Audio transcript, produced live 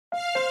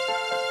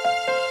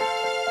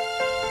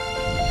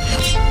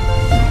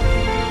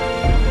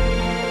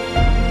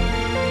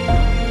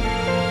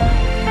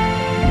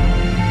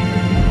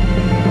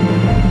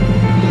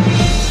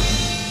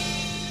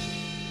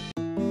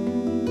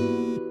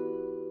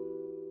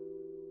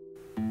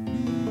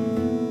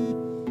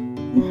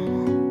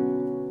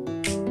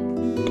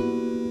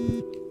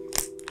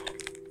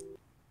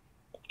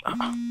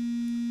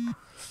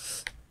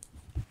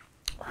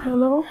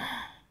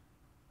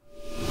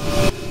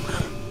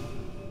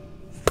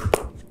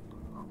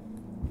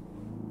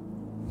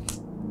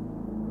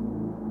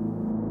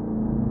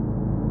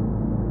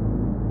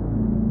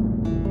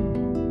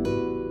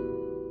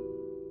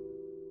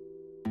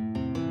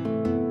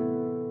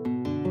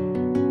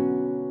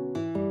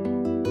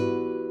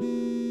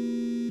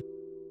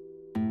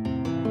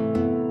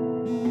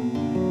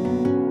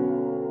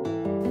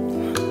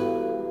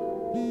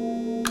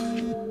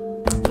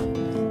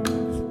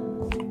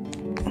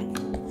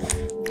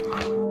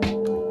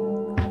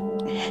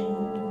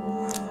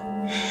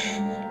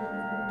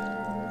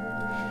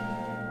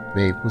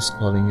Babe, who's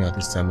calling you at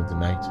this time of the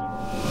night?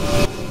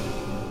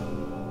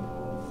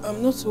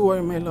 I'm not too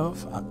worried, my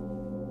love.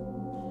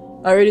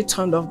 I already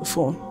turned off the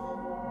phone.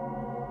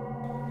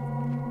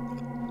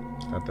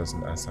 That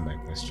doesn't answer my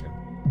question.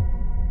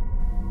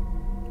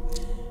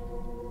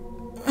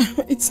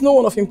 It's no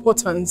one of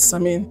importance. I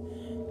mean,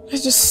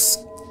 let's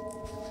just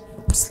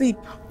sleep.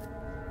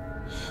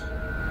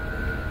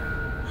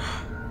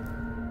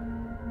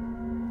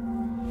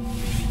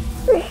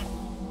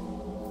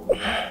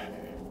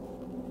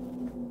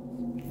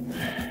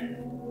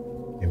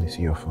 Let me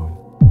see your phone.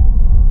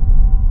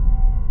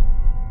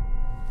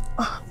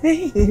 Oh,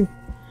 babe.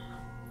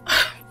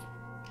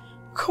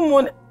 Come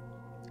on.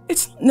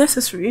 It's not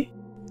necessary.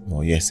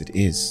 Well, yes, it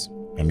is.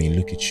 I mean,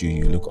 look at you.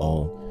 You look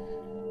all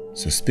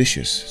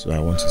suspicious. So I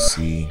want to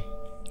see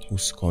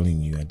who's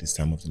calling you at this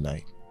time of the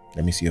night.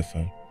 Let me see your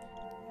phone.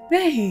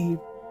 Babe,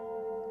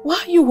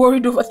 why are you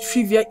worried over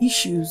trivial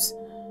issues?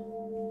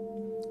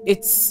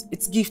 It's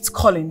Gift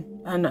calling,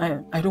 and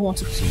I don't want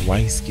to... So why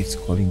is Gift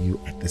calling you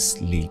at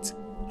this late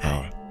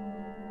hour?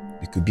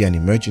 It could be an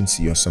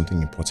emergency or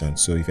something important.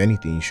 So if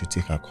anything, you should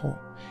take her call.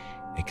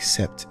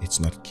 Except it's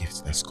not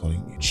Gift that's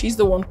calling you. She's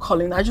the one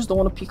calling. I just don't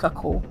want to pick her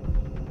call.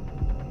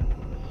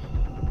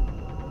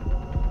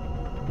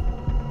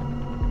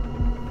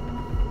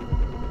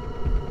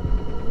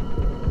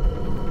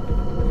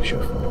 Sure.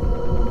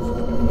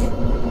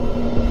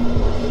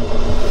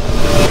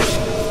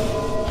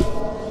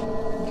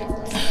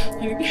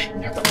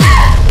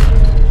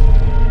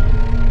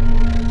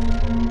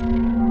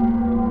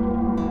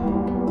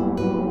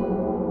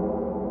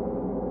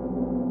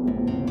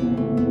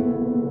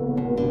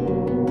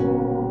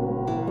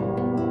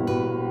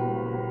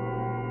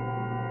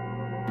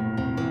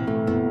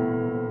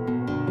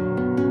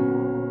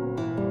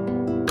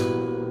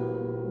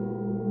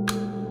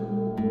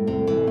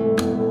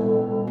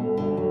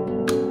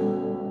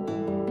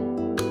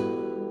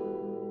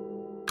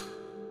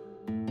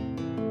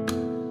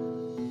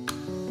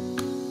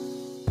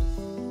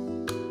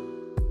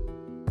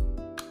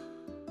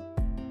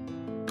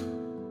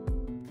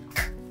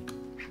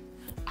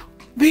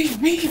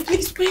 Babe,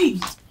 please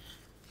wait.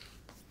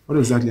 What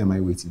exactly am I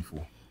waiting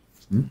for?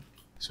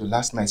 So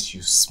last night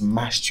you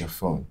smashed your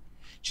phone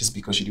just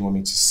because you didn't want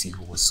me to see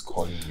who was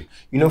calling you.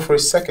 You know, for a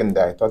second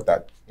I thought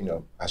that, you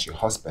know, as your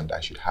husband, I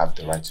should have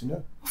the right to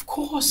know. Of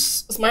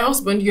course. As my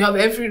husband, you have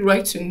every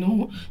right to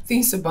know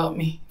things about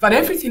me. But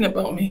everything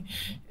about me.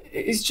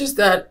 It's just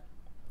that,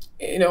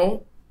 you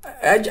know,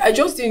 I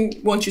just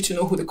didn't want you to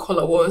know who the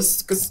caller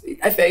was because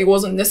I felt it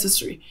wasn't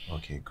necessary.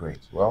 Okay, great.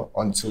 Well,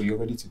 until you're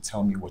ready to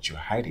tell me what you're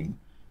hiding,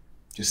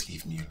 just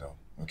leave me alone,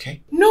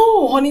 okay?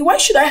 No, honey, why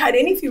should I hide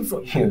anything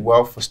from you?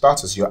 Well, for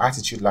starters, your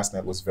attitude last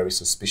night was very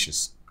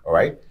suspicious, all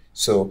right?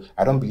 So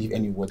I don't believe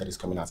any word that is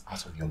coming out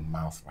of your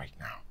mouth right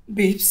now.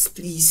 Babes,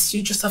 please,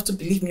 you just have to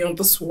believe me on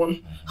this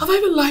one. Have I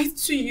ever lied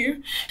to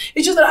you?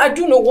 It's just that I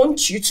do not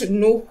want you to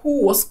know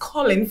who was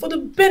calling for the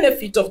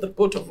benefit of the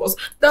both of us.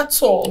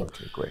 That's all.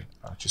 Okay, great.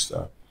 Just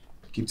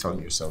keep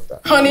telling yourself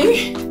that.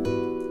 Honey?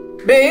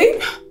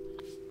 Babe?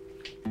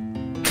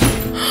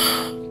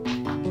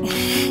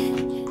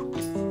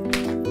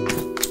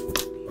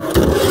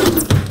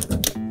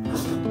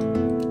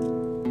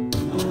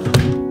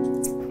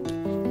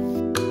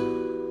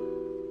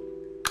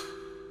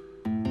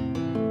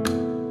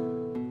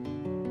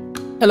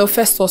 Hello,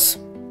 Festus.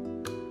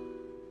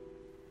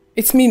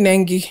 It's me,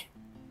 Nengi.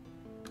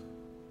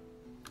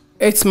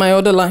 It's my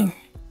other line.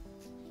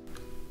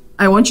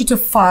 I want you to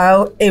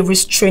file a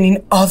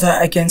restraining order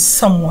against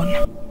someone.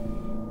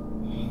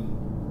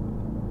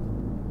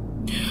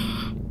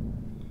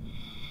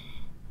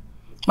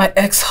 My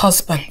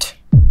ex-husband.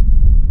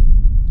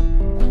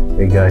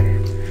 Hey, guy.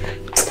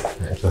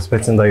 I'm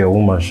suspecting that your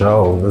woman,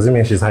 Shao, does it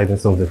mean she's hiding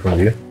something from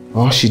you?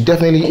 Oh, she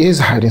definitely is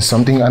hiding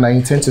something, and I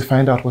intend to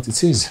find out what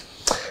it is.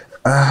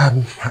 I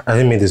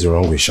didn't mean this the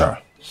wrong way, Shao.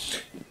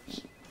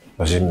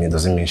 Does it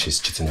mean she's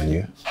cheating on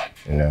you?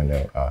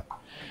 No.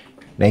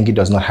 Nengi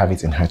does not have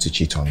it in her to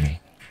cheat on me.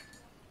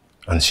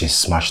 And she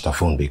smashed her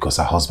phone because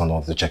her husband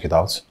wanted to check it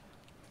out?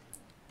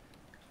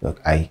 Look,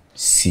 I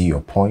see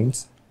your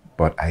point,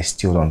 but I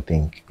still don't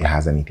think it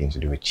has anything to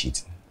do with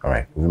cheating. All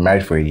right, we've been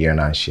married for a year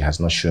now and she has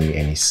not shown me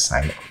any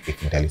sign of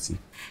infidelity.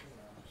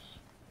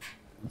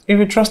 If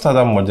you trust her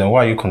that much, then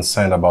why are you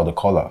concerned about the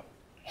caller?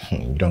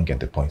 You don't get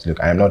the point. Look,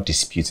 I am not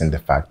disputing the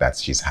fact that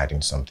she's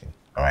hiding something,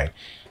 all right?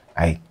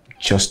 I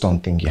just don't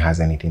think it has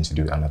anything to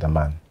do with another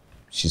man.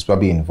 She's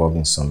probably involved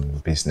in some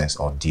business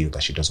or deal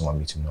that she doesn't want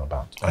me to know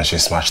about. And she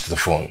smashed the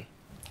phone.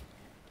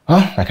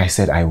 Well, like I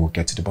said, I will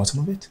get to the bottom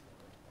of it.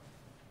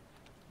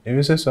 If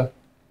you say so.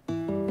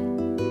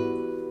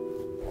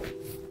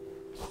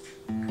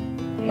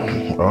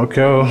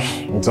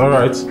 Okay, it's all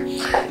right.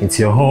 It's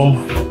your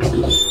home.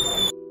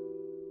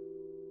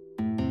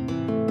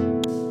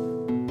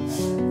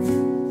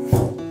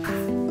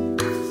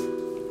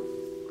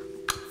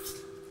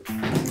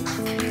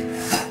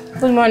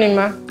 Good morning,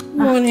 ma. Good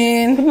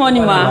morning. Good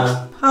morning,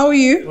 ma. How are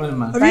you? Good morning,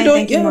 ma. Have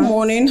you done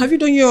morning? Have you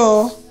done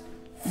your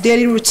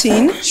daily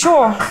routine?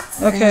 Sure.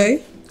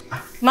 Okay.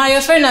 Ma,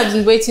 your friend has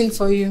been waiting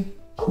for you.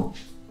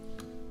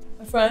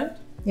 My friend?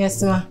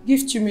 Yes, ma.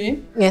 Gift you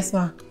mean? Yes,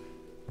 ma.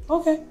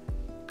 Okay.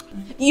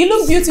 You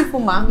look beautiful,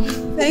 ma.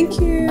 Thank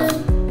you.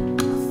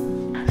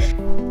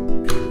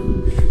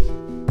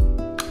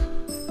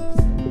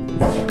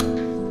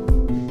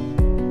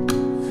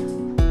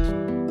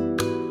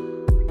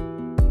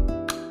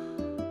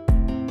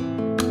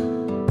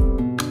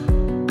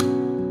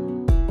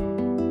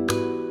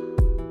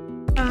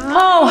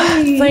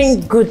 Oh,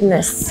 thank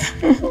goodness.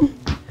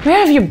 Where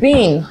have you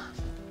been?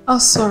 Oh,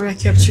 sorry, I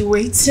kept you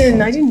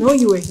waiting. I didn't know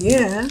you were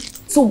here.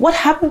 So what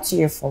happened to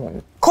your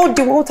phone? Called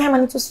the whole time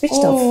and it was switched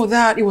off.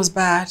 Oh, it was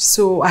bad.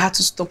 So I had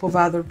to stop over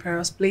at the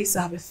repairer's place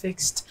to have it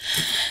fixed.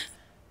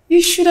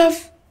 You should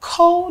have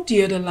called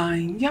the other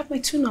line. You have my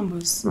 2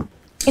 numbers.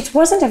 It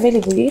wasn't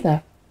available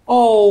either.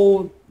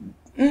 Oh,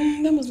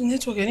 that must be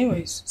network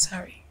anyways.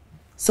 Sorry.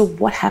 So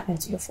what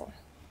happened to your phone?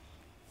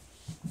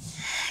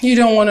 You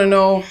don't want to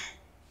know.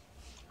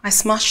 I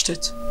smashed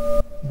it.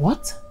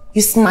 What?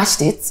 You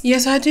smashed it?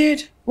 Yes, I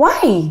did.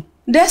 Why?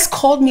 Des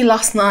called me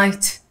last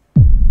night.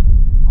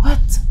 What?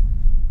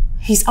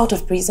 He's out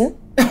of prison?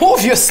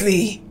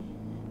 Obviously.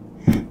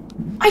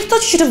 I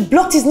thought you should have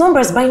blocked his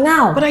numbers by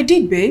now. But I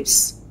did,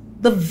 babes.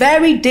 The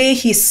very day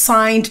he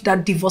signed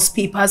that divorce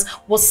papers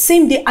was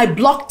same day I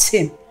blocked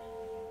him.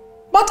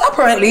 But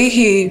apparently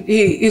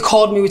he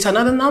called me with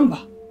another number.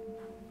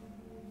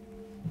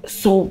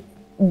 So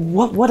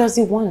what does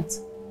he want?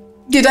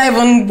 Did I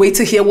even wait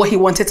to hear what he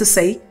wanted to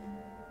say?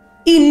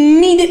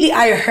 Immediately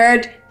I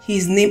heard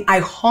his name, I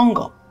hung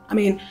up. I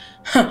mean,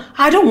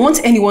 I don't want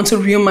anyone to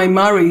ruin my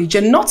marriage,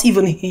 and not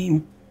even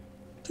him.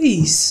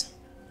 Please.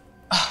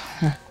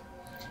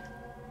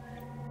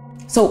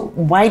 So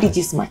why did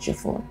you smash your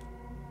phone?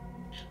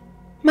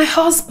 My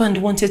husband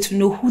wanted to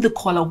know who the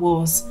caller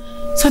was.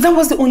 So that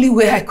was the only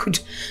way I could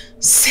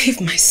save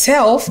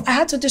myself. I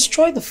had to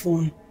destroy the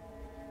phone.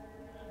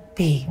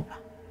 Babe.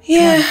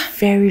 Yeah. You're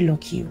very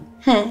lucky.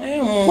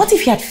 What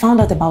if he had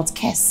found out about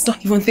Kes?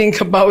 Don't even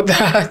think about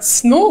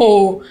that.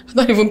 No, I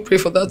don't even pray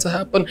for that to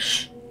happen.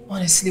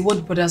 Honestly,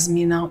 what bothers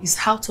me now is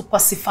how to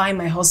pacify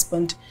my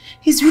husband.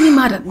 He's really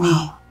mad at me.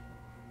 Wow.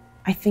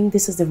 I think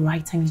this is the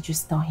right time you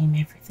just tell him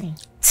everything.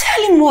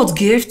 Tell him what,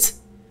 Gift?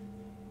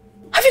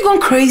 Have you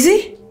gone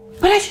crazy?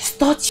 But I just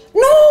thought...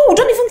 No,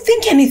 don't even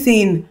think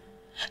anything.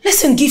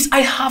 Listen, Gift,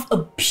 I have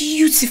a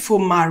beautiful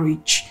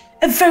marriage.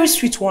 A very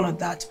sweet one at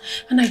that.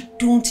 And I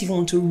don't even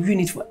want to ruin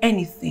it for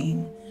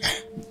anything.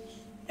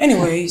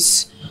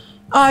 Anyways,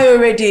 I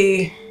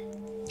already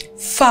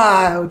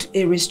filed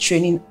a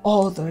restraining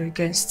order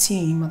against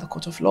him at the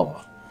court of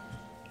law.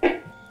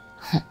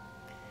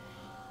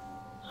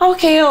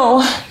 Okay,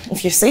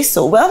 if you say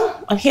so.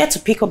 Well, I'm here to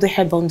pick up the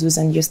hair bundles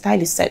and your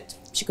stylist said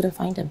she couldn't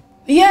find them.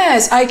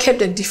 Yes, I kept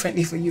them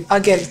differently for you.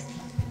 I'll get it.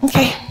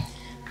 Okay.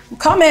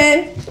 Come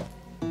in.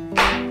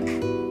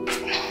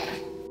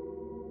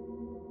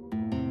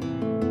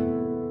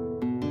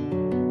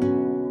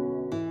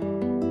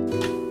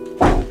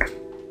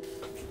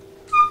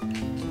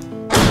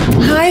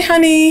 Hi,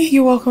 honey.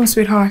 You're welcome,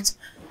 sweetheart.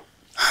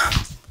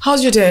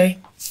 How's your day?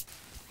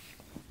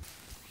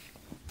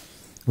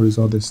 What is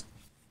all this?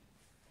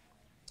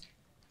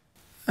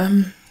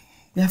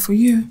 Yeah, for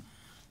you.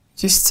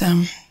 Just,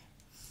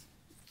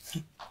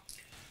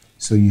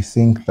 So you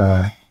think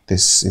that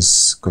this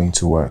is going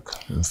to work?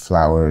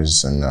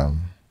 Flowers and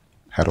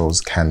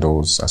petals,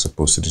 candles, as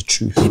opposed to the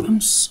truth?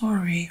 I'm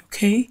sorry,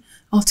 okay?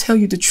 I'll tell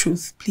you the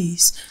truth,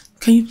 please.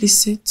 Can you please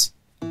sit?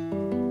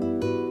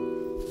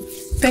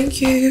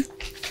 Thank you.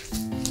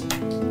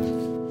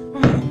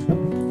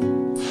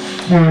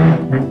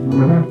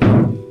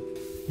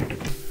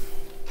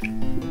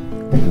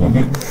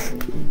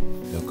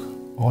 Look,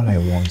 all I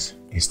want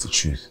is the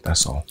truth,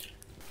 that's all.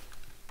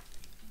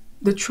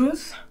 The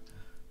truth,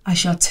 I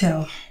shall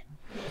tell.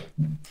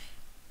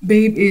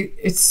 Babe,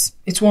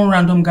 it's one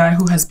random guy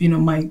who has been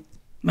on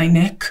my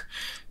neck.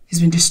 He's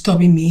been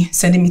disturbing me,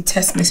 sending me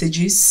text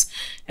messages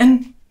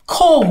and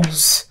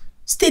calls,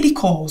 steady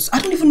calls. I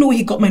don't even know where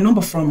he got my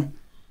number from.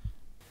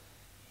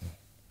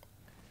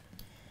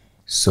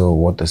 So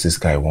what does this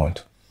guy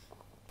want?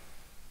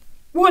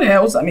 What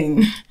else? I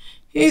mean,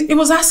 he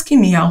was asking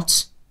me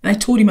out and I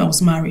told him I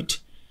was married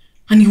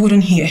and he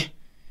wouldn't hear.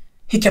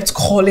 He kept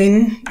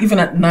calling, even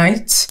at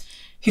night.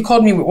 He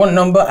called me with one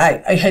number,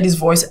 I heard his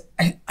voice,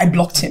 I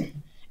blocked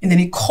him. And then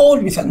he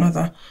called with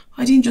another.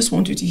 I didn't just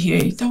want you to hear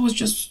it. That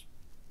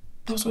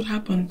was what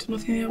happened,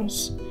 nothing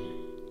else.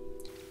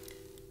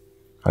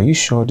 Are you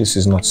sure this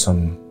is not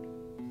some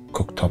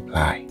cooked up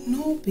lie?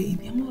 No,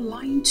 baby, I'm not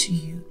lying to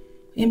you.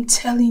 I am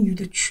telling you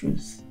the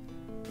truth.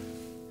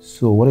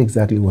 So what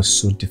exactly was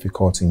so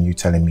difficult in you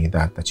telling me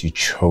that you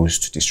chose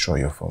to destroy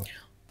your phone?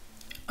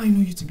 I know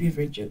you to be a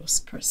very jealous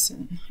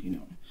person, you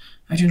know.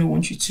 I do not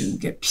want you to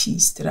get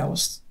pissed that I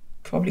was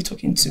probably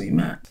talking to a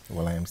man.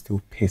 Well, I am still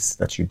pissed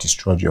that you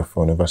destroyed your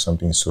phone over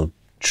something so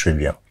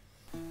trivial.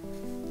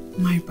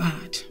 My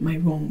bad, my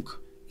wrong.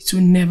 It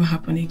will never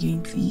happen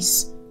again,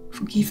 please.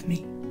 Forgive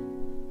me.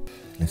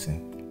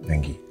 Listen,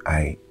 Nengi,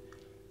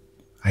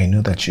 I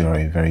know that you are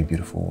a very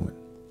beautiful woman.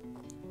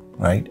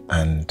 right?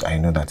 And I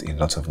know that a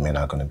lot of men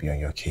are going to be on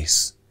your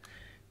case,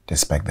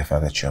 despite the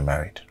fact that you're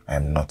married. I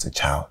am not a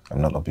child.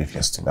 I'm not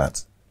oblivious to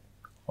that.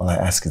 All I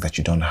ask is that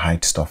you don't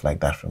hide stuff like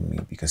that from me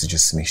because it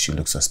just makes you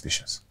look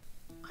suspicious.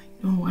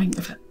 No,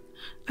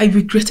 I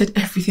regretted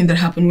everything that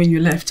happened when you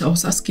left. I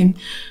was asking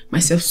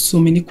myself so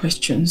many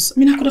questions. I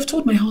mean, I could have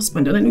told my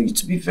husband, and I know you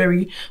to be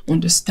very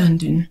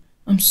understanding.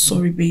 I'm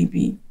sorry,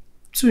 baby.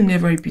 It will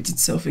never repeat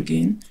itself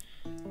again.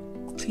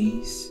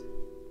 Please.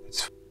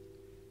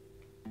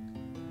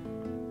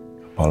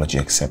 Apology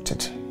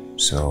accepted.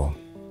 So,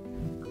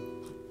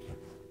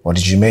 what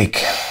did you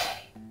make?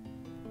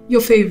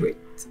 Your favorite.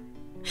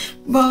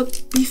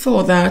 But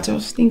before that, I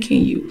was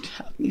thinking you'd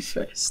have me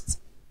first.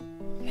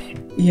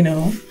 You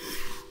know?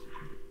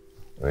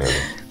 Really?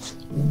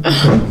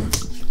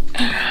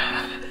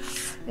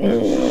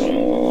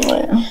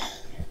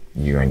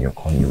 You and your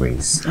corny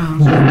ways.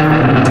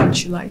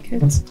 Don't you like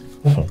it?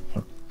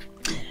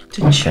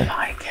 Don't you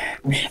like it?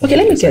 Okay,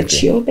 let me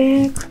get your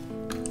bag.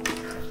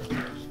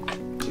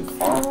 Your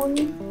phone.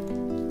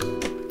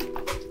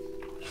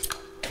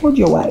 Hold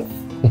your wife.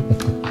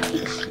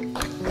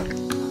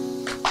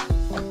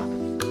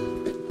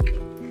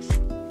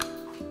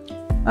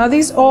 Are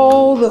these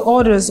all the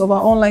orders of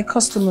our online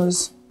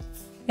customers?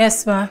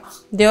 Yes, ma.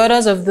 The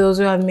orders of those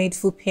who have made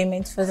full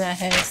payment for their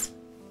hairs.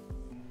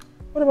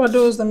 What about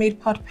those that made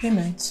part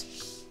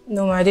payments?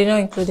 No, ma, I did not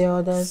include the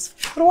orders.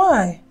 But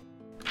why?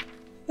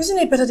 Isn't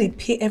it better they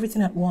pay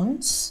everything at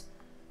once?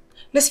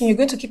 Listen, you're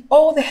going to keep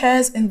all the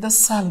hairs in the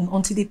salon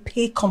until they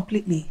pay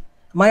completely.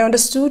 Am I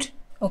understood?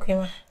 Okay,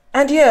 ma.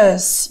 And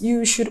yes,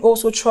 you should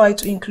also try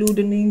to include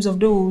the names of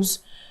those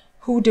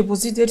who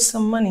deposited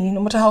some money,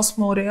 no matter how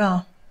small they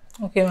are.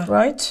 Okay, ma.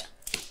 Right?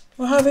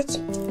 I'll have it.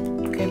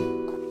 Okay.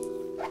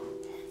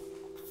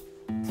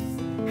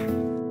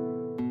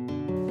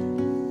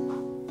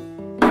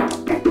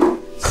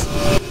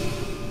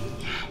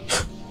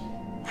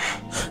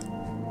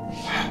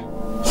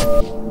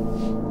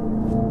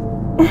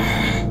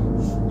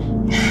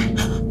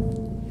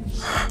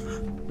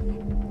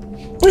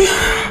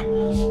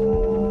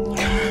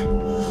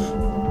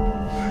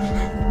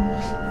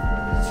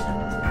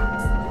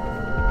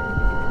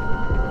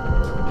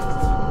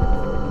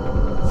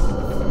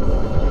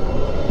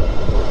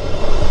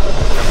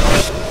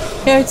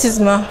 Here it is,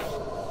 ma.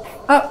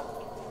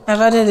 I've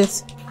added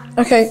it.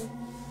 Okay.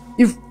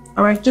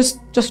 Alright,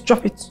 just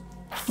drop it.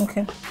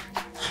 Okay.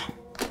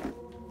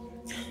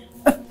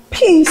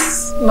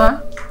 Peace, ma.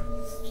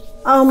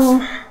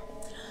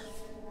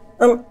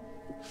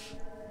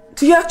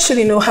 Do you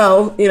actually know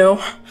how,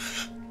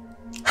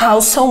 how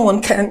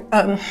someone can,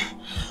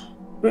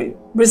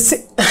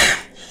 resist?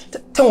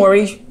 Don't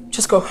worry,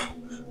 just go.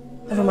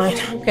 Never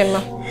mind. Okay,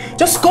 ma.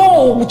 Just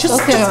go. Just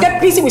ma. get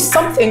busy with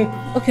something.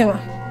 Okay, ma.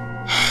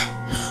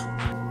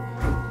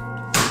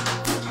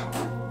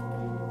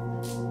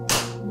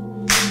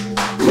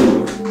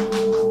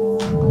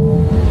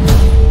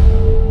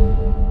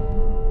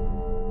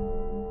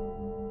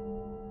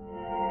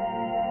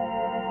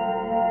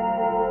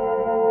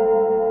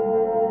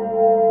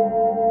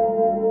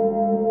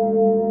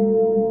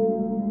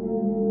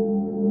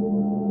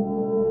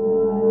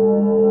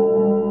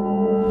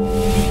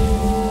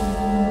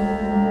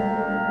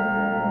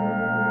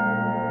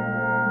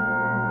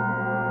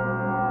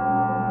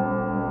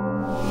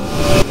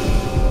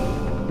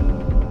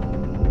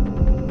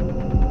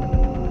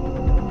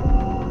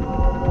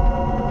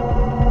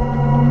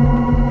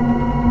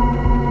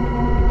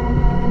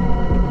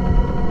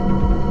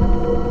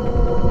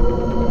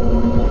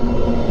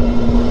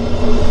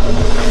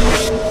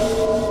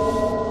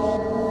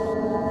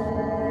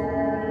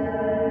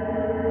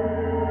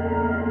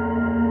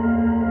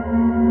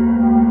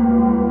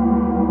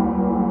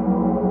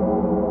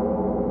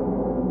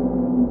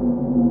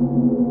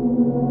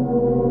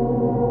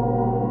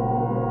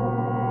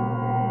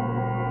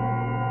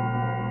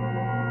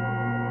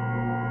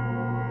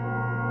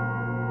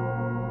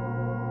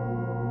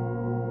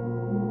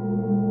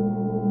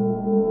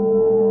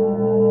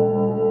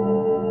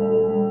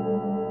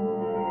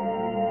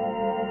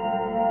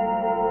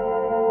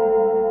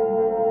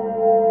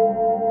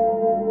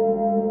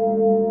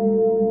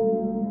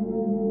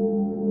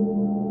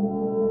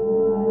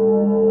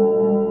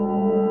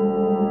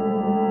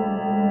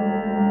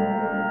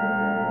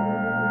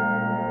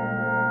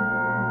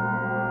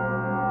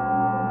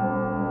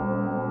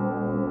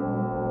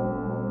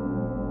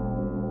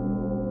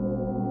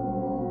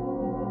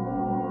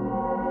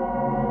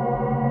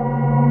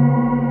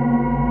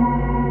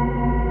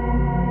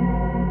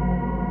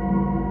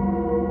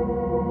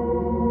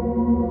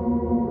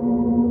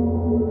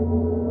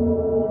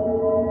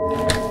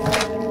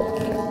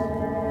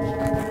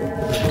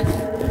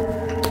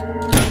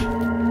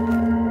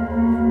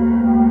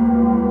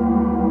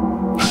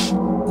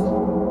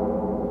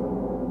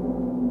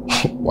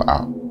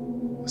 Wow.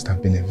 Must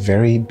have been a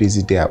very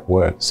busy day at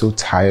work. So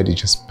tired you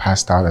just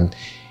passed out and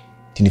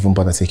didn't even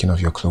bother taking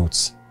off your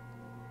clothes.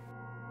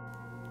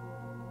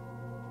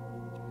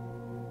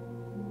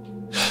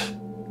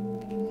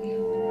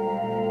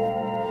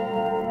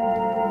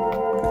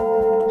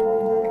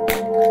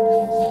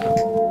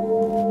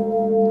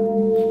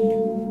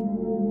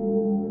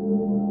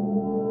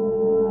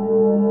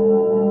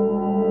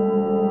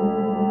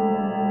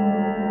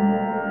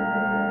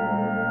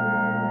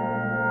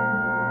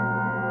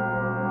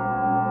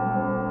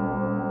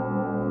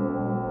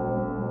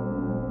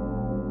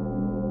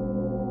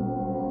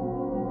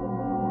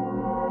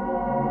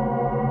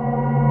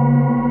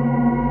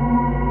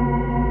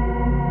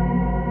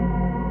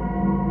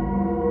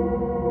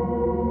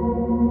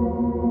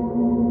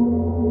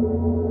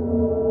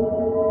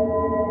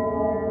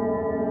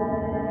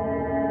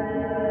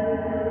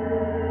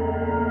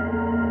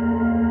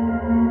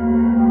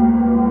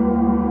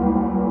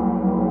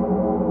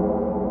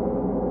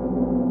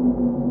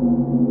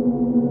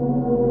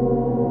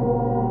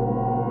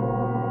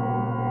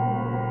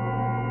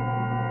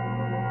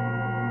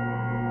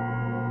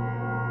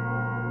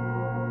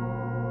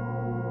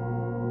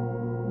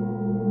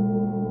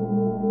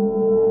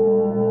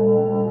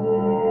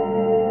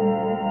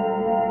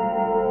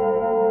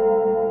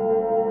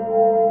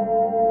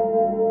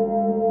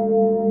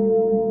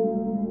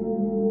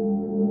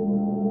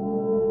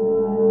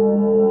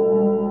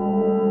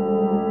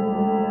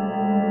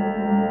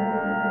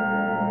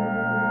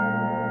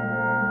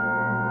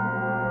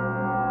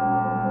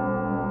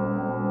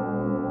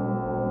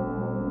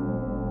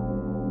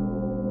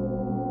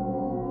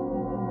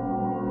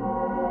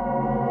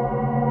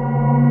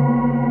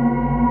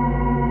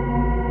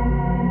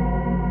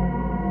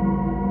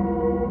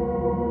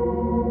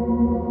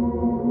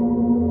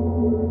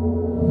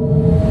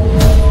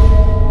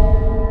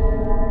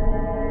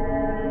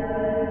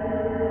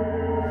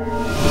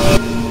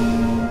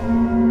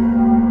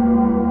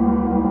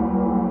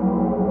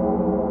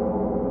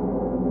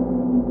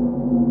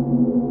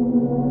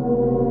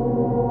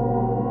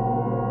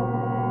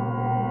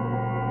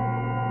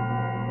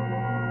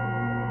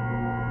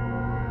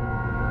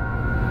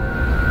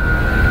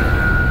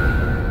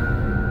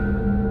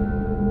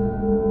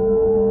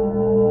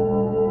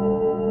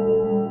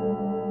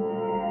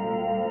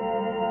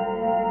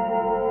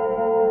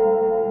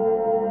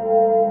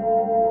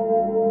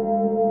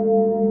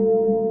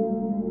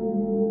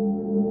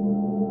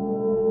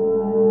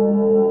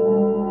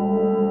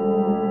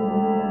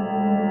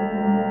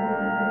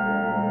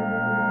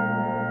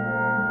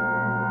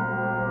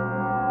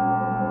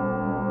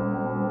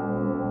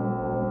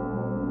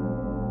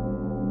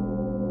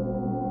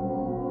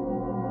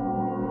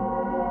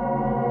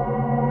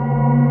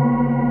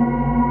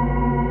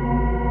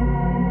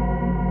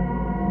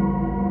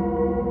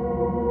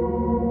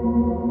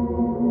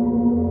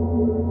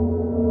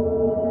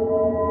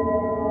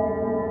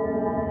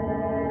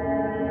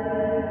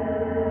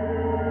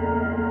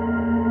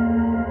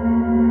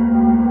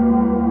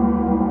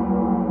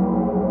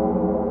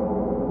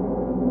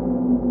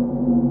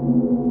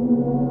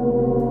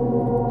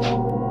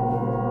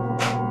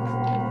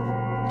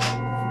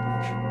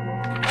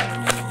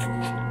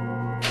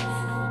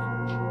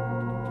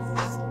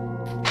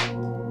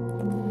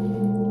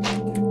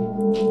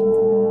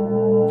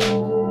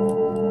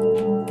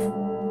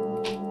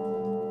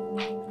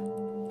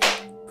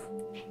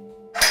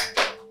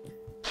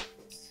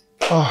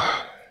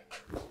 Oh,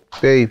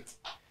 babe.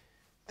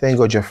 Thank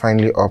God you're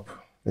finally up.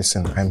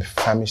 Listen, I'm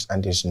famished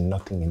and there's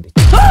nothing in the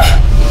kitchen.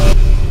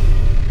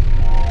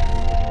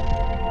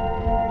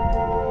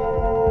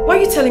 Why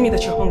are you telling me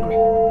that you're hungry?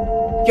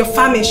 You're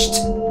famished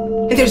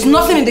and there's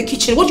nothing in the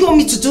kitchen. What do you want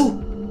me to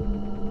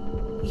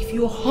do? If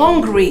you're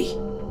hungry,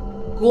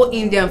 go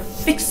in there and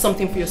fix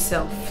something for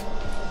yourself.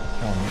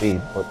 Oh, babe,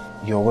 but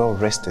you're well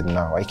rested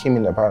now. I came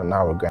in about an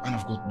hour ago. And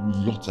I've got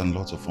lots and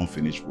lots of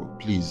unfinished work.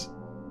 Please.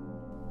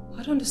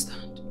 I don't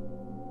understand.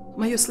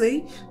 Am I your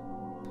slave?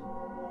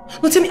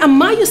 No, tell me,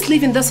 am I your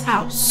slave in this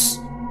house?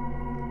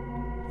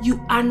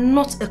 You are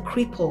not a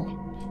cripple.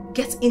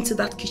 Get into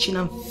that kitchen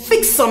and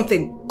fix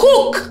something.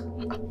 Cook!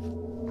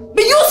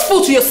 Be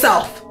useful to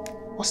yourself.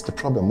 What's the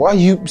problem? Why are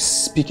you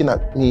speaking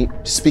to me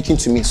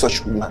in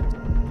such manner?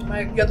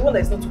 You're the one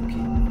that is not okay.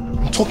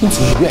 I'm talking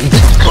to you.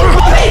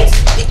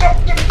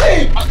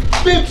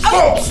 Babe,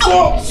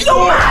 stop!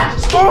 You're mad!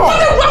 Stop! What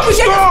is wrong with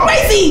you? You're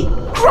crazy!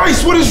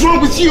 Christ, what is wrong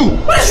with you?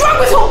 What is wrong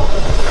with you?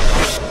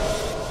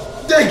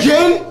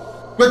 Again?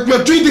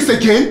 We're doing this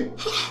again?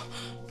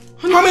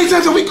 How many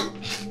times have we...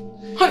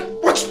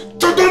 What?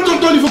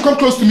 Don't even come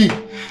close to me.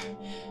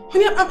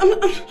 Honey,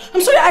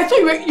 I'm sorry. I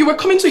thought you were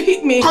coming to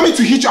hit me. Coming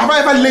to hit you? Have I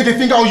ever laid a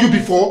finger on you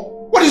before?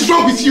 What is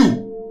wrong with you?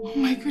 Oh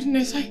my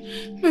goodness. I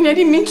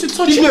didn't mean to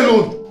touch you.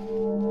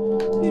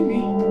 Leave me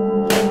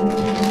alone.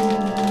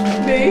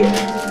 Babe.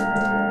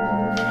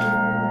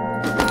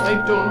 I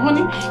don't,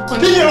 honey.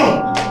 Leave me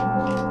alone.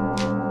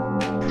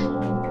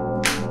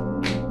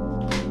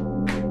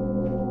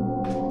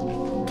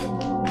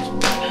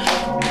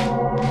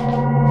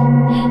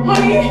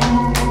 Honey.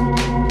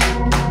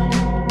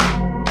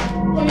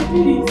 Honey,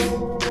 please.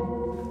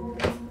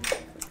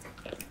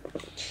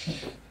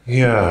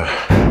 Yeah.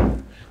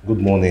 Good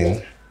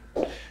morning.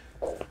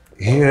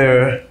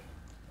 Here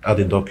are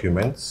the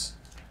documents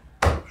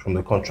from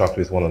the contract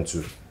with 1 and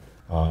 2.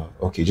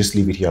 Okay, just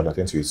leave it here. I'll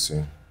attend to it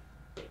soon.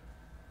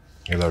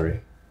 Hillary.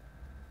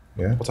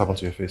 Yeah? What happened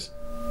to your face?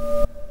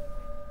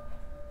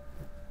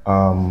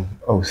 Oh,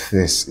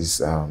 this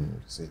is,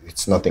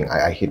 it's nothing.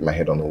 I hit my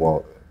head on the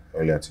wall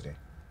earlier today.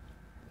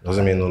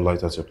 Doesn't mean no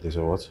light at your place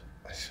or what?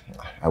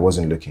 I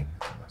wasn't looking.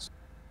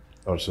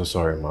 I'm so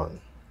sorry, man.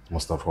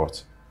 Must have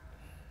hurt.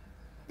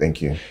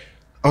 Thank you.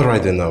 All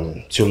right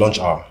then, till lunch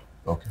hour.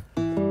 Okay.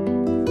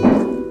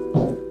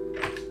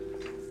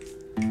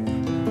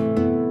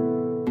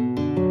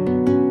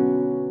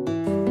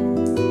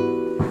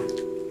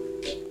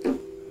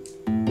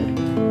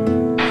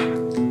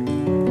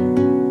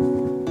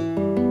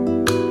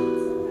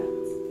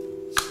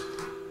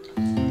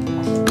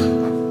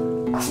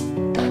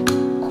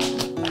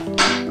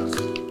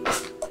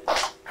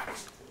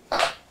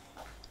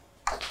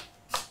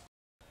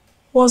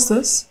 What's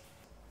this?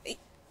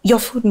 Your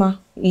food, ma.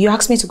 You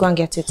asked me to go and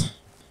get it.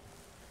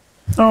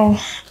 Oh.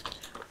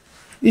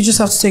 You just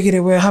have to take it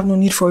away. I have no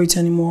need for it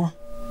anymore.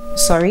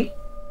 Sorry?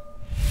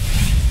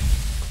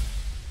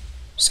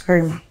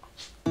 Sorry, ma.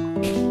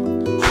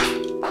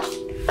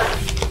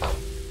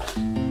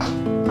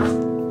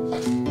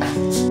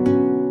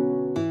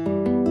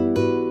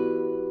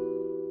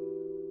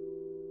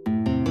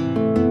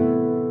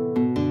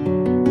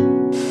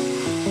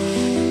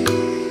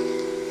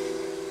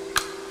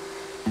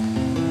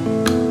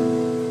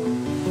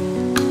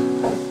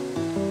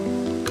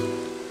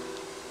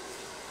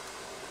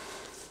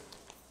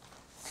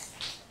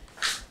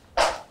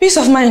 Peace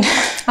of mind.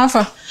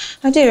 Alpha.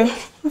 I do.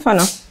 Alpha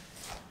now.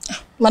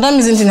 Madam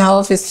isn't in her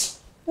office.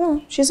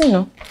 No, she's in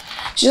no.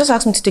 She just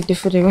asked me to take the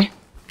food away.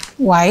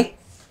 Why?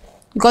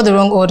 You got the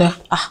wrong order.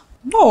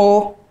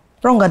 No.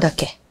 Wrong order,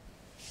 ke.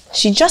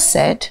 She just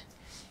said,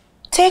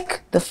 take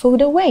the food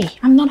away.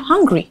 I'm not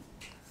hungry.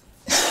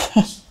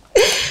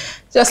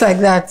 Just like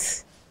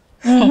that.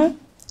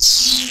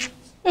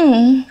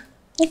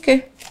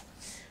 Okay.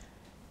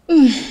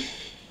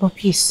 But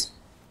please,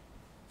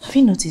 have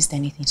you noticed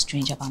anything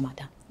strange about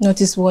Madam?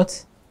 Notice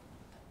what?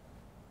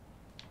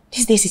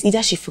 These days, it's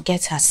either she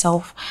forgets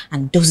herself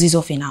and dozes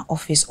off in her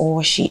office,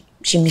 or she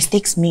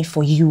mistakes me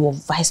for you, or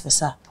vice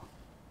versa.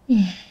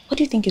 What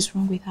do you think is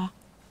wrong with her?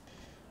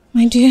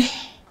 My dear,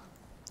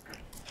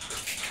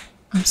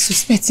 I'm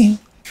suspecting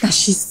that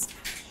she's...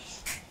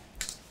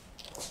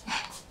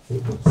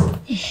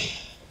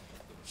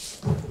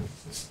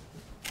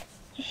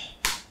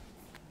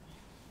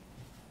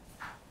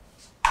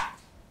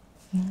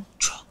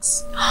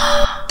 Drugs.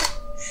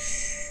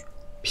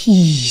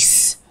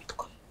 Peace.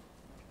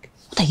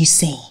 What are you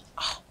saying?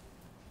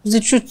 It's the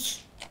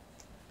truth.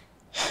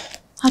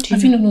 How do you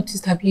Have you not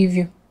noticed her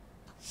behavior?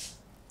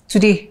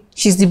 Today,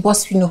 she's the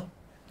boss we know.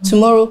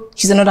 Tomorrow,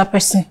 she's another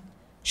person.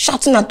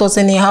 Shouting at us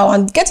anyhow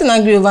and getting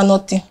angry over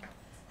nothing.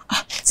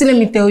 See, let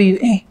me tell you,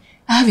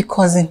 I have a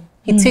cousin.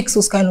 He takes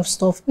those kind of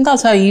stuff. And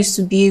that's how he used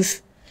to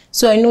behave.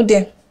 So I know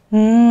them.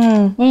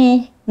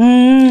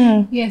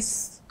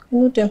 Yes, I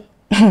know them.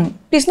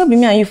 Please, not be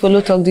me and you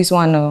follow talk this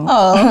one. No.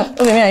 Not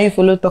be me and you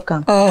follow talk.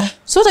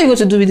 So what are you going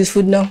to do with this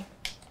food now?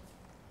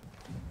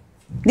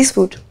 This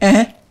food?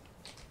 I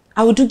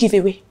will do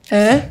giveaway.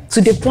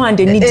 To the poor and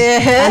the needy.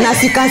 And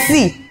as you can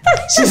see,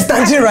 She's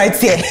standing right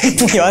here.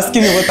 You're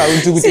asking me what I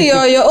will do with it. See,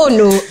 your own,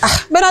 no.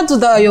 Better do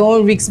that at your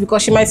own risks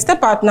because she might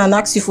step out now and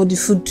ask you for the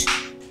food.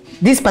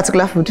 This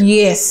particular food?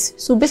 Yes.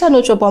 So better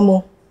no chop her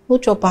more. No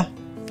chop her.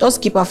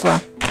 Just keep her for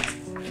her.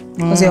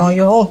 Because you're on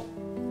your own.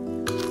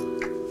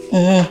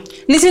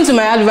 Listen to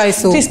my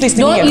advice, so please,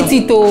 don't eat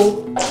it,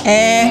 oh.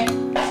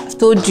 I've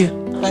told you.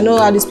 I know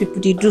how these people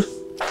they do.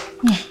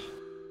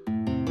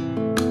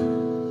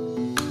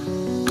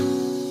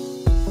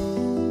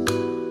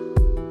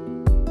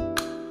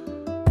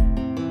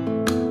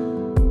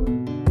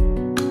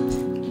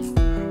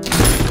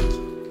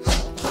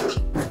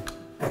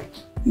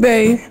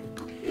 Babe,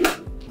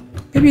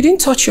 you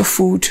didn't touch your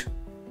food.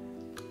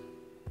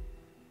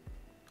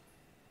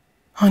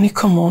 Honey,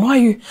 come on.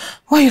 Why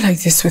are you like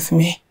this with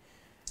me?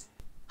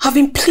 I've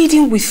been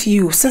pleading with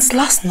you since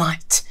last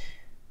night.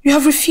 You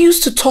have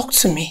refused to talk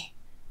to me.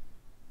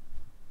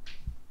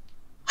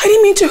 I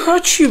didn't mean to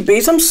hurt you,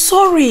 babes. I'm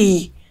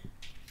sorry.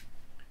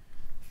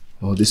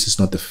 Well, this is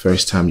not the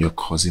first time you're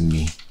causing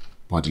me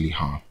bodily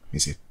harm,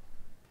 is it?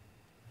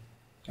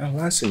 Now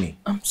answer me.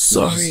 I'm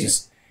sorry.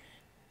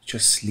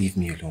 Just leave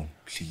me alone,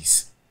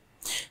 please.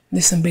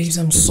 Listen, babes,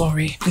 I'm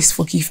sorry. Please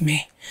forgive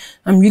me.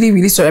 I'm really,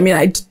 really sorry. I mean,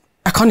 I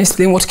can't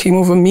explain what came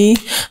over me.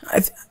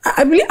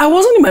 I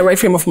wasn't in my right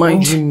frame of mind.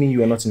 What do you mean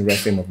you are not in the right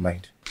frame of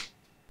mind?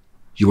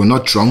 You were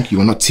not drunk, you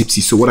were not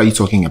tipsy, so what are you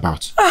talking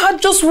about? I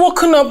had just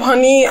woken up,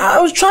 honey.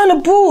 I was trying to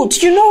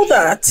boot. You know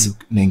that.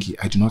 Look, Nengi,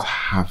 I do not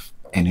have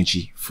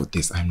energy for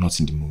this. I'm not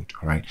in the mood,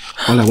 all right?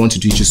 All I want to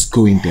do is just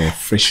go in there,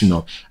 freshen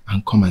up,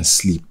 and come and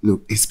sleep.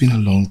 Look, it's been a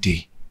long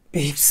day.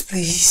 Babes,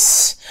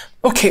 please.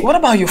 Okay, what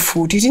about your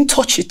food? You didn't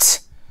touch it.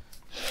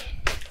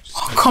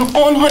 Oh, come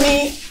on,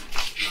 honey.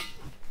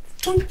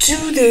 Don't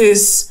do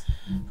this.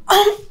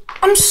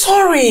 I'm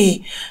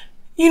sorry.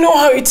 You know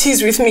how it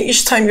is with me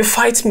each time you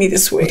fight me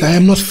this way. But I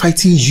am not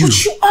fighting you.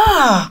 But you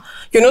are.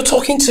 You're not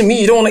talking to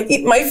me. You don't want to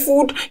eat my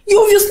food.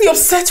 You're obviously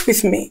upset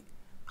with me.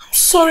 I'm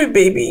sorry,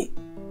 baby.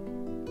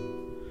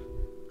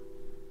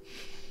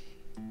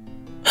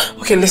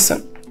 Okay,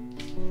 listen.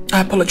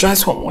 I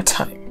apologize one more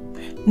time.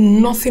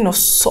 Nothing of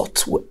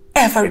sort will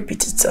ever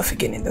repeat itself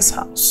again in this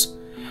house.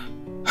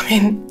 I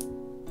mean,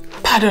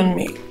 pardon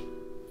me.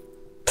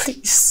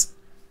 Please.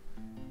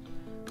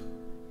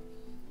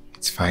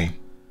 It's fine.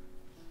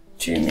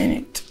 Do you mean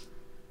it?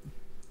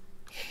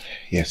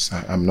 Yes,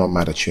 I'm not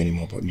mad at you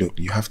anymore, but look,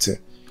 you have to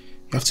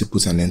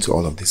put an end to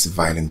all of this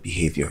violent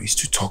behavior. It's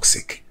too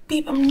toxic.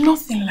 Babe, I'm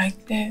nothing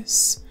like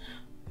this.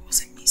 It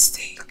was a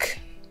mistake.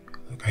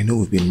 Look, I know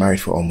we've been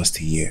married for almost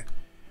a year.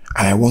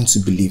 And I want to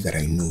believe that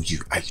I know you.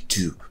 I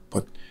do.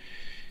 But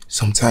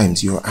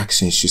sometimes your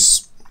actions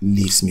just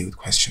leaves me with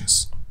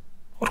questions.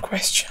 What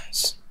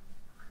questions?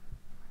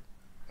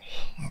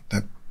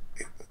 That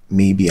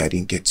maybe I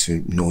didn't get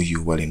to know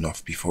you well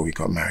enough before we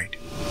got married.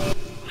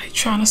 What are you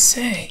trying to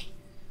say?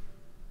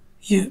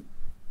 You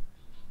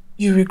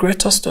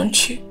regret us,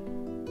 don't you?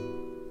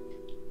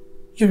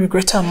 You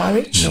regret our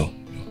marriage? No,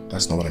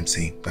 that's not what I'm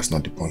saying. That's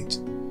not the point.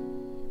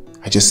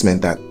 I just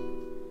meant that,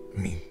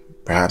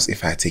 perhaps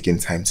if I had taken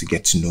time to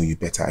get to know you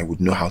better, I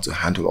would know how to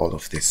handle all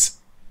of this.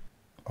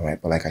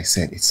 Alright, but like I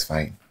said, it's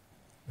fine.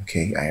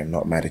 Okay, I am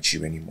not mad at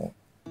you anymore.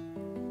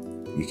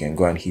 You can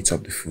go and heat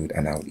up the food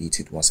and I'll eat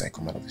it once I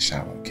come out of the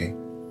shower, okay?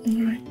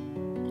 Alright.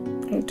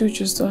 I'll do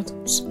just that.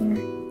 I'm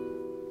sorry.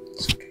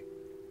 It's okay.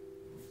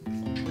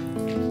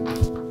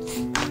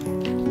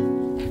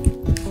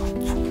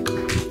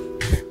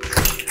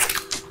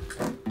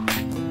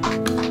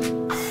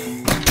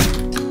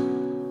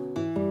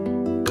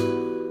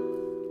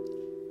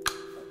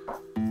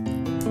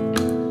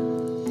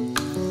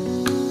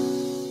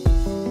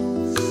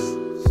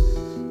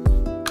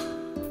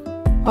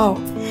 Oh,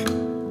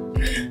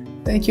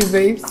 thank you,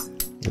 babes.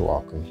 You're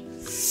welcome.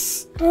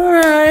 All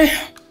right,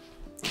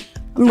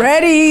 I'm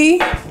ready.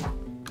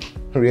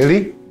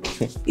 Really?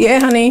 Yeah,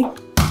 honey.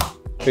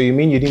 So you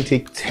mean you didn't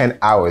take 10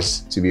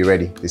 hours to be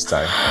ready this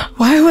time?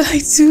 Why would I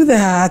do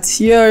that?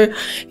 You're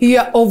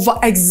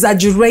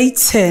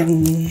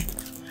over-exaggerating.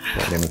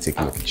 Well, let me take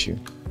a look at you.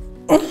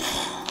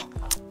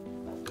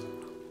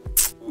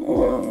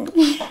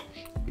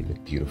 You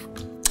look beautiful.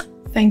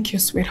 Thank you,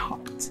 sweetheart.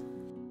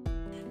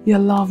 Your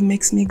love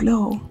makes me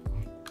glow.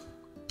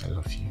 I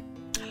love you.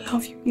 I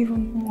love you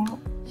even more.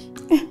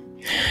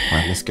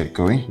 Alright, let's get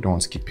going. You don't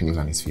want to keep Penny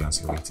and his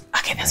fiancé waiting.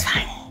 Okay, that's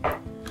fine.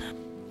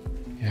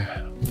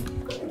 Yeah.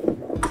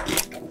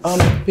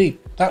 Babe,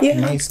 that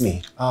reminds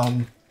me.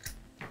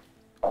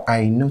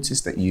 I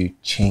noticed that you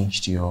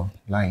changed your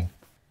line.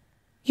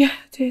 Yeah,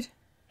 I did.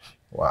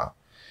 Wow.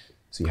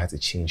 So you had to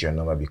change your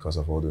number because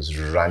of all those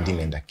random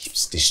men that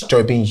keeps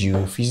disturbing you,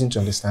 refusing to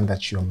understand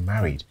that you're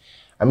married.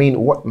 I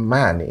mean, what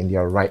man in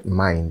their right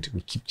mind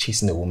would keep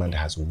chasing a woman that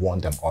has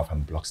warned them off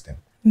and blocks them?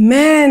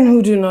 Men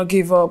who do not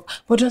give up.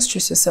 But don't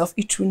stress yourself.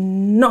 It will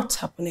not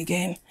happen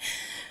again.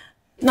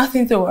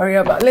 Nothing to worry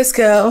about. Let's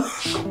go.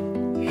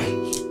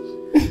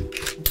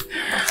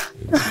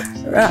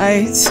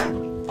 Right.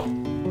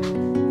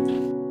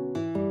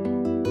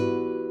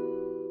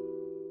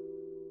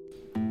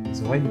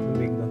 So why did you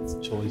make that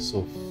choice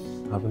of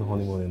having a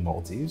honeymoon in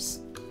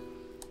Maldives?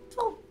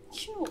 Oh,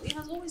 you know, it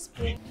has always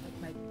been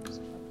my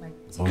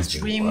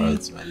Dream.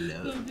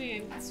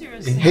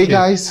 Seriously. Hey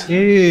guys.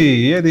 Hey,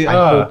 yeah they I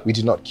are. hope we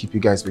did not keep you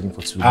guys waiting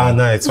for too long.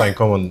 No, it's fine.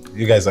 Come on,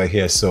 you guys are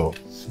here, so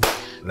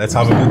let's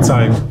have a good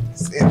time.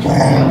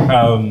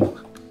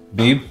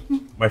 Babe,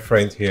 my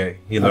friend here,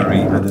 Hillary,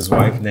 and his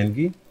wife,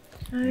 Nengi.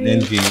 Hi.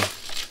 Nengi.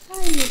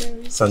 Hi,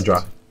 Hillary.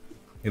 Sandra.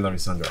 Hillary,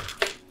 Sandra.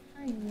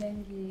 Hi,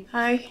 Nengi.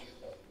 Hi.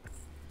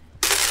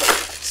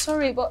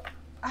 Sorry, but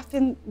I've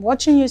been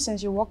watching you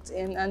since you walked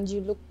in and you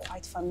look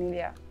quite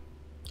familiar.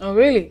 Oh,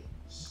 really?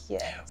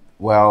 Yeah.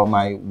 Well,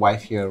 my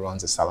wife here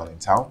runs a salon in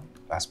town.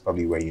 That's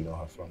probably where you know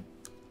her from.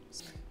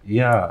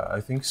 Yeah,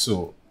 I think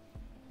so.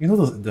 You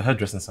know, the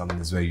hairdressing salon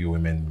is where you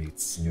women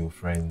meet new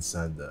friends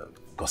and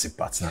gossip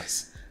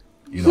partners.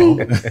 You know?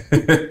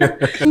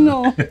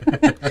 No.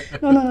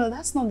 No,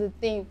 that's not the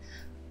thing.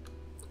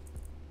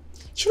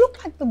 She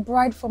looked like the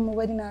bride from a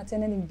wedding I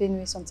attended in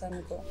Benue some time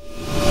ago.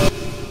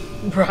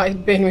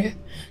 Bride, Benue?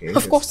 Okay,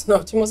 Of course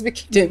not. You must be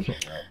kidding.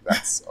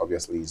 That's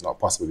obviously is not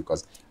possible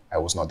because I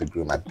was not the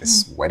groom at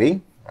this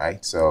wedding,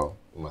 right? So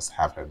we must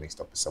have her mixed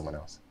up with someone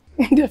else.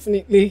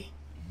 Definitely.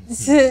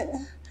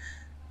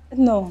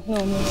 No,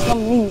 it's not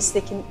me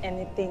mistaking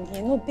anything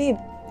here. No, babe,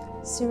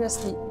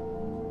 seriously.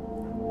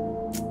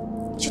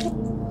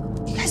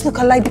 You guys look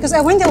alike because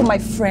I went there with my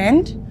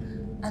friend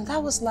and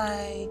that was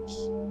like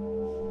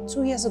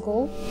 2 years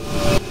ago.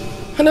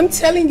 And I'm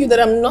telling you that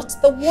I'm not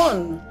the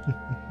one.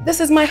 This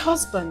is my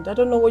husband. I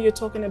don't know what you're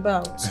talking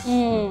about.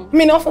 I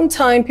mean,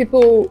 oftentimes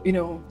people, you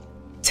know,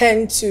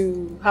 tend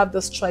to have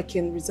the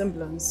striking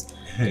resemblance.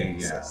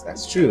 Yes,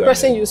 that's true. The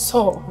person you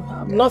saw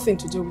have nothing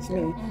to do with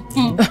me.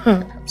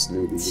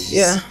 Absolutely. This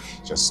Yeah.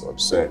 is just so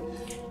absurd.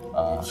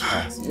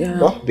 Yeah.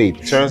 Well, babe,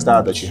 it turns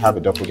out that you have a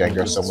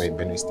doppelganger somewhere in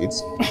Benue State.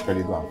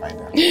 Probably go and find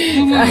her.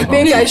 I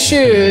think I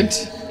should.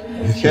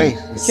 Okay.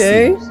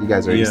 Okay. So you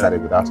guys already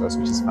started without us,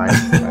 which is fine,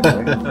 by the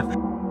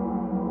way.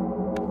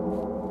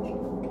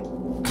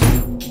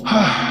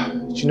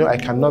 You know, I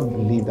cannot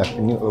believe that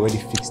Penny already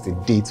fixed a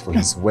date for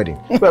his wedding.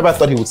 Whoever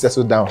thought he would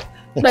settle down?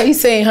 What are you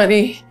saying,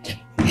 honey?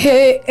 He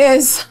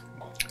is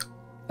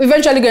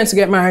eventually going to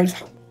get married.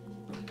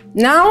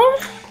 Now,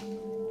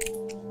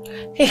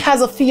 he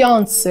has a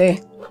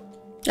fiance.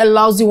 A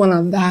lousy one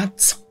at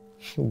that.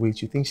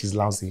 Wait, you think she's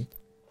lousy?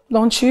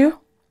 Don't you?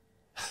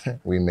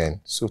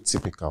 Women, so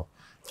typical.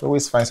 You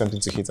always find something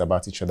to hate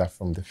about each other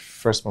from the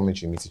first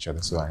moment you meet each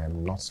other, so I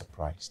am not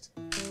surprised.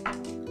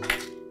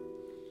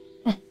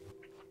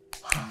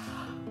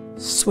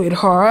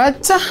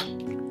 Sweetheart.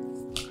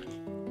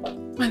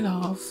 My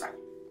love.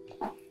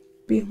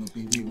 Wait.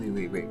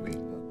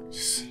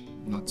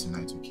 Not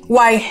tonight, okay?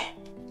 Why?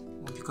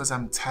 Well, because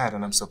I'm tired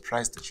and I'm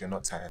surprised that you're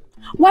not tired.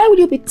 Why would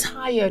you be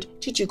tired?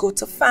 Did you go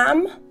to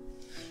fam?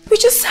 We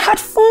just had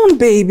fun,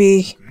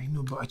 baby. I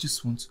know, but I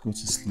just want to go to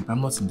sleep.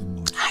 I'm not in the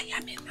mood. I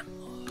am in the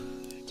mood.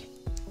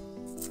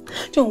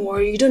 Don't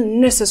worry, you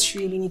don't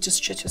necessarily need to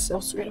stretch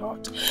yourself,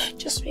 sweetheart.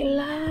 Just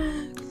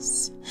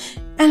relax.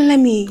 And let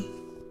me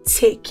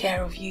take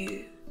care of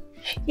you.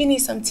 You need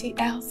some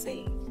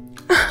TLC.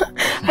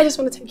 I just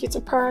want to take you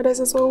to paradise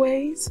as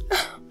always.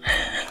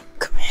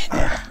 Come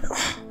here.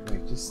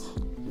 Wait, just...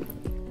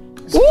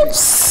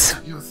 Oops!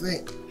 Your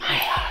thing. My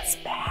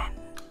husband.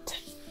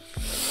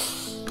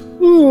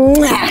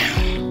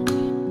 Mwah.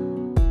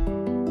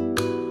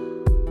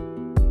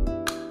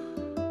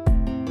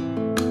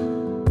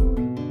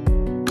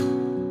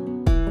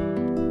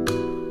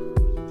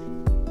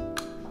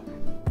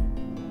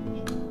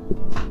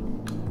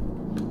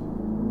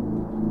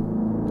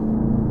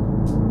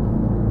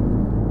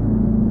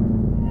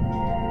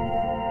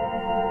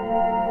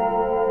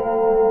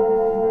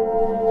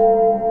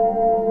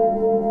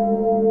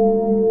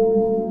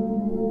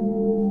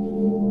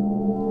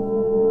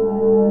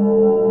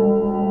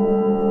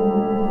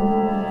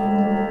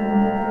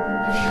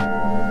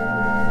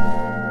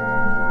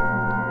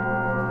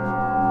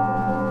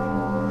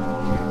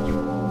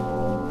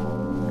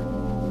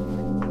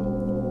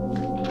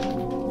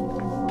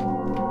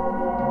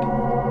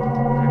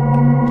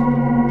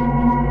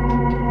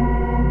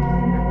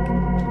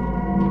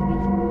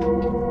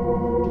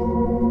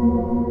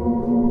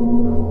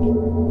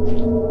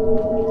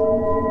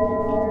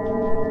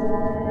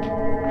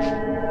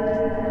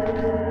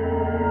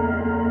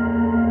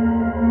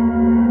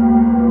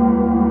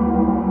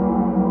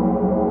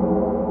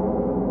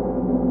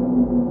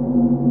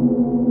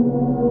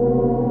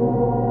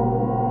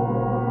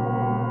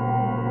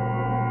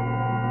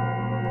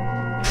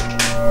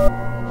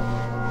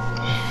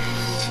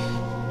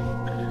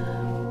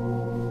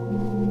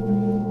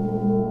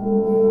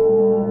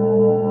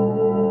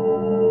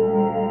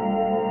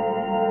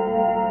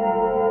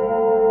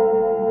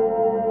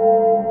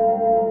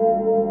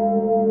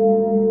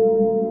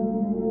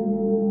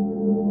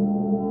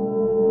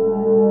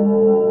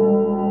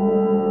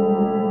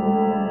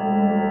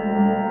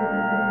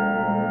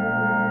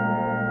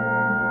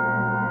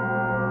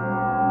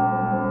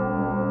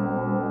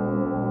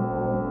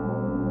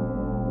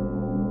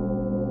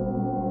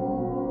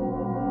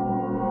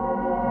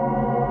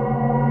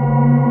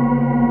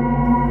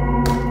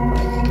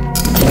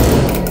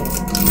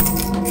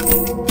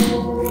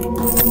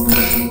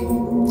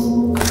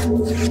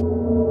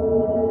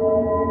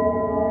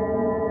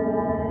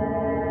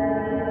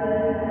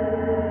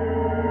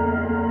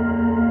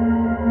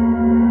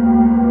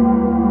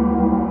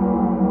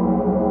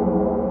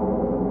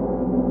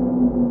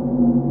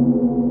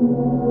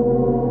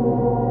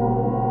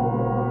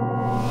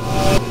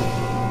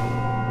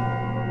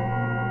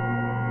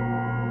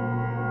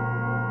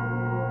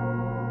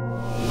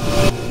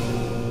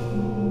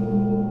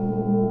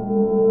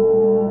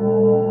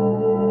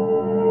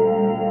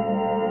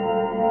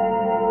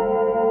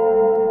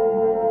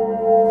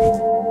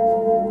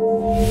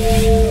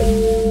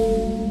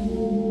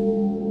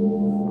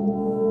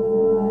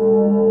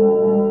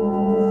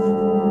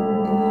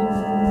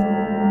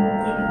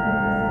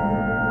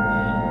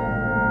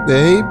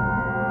 Babe?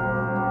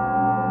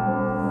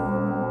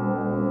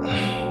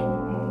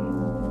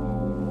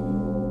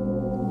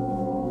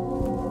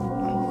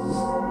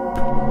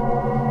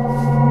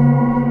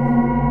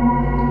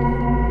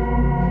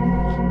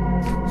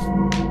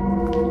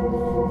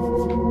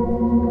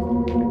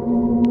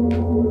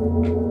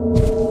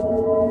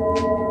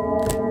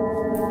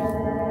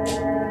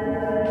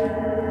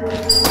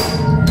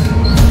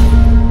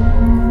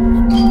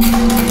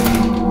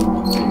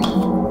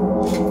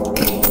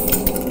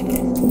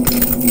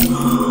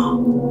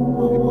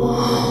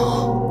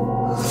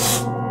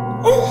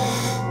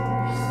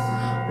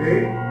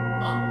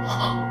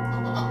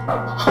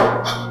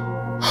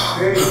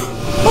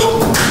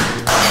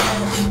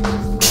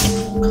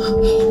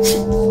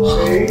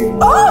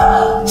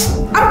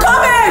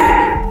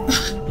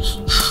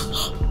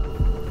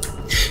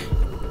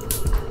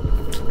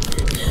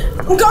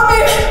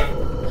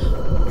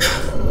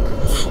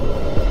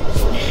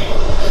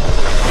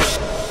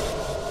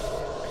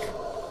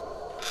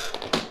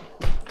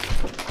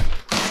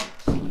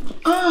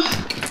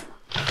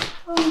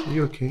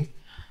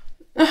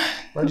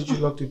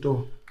 Lock the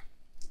door.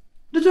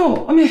 The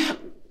door? I mean,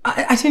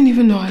 I didn't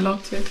even know I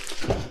locked it.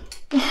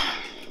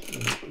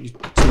 It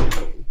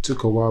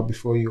took a while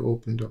before you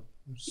opened up.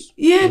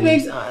 Yeah,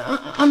 babes,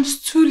 I'm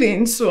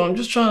stooling, so I'm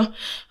just trying.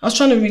 I was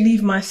trying to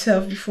relieve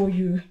myself before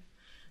you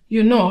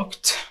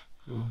knocked.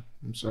 Oh,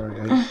 I'm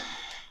sorry.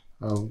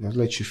 I'll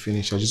let you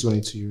finish. I just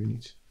wanted to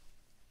urinate.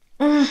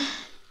 I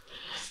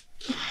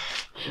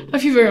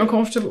feel very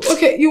uncomfortable.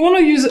 Okay, you want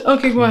to use it?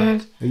 Okay, go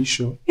ahead. Are you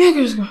sure? Yeah,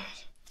 just go ahead.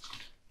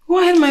 Go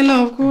ahead, my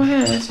love. Go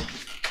ahead.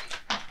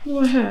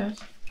 Go ahead.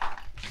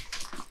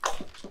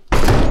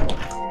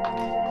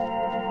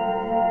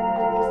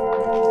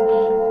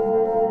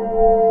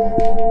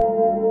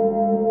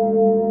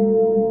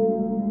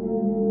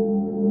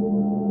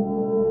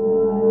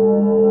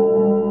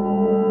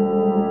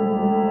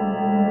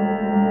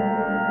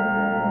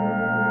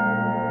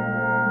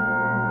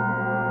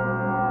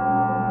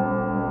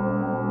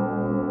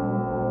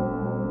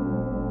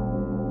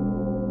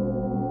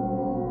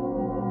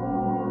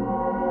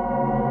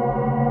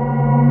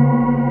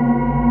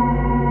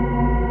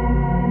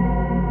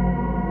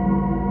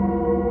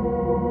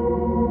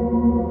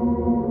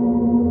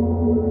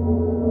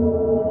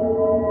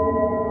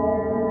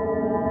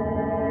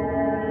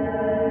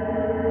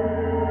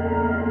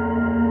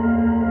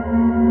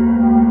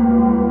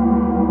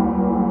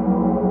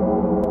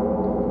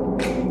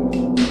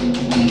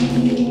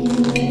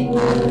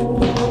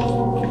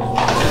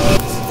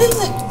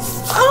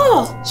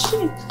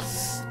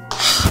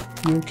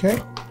 Okay?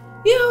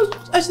 Yeah,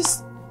 I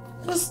just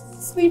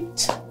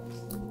slept.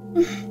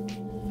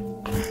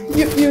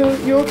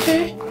 You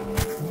okay?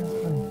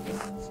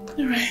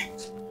 All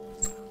right.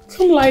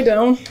 Come lie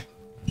down.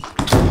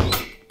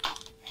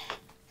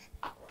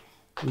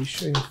 Are you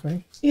sure you're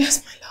fine?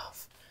 Yes, my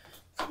love.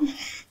 Come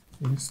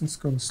on. Yes, let's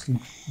go to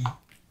sleep.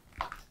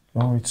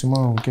 Don't worry,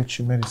 tomorrow we'll get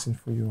you medicine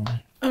for you.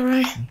 All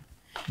right.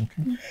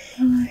 Okay.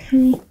 All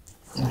right.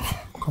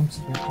 Come to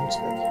bed, come to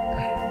bed.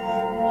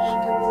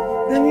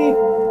 Let me...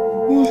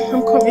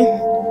 I'm coming.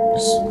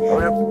 Just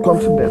hurry up, come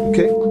to bed,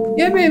 okay?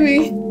 Yeah,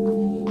 baby.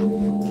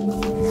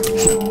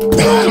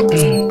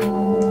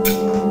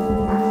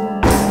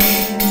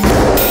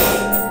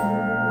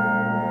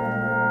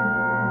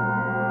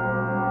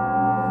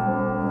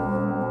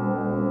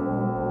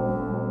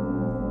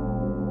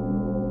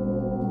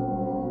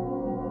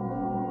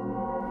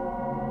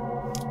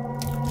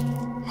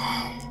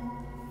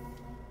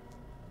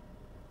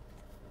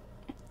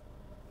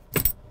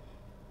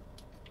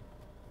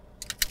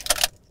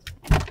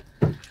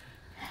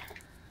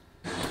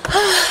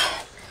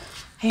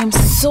 I am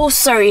so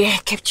sorry I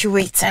kept you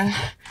waiting.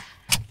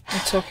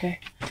 It's okay.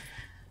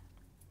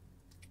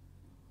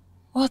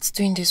 What's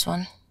doing this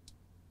one?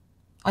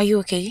 Are you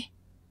okay?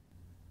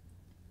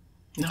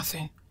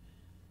 Nothing.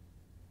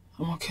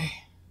 I'm okay.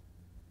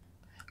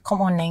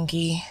 Come on,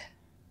 Nengi.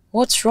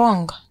 What's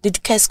wrong? Did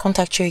Kes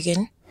contact you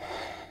again?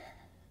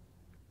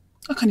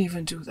 I can't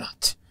even do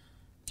that.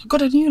 I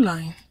got a new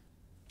line.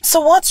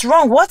 So what's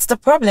wrong? What's the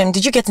problem?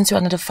 Did you get into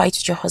another fight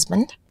with your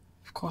husband?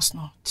 Of course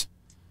not.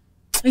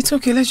 It's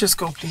okay, let's just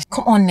go, please.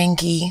 Come on,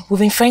 Nengi.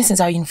 We've been friends since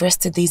our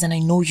university days and I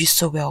know you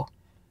so well.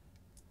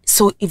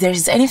 So if there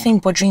is anything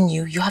bothering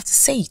you, you have to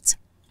say it.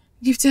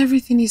 Gift,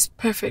 everything is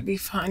perfectly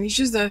fine. It's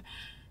just that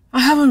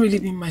I haven't really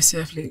been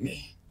myself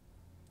lately.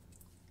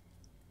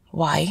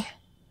 Why?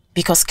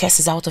 Because Kes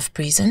is out of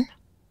prison?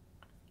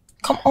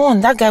 Come on,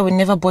 that guy will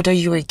never bother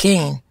you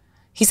again.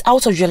 He's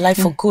out of your life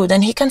for good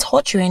and he can't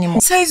hurt you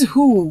anymore. Says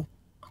who?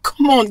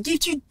 Come on,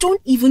 Gift, you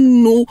don't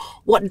even know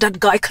what that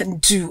guy can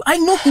do. I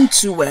know him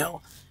too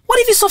well. What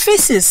if he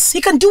surfaces?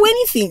 He can do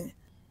anything.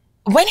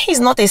 When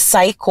he's not a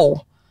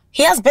psycho,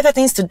 he has better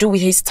things to do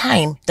with his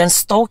time than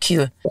stalk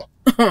you.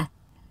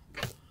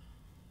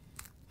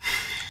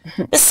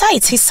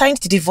 Besides, he signed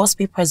the divorce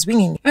papers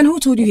winning. And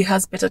who told you he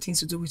has better things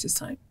to do with his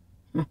time?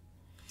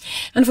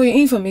 And for your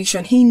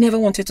information, he never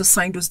wanted to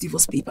sign those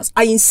divorce papers.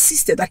 I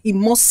insisted that he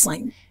must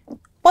sign.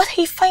 But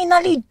he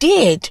finally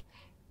did.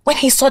 when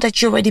he saw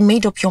that you already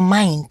made up your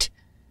mind?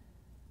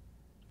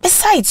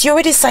 Besides, you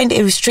already signed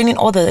a restraining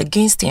order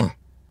against him.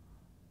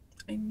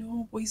 I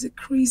know, but he's a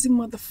crazy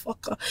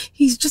motherfucker.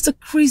 He's just a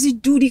crazy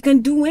dude. He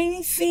can do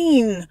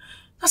anything.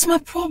 That's my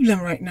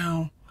problem right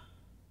now.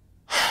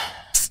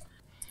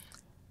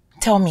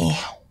 Tell me,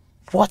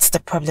 what's the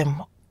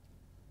problem?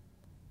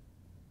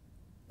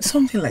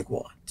 Something like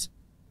what?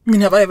 I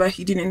mean, have I ever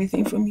hidden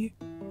anything from you?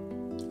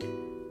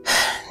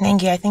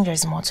 Nengi, I think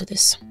there's more to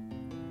this.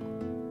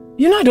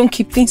 You know I don't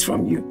keep things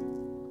from you.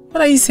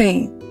 What are you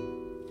saying?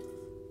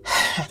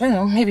 I don't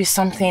know, maybe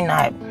something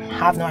I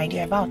have no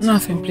idea about.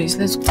 Nothing, please.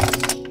 Let's go.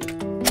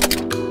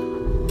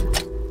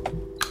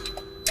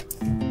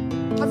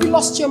 Have you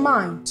lost your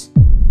mind?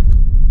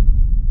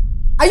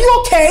 Are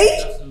you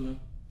okay?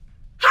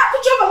 How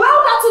could you have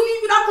allowed her to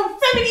leave without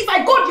confirming if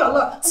I got your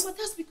alert? But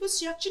that's because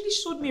she actually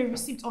showed me a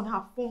receipt on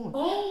her phone.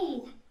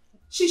 Oh,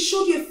 she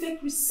showed you a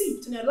fake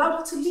receipt and allowed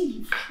her to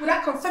leave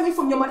without confirming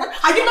from your mother.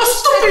 Are you not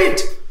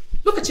stupid?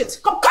 Look at it.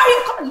 Come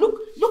and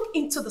look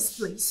into this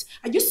place.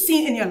 Are you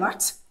seeing any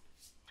alert?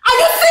 Are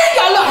you seeing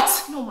the alert?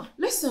 No, ma.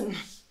 Listen,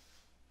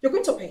 you're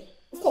going to pay.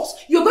 Of course,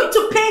 you're going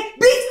to pay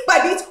bit by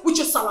bit with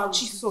your salary.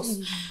 Jesus.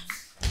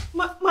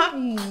 Ma,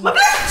 please,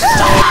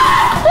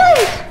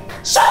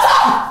 shut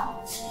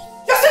up!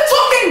 You're still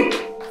talking!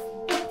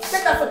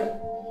 Take that for me.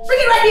 Bring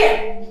it right here.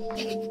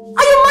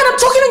 Are you mad I'm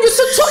talking and you're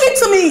still talking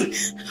to me?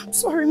 I'm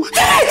sorry, ma.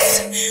 Get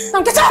it!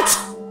 Now get out!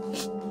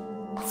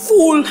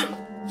 Fool.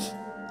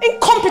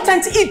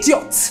 Incompetent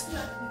idiot.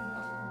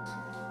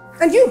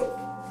 And you?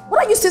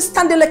 What are you still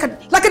standing like a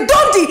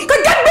donkey?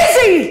 Get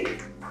busy!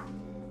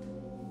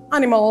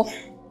 Animal.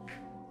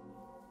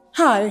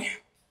 Hi.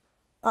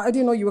 I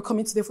didn't know you were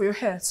coming today for your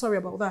hair. Sorry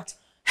about that.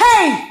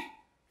 Hey!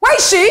 Where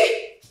is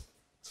she?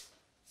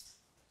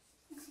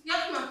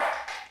 Yes, ma'am.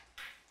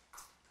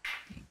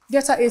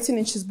 Get her 18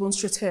 inches bone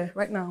straight hair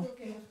right now.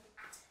 Okay.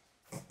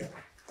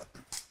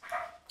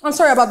 I'm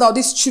sorry about that.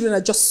 These children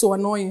are just so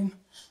annoying.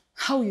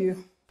 How are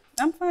you?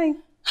 I'm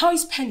fine. How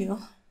is Penny?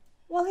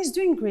 Well, he's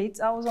doing great.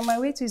 I was on my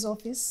way to his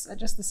office. I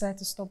just decided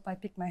to stop by,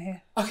 pick my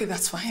hair. Okay,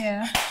 that's fine.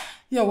 Yeah.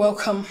 You're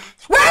welcome.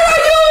 Where are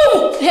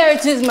you? Here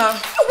it is, ma.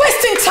 You're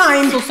wasting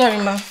time. So sorry,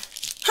 ma. Hand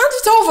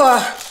it over.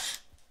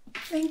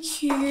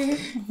 Thank you.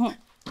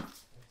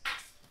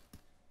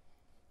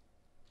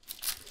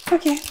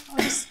 Okay, I'll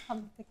just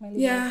take my leave.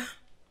 Yeah.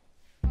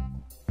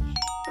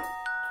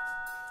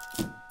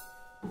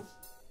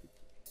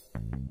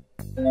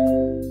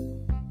 Oh.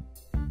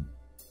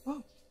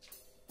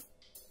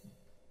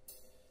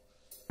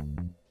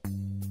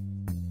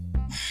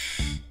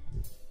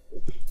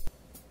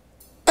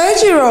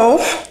 Ejiro.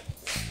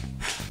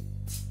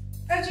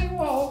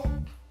 Ejiro.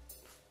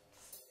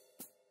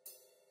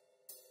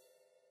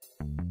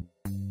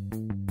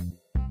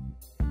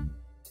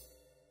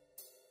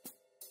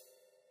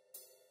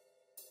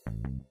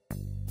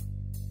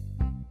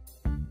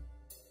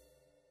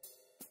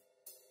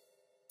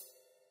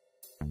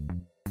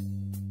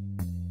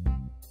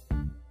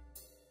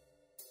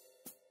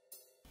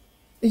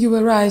 You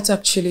were right,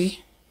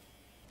 actually.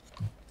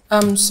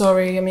 I'm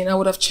sorry. I mean, I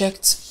would have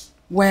checked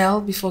well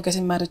before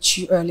getting mad at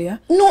you earlier.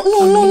 No,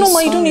 ma.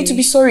 You don't need to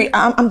be sorry.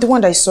 I'm the one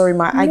that is sorry,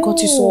 ma. I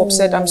got you so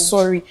upset. I'm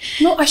sorry.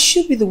 No, I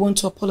should be the one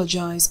to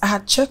apologize. I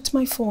had checked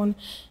my phone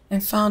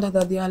and found out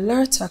that the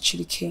alert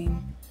actually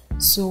came.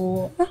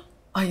 So,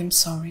 I am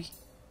sorry.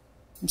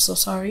 I'm so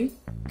sorry.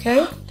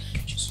 Okay?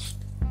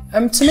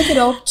 To make it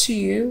up to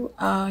you,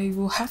 I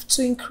will have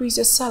to increase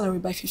your salary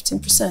by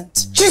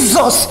 15%.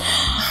 Jesus!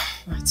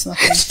 It's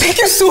nothing. Thank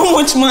you so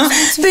much, ma.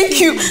 Thank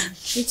you.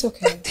 It's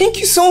okay. Thank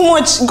you so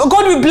much.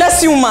 God will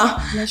bless you,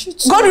 ma. Bless you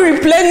too. God will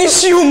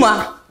replenish you,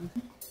 ma.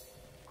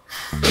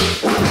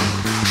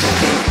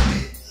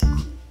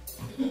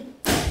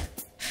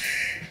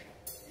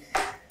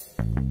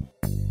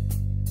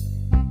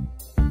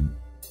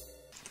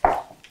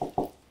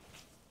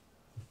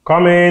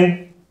 Come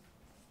in.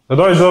 The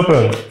door is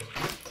open.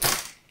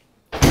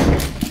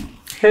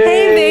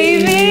 Hey,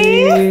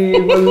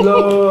 baby. My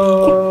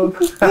love.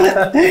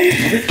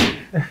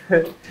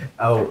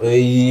 How are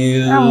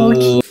you? I'm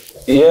okay.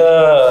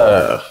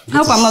 Yeah. I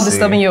hope I'm not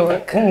disturbing your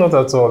work. Not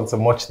at all. It's a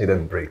much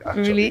needed break,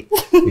 actually.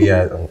 Really?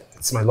 Yeah,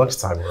 it's my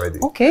lunchtime already.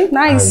 Okay,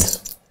 nice.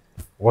 And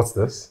what's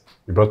this?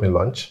 You brought me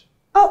lunch?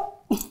 Oh,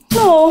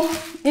 no.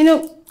 You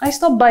know, I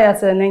stopped by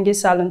at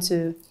Nenge's salon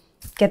to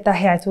get that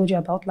hair I told you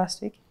about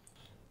last week.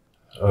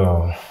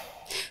 Oh.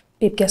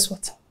 Babe, guess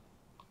what?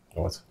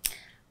 What?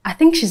 I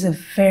think she's a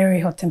very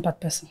hot-tempered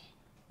person.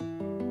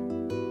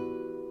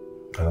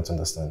 I don't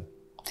understand.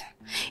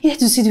 You had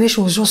to see the way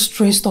she was just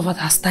throwing stuff at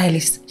her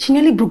stylist. She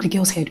nearly broke the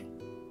girl's head.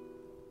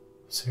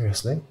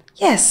 Seriously?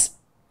 Yes.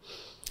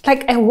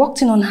 Like, I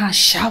walked in on her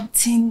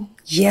shouting,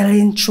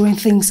 yelling, throwing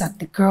things at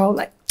the girl.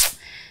 Like,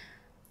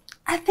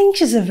 I think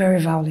she's a very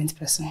violent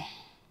person.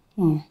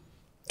 I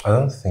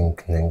don't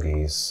think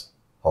Nengi is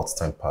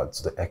hot-tempered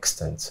to the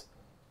extent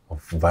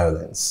of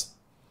violence.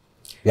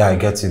 Yeah, I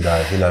get it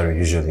that Hillary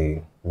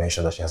usually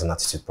mentioned that she has an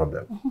attitude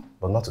problem,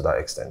 but not to that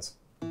extent.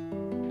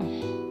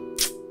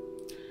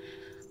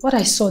 What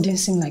I saw didn't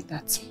seem like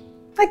that.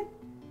 Like,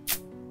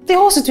 the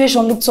whole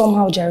situation looked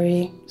somehow,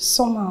 Jerry.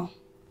 Somehow.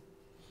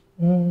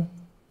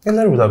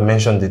 Leonard would have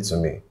mentioned it to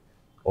me.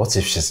 What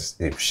if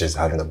she's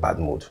having a bad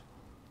mood?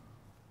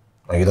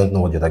 And you don't know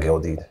what the other girl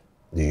did,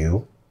 do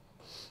you?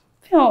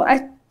 No,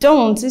 I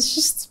don't. It's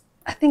just,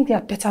 I think there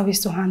are better ways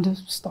to handle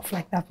stuff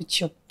like that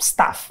with your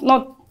staff.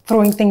 Not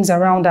throwing things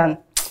around and...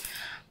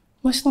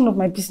 Well, it's none of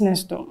my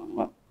business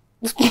though.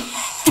 Look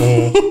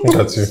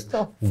at you,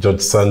 Stop.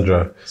 Judge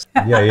Sandra.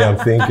 Yeah, I'm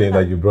thinking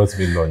that you brought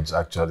me lunch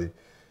actually.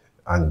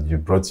 And you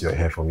brought your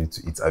hair for me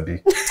to eat,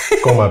 Abby.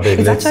 Come on, babe.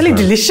 It's actually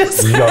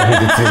delicious. You are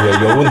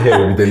really your own hair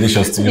will be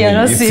delicious to you. Yeah,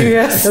 not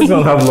serious. Let's go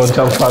and have lunch.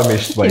 I'm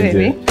famished by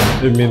a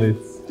minute.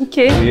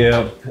 Okay.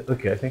 Yeah.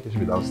 Okay, I think it should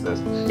be downstairs.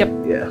 Yep.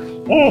 Yeah.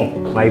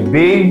 My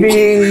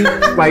baby.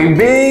 My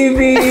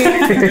baby.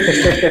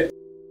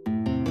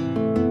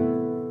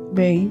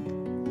 Babe.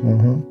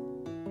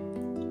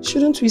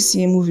 Shouldn't we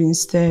see a movie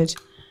instead?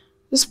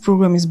 This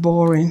program is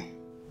boring.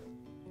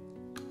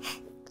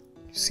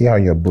 See how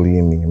you're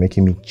bullying me, you're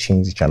making me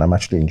change the channel. I'm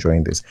actually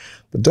enjoying this.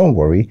 But don't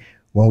worry,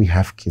 when we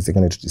have kids, they're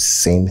going to do the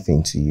same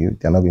thing to you.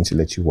 They're not going to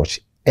let you watch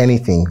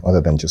anything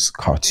other than just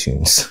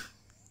cartoons.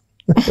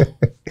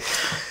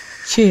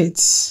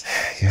 Kids?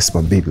 Yes,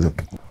 but babe,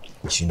 look,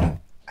 you know,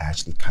 I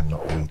actually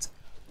cannot wait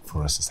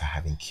for us to start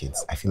having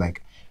kids. I feel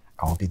like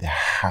I will be the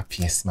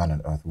happiest man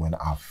on earth when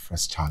our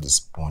first child is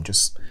born.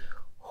 Just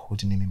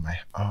holding him in my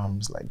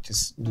arms, like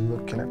just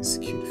looking at his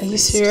cute face. Are you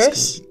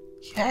serious?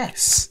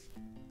 Yes.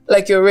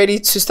 Like you're ready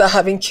to start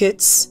having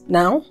kids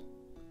now?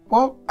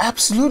 Well,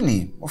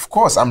 absolutely. Of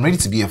course, I'm ready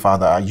to be a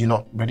father. Are you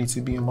not ready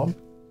to be a mom?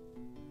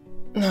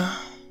 No.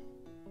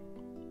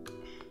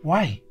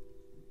 Why?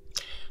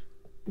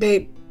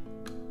 Babe,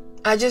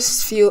 I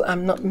just feel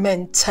I'm not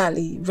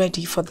mentally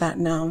ready for that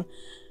now.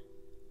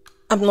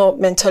 I'm not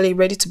mentally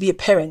ready to be a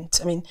parent.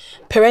 I mean,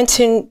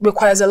 parenting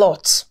requires a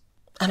lot,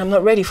 and I'm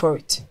not ready for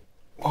it.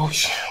 Oh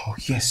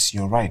yes,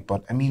 you're right.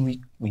 But I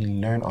mean, we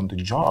learn on the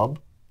job,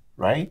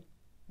 right?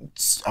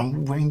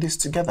 I'm wearing this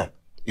together.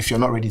 If you're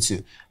not ready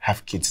to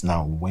have kids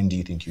now, when do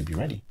you think you'll be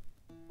ready?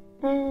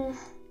 Maybe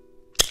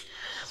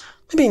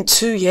in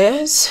 2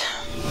 years.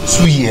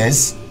 2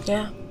 years?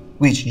 Yeah.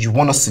 Wait, you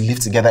want us to live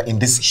together in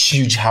this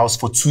huge house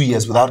for 2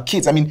 years without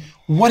kids? I mean,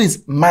 what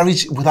is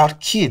marriage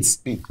without kids?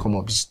 Babe, come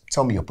on, just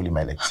tell me you're pulling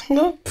my legs. I'm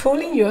not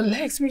pulling your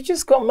legs. We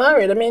just got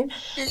married. I mean...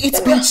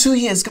 It's been 2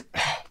 years.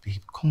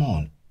 Babe, come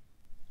on.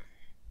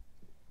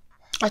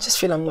 I just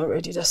feel I'm not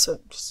ready. That's all.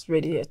 Just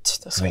ready yet.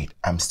 That's Wait,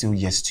 I'm still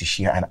yet to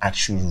hear an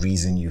actual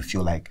reason you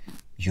feel like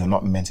you're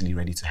not mentally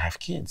ready to have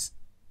kids.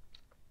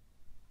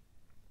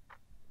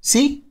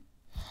 See?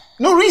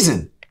 No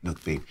reason.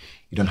 Look, babe,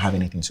 you don't have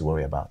anything to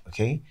worry about,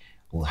 okay?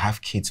 We'll have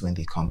kids when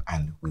they come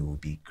and we will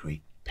be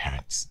great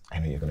parents. I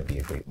know you're going to be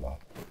a great mom.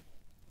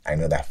 I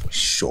know that for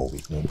sure,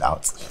 with no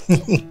doubt.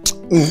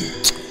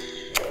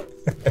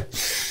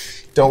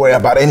 Don't worry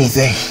about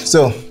anything.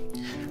 So,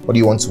 what do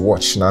you want to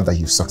watch now that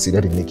you've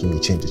succeeded in making me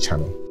change the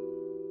channel?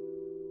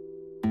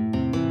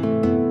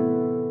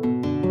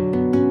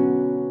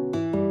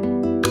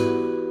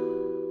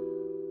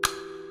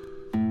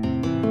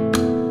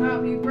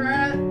 Happy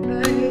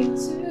birthday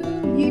to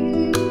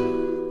you.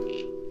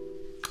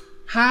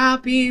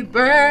 Happy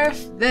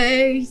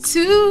birthday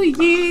to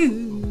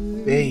you.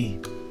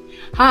 Babe.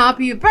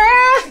 Happy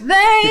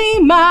birthday,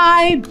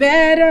 my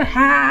better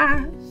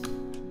half.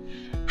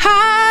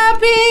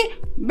 Happy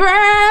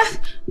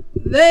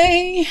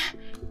birthday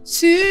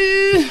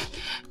to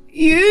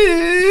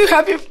you.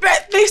 Happy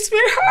birthday,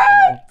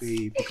 sweetheart. Oh,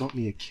 babe, you got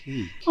me a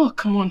cake. Oh,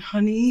 come on,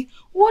 honey.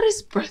 What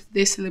is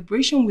birthday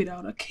celebration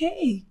without a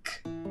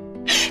cake?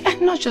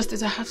 And not just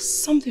that, I have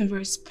something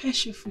very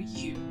special for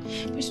you.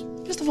 But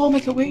first of all,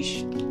 make a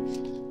wish.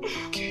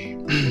 Okay.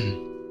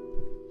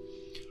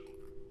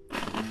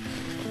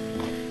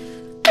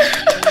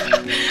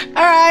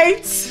 All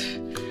right.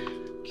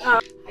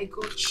 I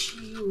got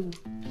you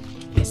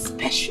a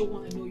special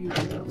one. I know you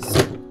love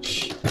so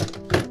much.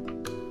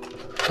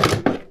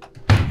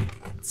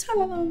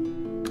 Ta-da!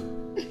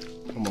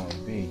 Come on,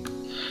 babe.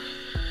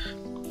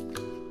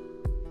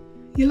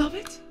 You love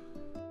it?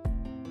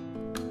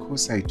 Of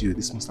course I do.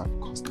 This must have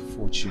cost a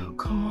fortune. Oh,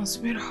 come on,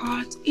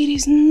 sweetheart. It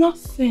is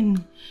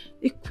nothing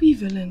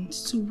equivalent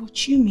to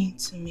what you mean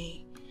to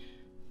me.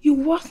 You're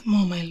worth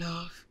more, my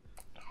love.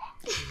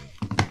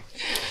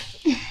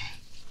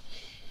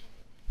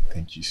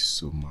 Thank you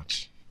so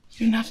much.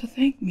 You don't have to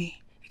thank me.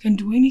 I can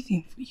do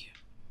anything for you.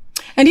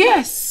 And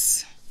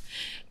yes,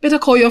 better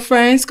call your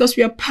friends because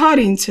we are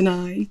partying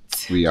tonight.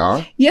 We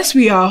are? Yes,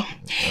 we are.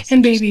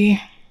 And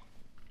baby,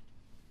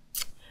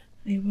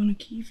 I want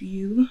to give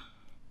you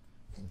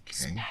a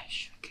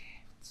special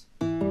gift.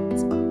 I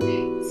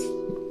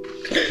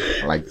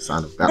like the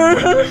sound of that one.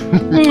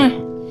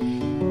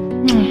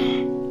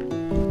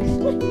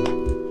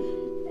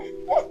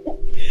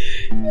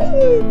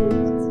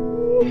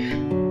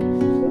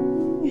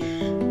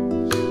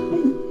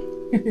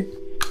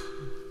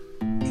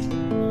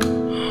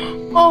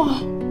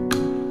 Oh.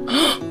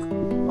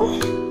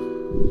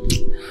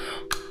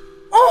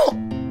 Oh. Oh.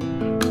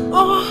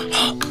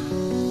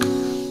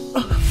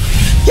 Oh.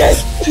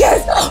 Yes,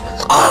 yes.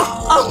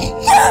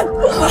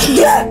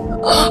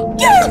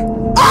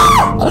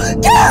 Stop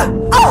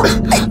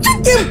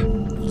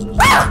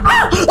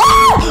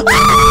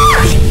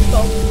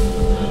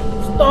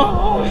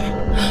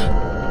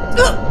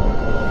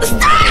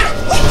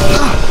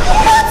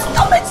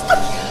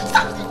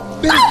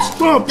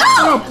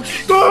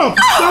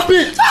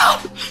it!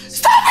 Stop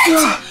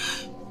it!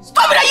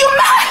 Stop it! Are you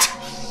mad?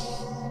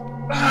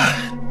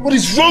 What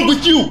is wrong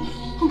with you?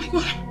 Oh my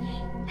god.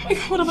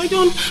 What have I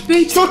done?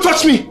 Babe. Don't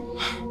touch me!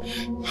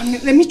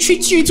 Let me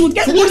treat you. It will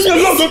get worse.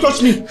 No, don't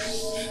touch me!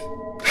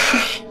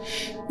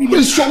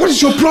 What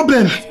is your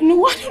problem? I don't know.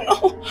 What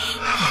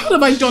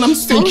have I done? I'm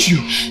sorry. Thank you.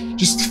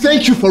 Just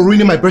thank you for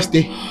ruining my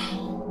birthday.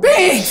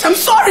 Babes, I'm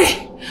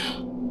sorry.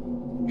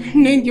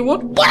 Nenge,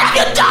 what have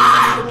you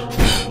done?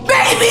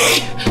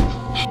 Baby!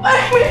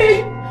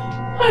 Baby!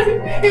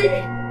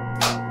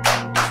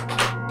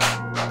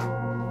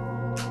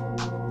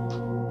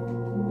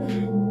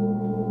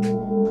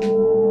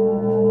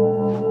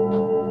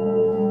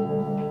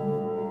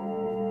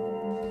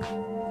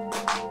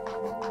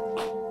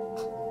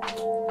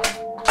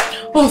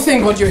 Oh,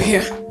 thank God you're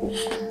here.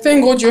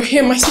 Thank God you're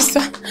here, my sister.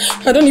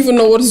 I don't even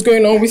know what is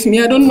going on with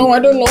me. I don't know.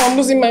 I'm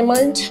losing my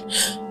mind.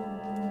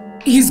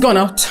 He's gone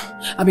out.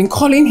 I've been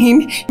calling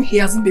him. He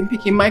hasn't been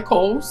picking my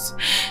calls.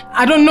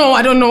 I don't know.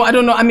 I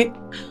mean,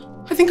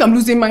 I think I'm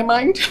losing my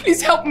mind.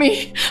 Please help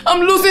me.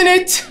 I'm losing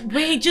it.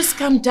 Wait, just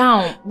calm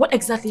down. What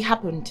exactly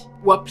happened?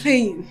 We're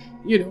playing,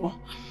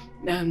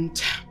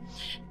 and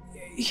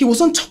he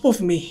was on top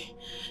of me.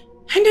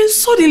 And then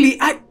suddenly,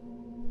 I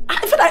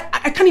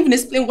can't even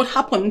explain what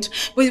happened,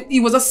 but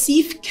it was as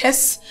if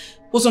Kes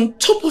was on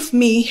top of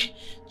me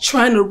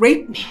trying to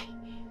rape me.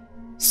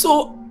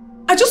 So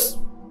I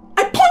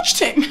punched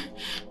him.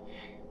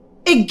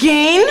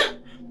 Again?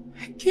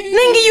 Nenge,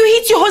 you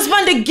hit your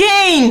husband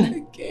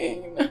again,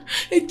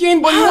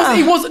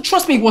 but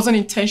trust me, it wasn't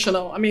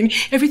intentional. I mean,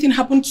 everything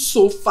happened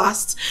so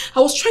fast. I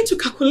was trying to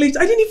calculate.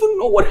 I didn't even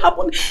know what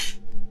happened.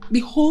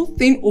 The whole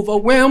thing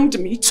overwhelmed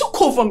me, took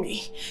over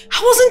me.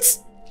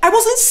 I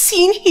wasn't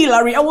seeing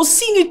Hillary. I was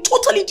seeing a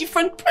totally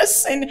different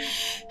person.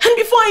 And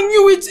before I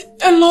knew it,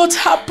 a lot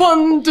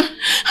happened.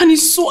 And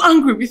he's so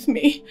angry with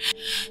me.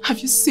 Have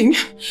you seen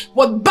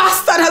what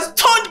bastard has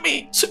turned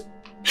me to?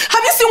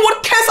 Have you seen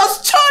what Kes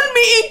has turned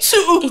me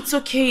into? It's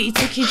okay.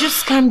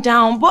 Just calm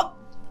down. But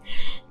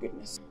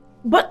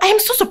I am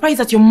so surprised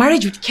that your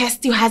marriage with Kes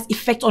still has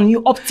effect on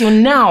you up till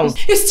now.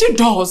 It still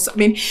does. I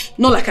mean,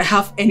 not like I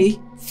have any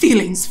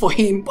feelings for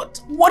him,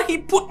 but what he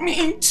put me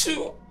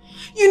into.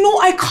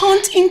 I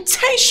can't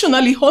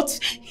intentionally hurt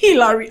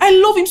Hillary. I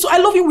love him, so I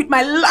love him with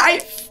my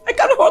life. I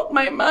can't hurt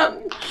my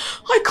man.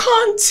 I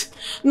can't.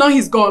 Now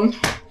he's gone.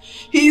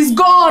 He's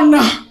gone.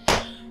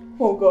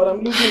 Oh God,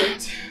 I'm losing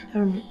it.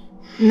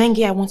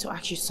 Nenge, I want to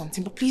ask you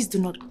something, but please do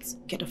not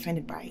get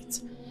offended by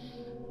it.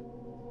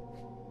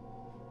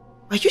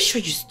 Are you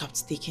sure you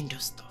stopped taking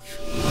those stuff?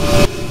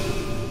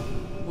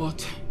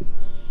 What?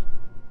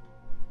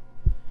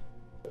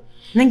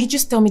 Nenge,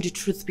 just tell me the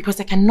truth because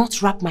I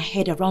cannot wrap my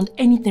head around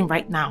anything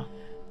right now.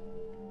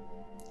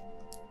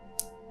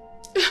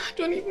 I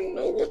don't even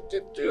know what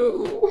to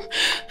do.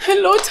 A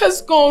lot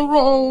has gone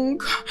wrong.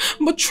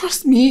 But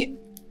trust me,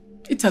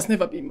 it has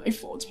never been my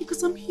fault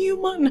because I'm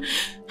human. And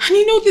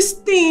this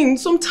thing,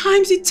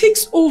 sometimes it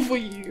takes over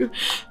you.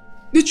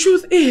 The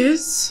truth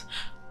is,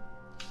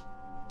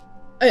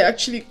 I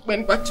actually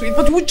went back to it,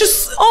 but we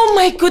just... Oh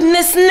my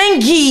goodness,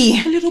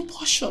 Nenge! A little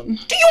portion.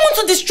 Do you want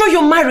to destroy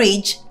your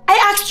marriage? I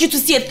asked you to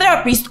see a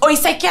therapist or a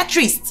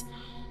psychiatrist.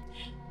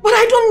 But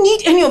I don't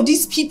need any of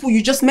these people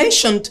you just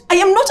mentioned. I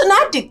am not an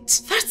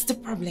addict. That's the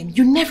problem.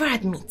 You never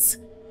admit.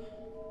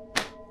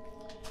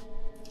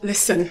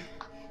 Listen,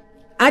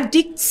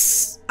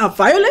 addicts are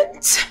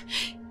violent.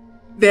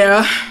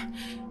 They're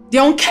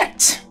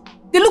unkept.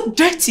 They look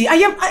dirty. I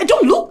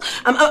don't look...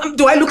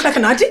 do I look like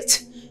an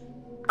addict?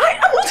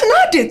 I'm not an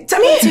addict. I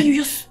mean... So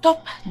you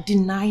stop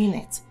denying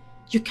it.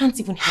 You can't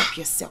even help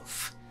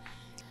yourself.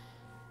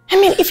 I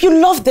mean, if you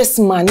love this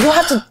man, you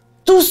have to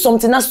do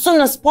something as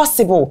soon as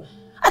possible.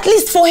 At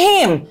least for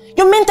him.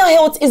 Your mental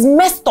health is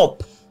messed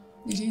up.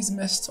 It is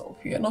messed up.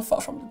 You're not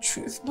far from the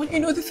truth. But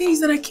the thing is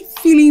that I keep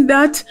feeling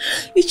that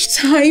each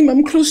time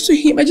I'm close to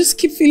him, I just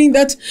keep feeling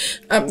that,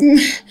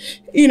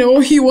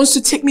 he wants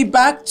to take me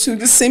back to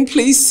the same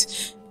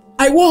place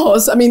I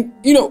was. I mean,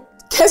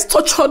 Kes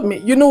tortured me,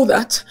 you know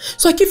that.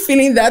 So I keep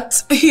feeling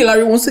that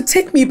Hillary wants to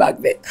take me back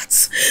there.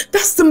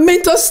 That's the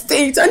mental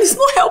state, and it's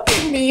not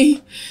helping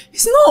me.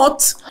 It's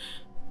not.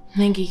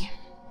 Nenge,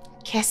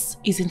 Kes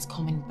isn't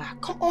coming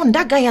back. Come on,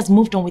 that guy has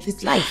moved on with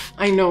his life.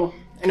 I know,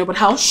 but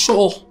how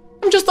sure?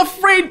 I'm just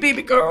afraid,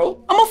 baby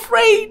girl. I'm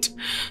afraid.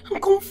 I'm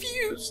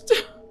confused.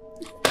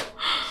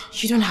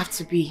 You don't have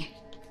to be.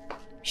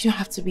 You don't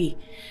have to be.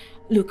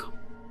 Look,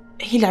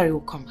 Hillary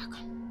will come back.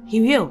 He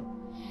will.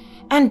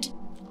 And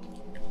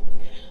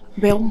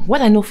well,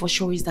 what I know for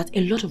sure is that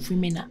a lot of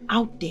women are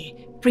out there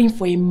praying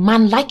for a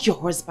man like your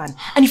husband.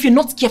 And if you're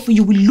not careful,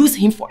 you will lose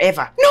him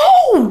forever.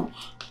 No!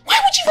 Why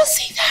would you even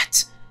say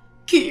that?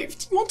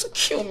 Gift, you want to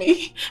kill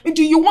me?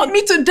 Do you want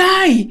me to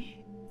die?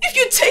 If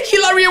you take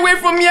Hillary away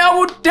from me, I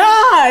would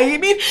die. I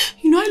mean,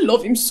 you know, I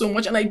love him so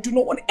much and I do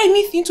not want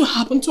anything to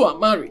happen to our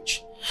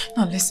marriage.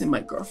 Now listen, my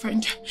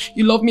girlfriend,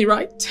 you love me,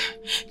 right?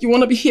 You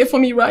want to be here for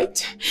me,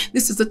 right?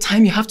 This is the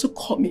time you have to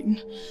come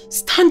in.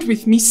 Stand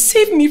with me,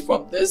 save me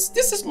from this.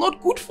 This is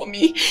not good for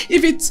me.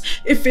 If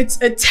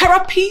it's a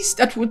therapist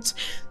that would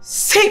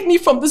save me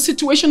from this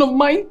situation of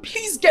mine,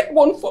 please get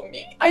one for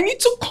me. I need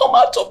to come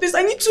out of this.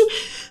 I need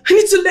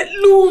to let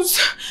loose.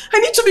 I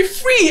need to be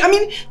free. I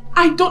mean,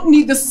 I don't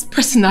need this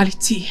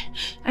personality.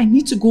 I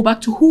need to go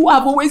back to who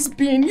I've always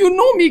been. You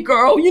know me,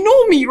 girl. You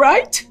know me,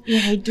 right?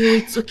 Yeah, I do.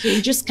 It's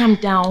okay. Just calm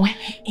down.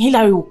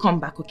 Hillary will come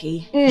back,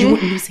 okay? You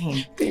won't lose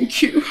him.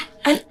 Thank you.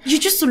 And you're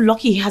just so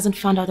lucky he hasn't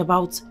found out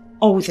about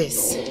all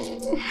this.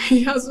 No,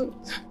 he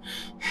hasn't.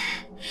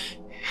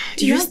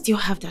 Do you still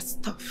have that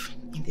stuff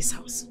in this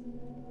house?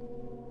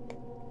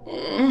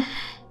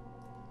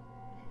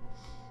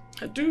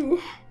 I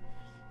do.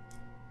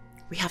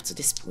 We have to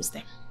dispose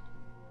them.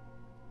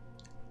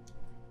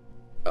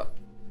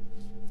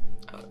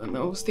 And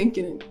I was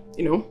thinking,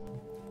 you know.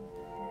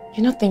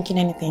 You're not thinking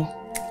anything.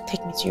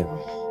 Take me to your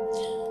room.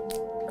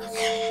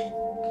 Okay.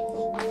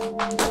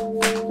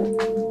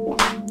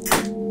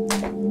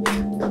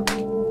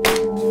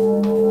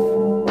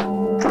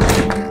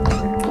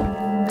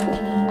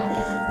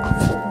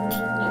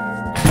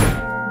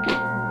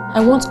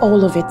 I want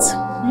all of it.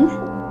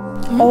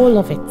 All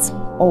of it.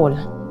 All.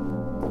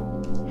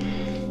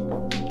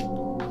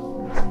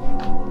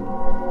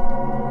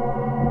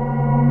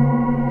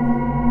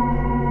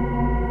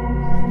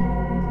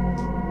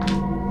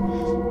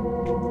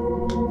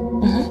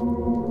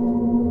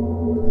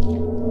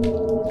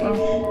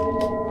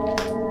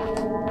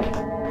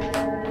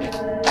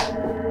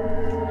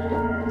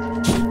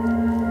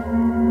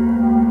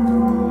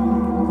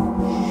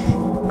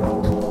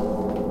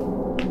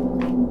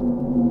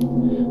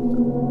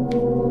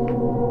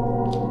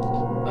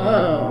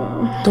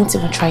 Don't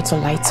even try to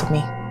lie to me.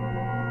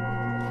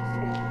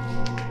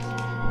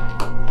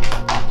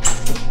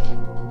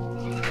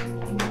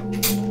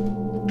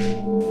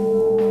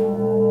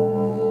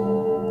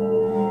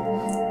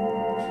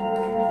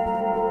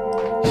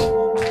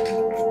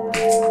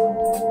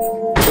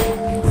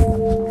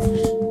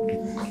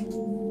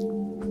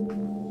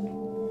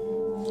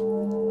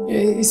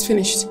 Yeah, it's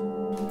finished.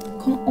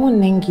 Come on,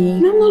 Nengi.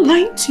 No, I'm not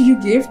lying to you,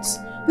 Gifts.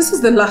 This is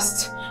the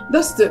last.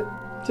 That's the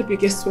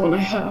biggest one I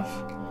have.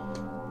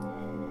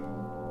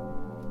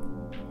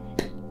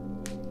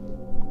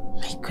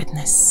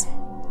 Goodness.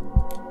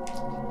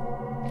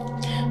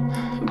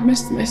 I've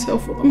messed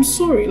myself up. I'm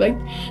sorry. Like,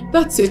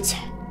 that's it.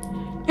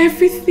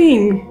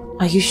 Everything.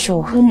 Are you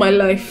sure? All my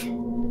life.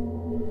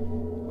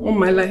 All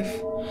my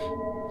life.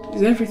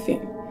 Is everything.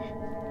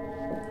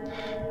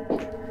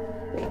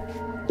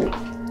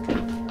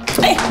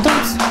 Hey,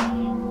 don't.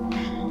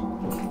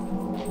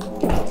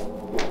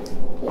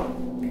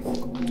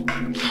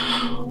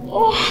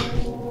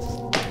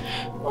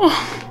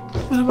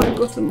 What have I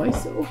gotten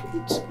myself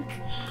into?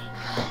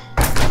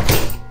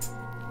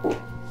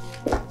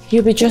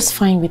 You'll be just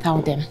fine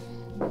without them.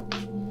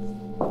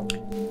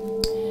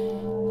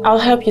 I'll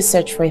help you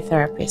search for a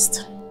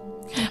therapist.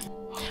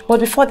 But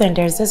before then,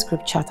 there's this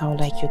group chat I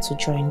would like you to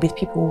join with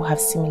people who have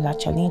similar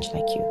challenge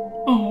like you.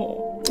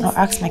 Oh. I'll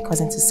ask my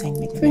cousin to send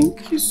me the link.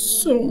 Thank you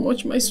so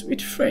much, my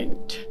sweet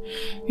friend.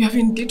 You have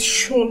indeed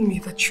shown me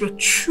that you are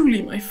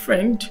truly my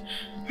friend.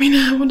 I mean,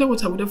 I wonder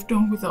what I would have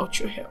done without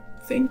your help.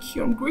 Thank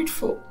you. I'm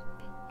grateful.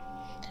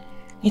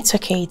 It's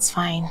okay. It's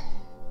fine.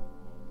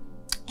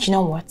 You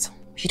know what?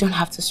 You don't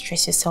have to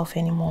stress yourself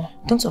anymore.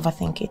 Don't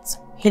overthink it.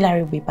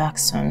 Hillary will be back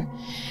soon.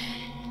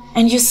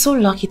 And you're so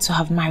lucky to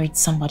have married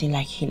somebody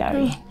like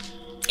Hillary.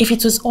 If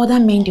it was other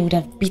men, they would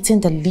have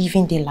beaten the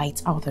living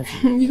daylight out of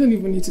you. You don't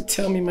even need to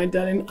tell me, my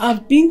darling.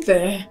 I've been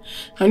there.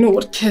 I know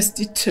what Kes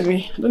did to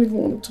me. I don't even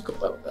want to talk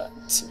about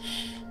that.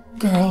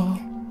 Girl,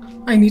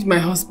 I need my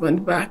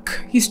husband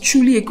back. He's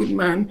truly a good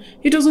man.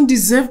 He doesn't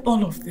deserve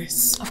all of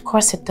this. Of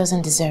course he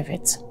doesn't deserve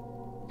it.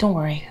 Don't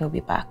worry, he'll be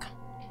back.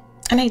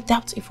 And I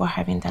doubt if we're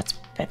having that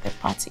birthday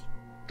party.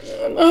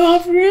 No,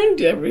 I've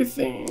ruined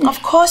everything.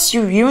 Of course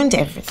you ruined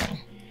everything.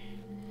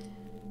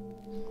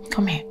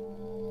 Come here.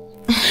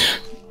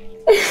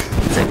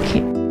 It's okay.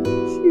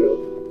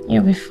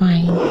 You'll be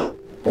fine.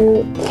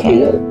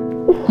 Okay.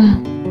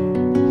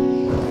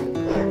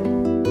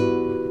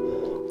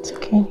 It's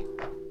okay.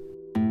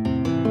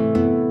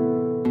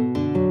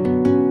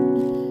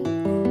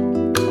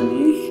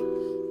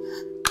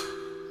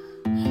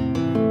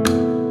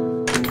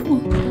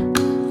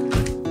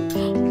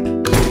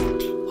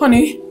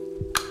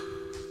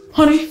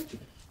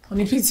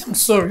 Honey, please, I'm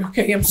sorry,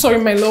 okay? I'm sorry,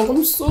 my love.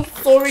 I'm so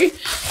sorry.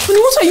 Honey,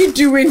 what are you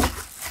doing?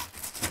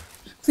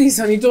 Please,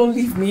 honey, don't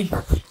leave me.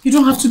 You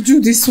don't have to do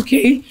this,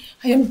 okay?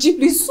 I am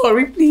deeply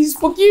sorry. Please,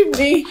 forgive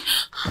me.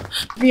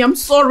 I'm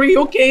sorry,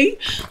 okay?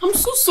 I'm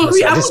so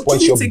sorry. At this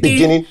point, you're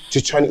beginning to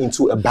turn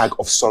into a bag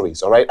of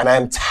sorries, all right? And I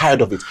am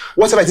tired of it.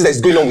 Whatever it is that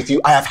is going on with you,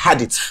 I have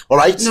had it, all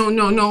right?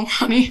 No,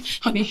 honey.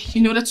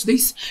 You know that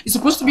it's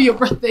supposed to be your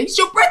birthday. It's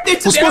your birthday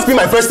today. It's supposed to be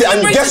my birthday,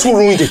 and guess who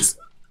ruined it?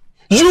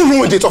 You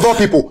ruined it, of all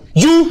people.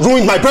 You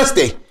ruined my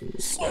birthday.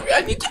 Sorry,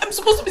 I'm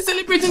supposed to be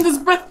celebrating this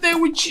birthday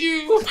with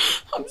you.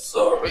 I'm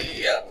sorry,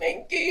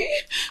 Nengi.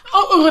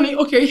 Oh, honey,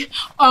 okay.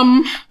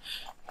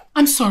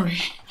 I'm sorry.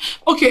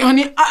 Okay,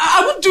 honey,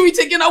 I won't do it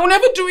again. I will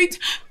never do it.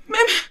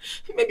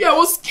 Maybe I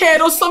was scared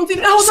or something.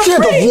 I was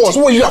scared afraid. of what?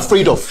 What were you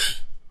afraid of?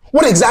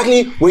 What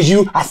exactly were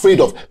you afraid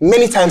of?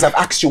 Many times I've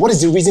asked you, what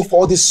is the reason for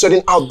all these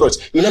sudden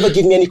outbursts? You never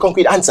give me any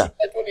concrete answer.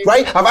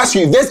 Right? I've asked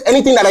you, if there's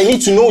anything that I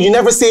need to know, you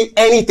never say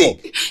anything.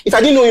 If I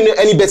didn't know you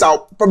any better,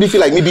 I'll probably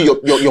feel like maybe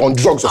you're on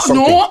drugs or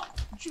something. No.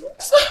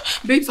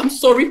 Babes, I'm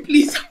sorry,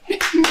 please.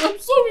 I'm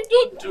sorry,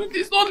 don't do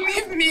this. Don't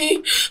leave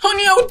me.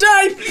 Honey, I'll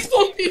die. Please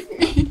don't leave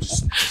me.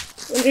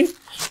 Honey,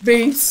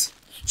 babes,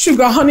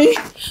 sugar, honey,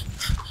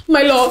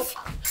 my love.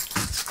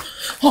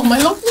 Oh, my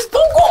love, please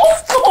don't go.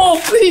 No,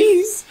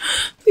 please.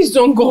 Please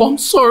don't go. I'm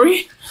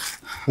sorry.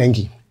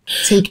 Nengi,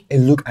 take a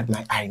look at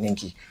my eye,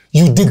 Nengi.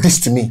 You did this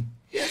to me.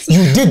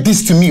 You did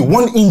this to me,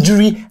 one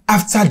injury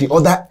after the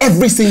other,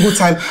 every single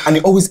time, and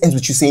it always ends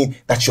with you saying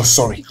that you're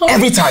sorry. Honey,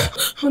 every time.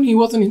 Honey, it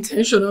wasn't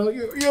intentional.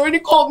 You already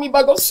called me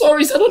back of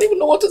sorry, so I don't even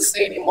know what to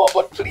say anymore,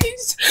 but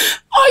please,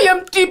 I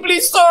am deeply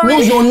sorry. No,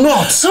 you're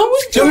not.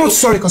 You're not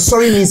sorry, because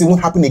sorry means it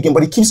won't happen again,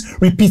 but it keeps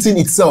repeating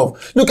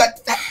itself. Look,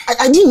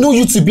 I didn't know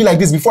you to be like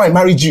this before I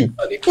married you.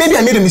 Honey, maybe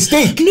I made a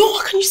mistake. No,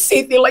 how can you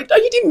say things like that?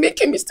 You didn't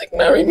make a mistake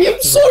marrying me.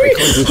 I'm sorry.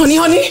 Honey.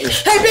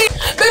 Hey,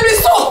 baby,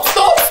 stop,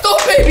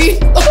 baby.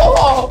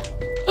 Oh,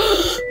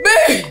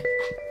 babe.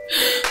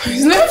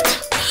 He's left.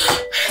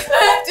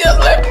 He has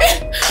left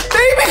me.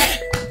 Baby.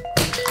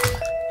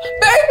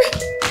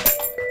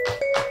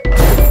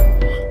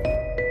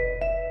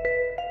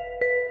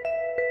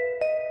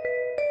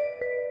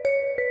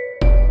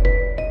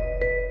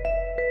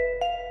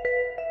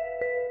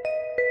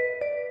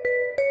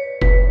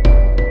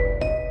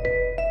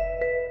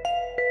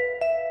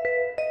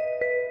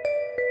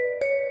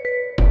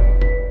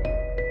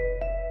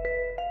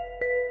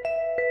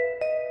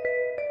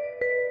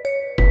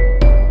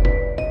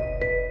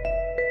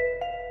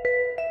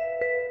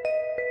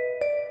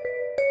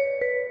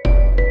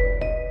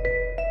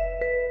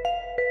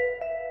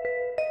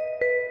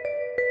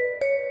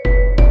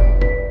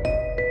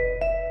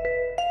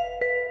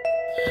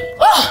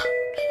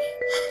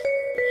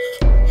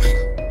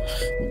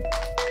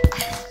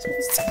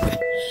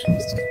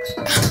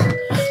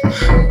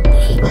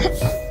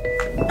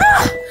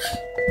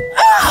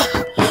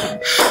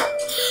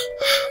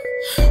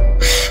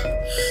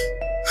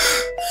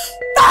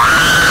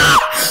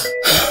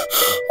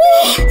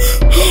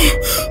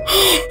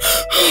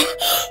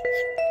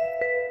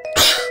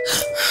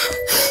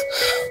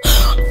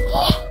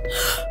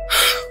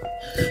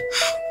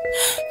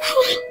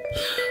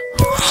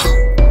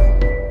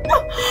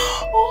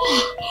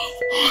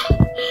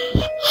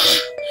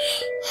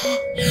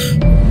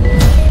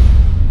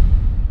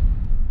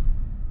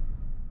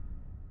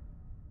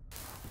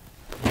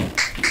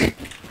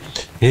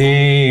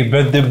 Hey,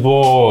 birthday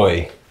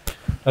boy. I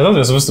thought we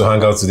were supposed to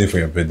hang out today for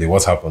your birthday.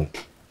 What happened?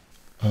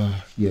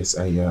 Yes,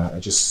 I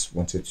just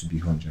wanted to be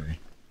home, Jerry.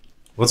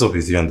 What's up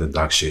with you and the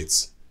dark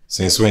shades?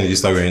 Since when did you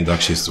start wearing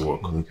dark shades to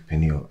work? Look,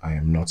 Peniel, I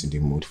am not in the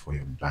mood for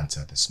your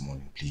banter this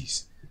morning,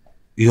 please.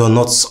 You are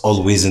not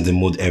always in the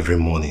mood every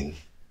morning.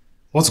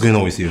 What's going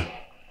on with you?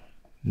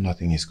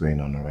 Nothing is going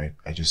on, alright?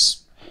 I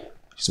just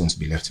want to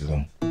be left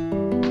alone.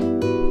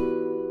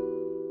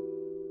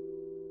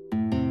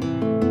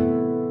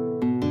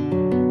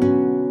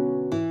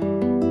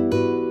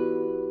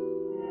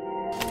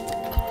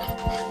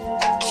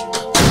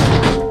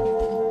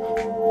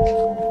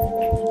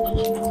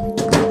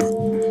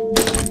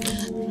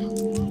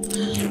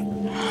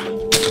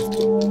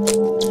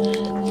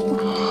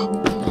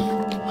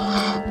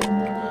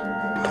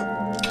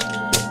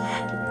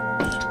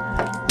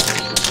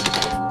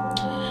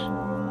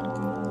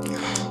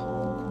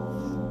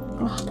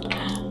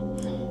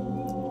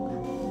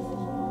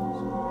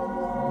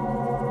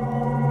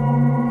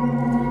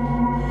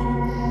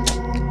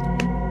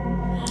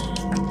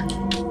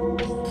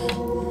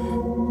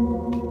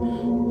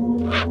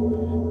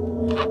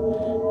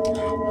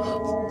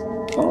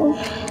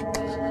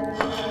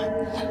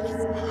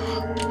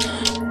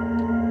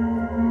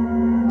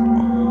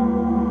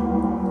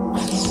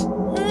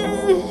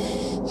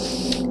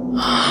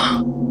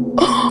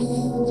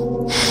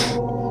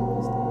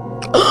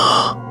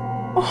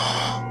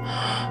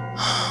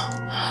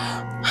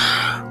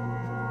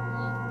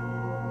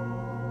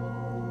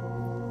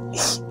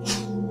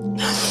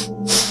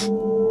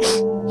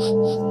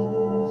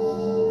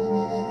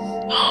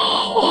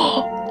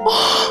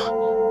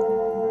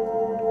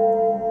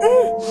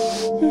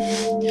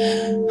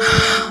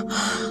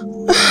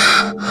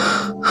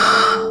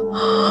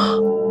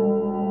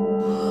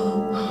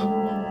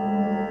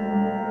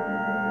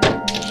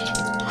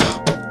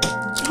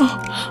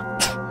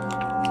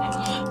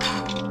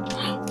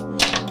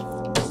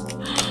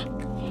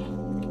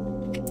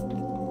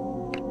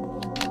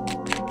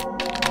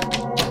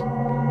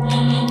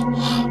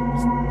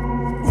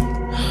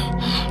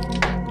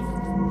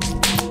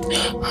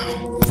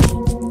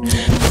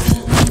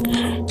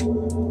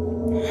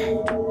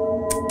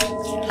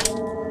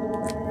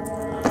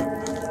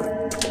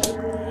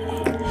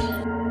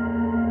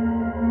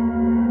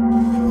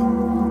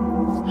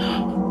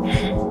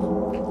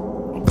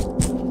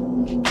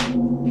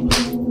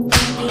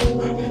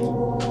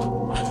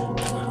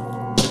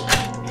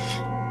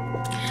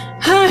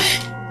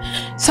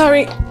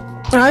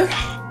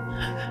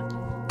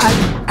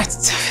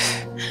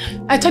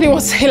 I thought it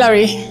was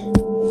Hillary.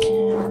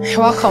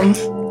 Welcome.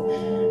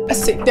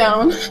 Sit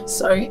down.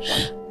 Sorry.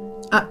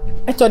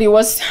 I thought it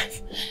was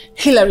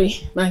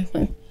Hillary, my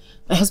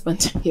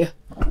husband. Here.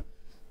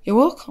 You're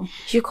welcome.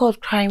 You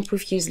called crying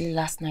profusely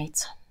last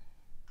night.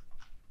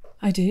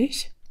 I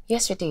did?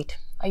 Yes, you did.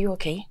 Are you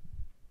okay?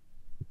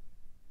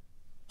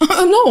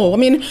 No, I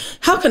mean,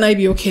 how can I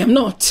be okay? I'm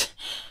not.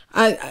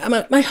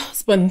 My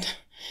husband,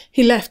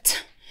 he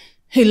left.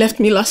 He left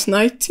me last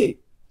night. He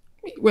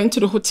went to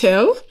the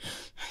hotel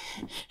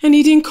and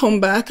he didn't come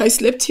back. I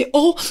slept here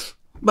all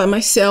by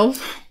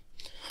myself.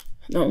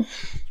 No.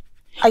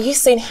 Are you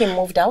saying he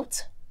moved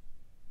out?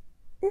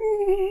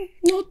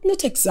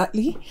 Not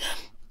exactly.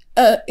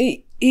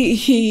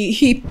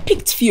 He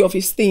picked a few of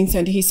his things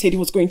and he said he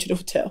was going to the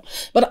hotel.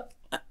 But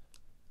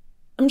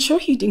I'm sure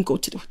he didn't go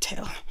to the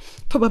hotel.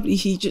 Probably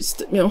he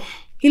just,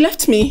 he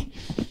left me.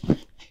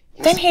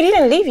 Then he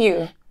didn't leave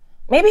you.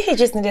 Maybe he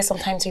just needed some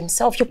time to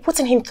himself. You're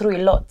putting him through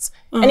a lot.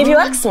 And if you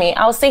ask me,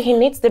 I'll say he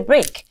needs the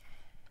break.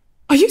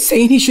 Are you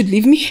saying he should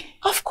leave me?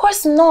 Of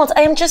course not.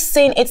 I am just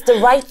saying it's the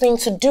right thing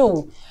to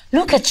do.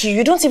 Look at you.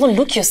 You don't even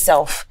look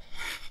yourself.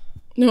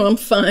 No, I'm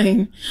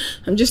fine.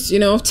 I'm just,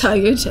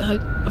 tired.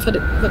 I've had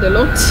a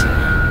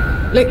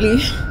lot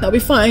lately. I'll be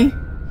fine.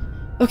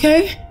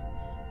 Okay?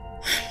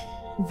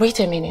 Wait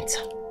a minute.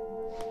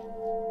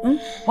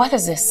 What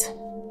is this?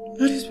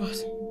 What is what?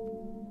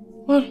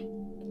 What?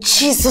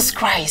 Jesus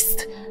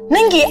Christ.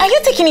 Nengi, are you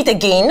taking it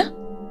again?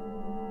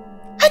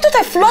 I thought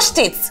I flushed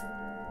it.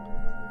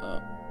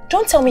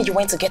 Don't tell me you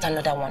went to get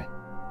another one.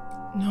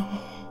 No.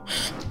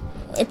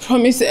 I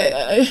promise.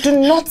 Do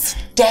not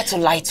dare to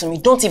lie to me.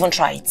 Don't even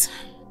try it.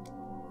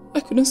 I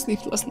couldn't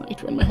sleep last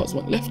night when my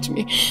husband left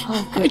me.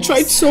 I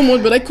tried so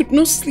much, but I could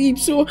not sleep.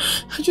 So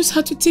I just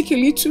had to take a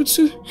little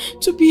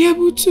to be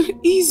able to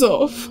ease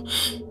off.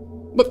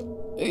 But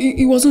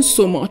it wasn't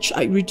so much.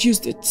 I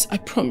reduced it. I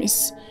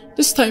promise.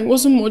 This time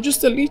wasn't more,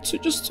 just a little.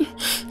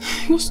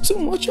 It was too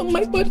much on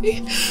my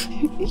body.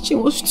 It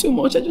was too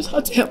much. I just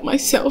had to help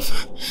myself.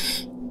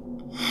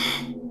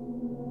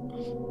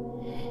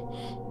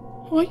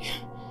 Why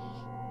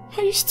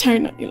are you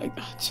staring at me like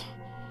that?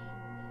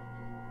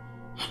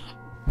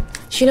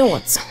 You know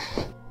what?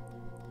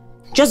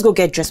 Just go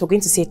get dressed. We're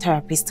going to see a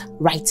therapist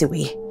right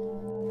away.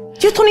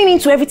 You're turning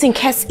into everything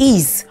Cass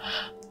is.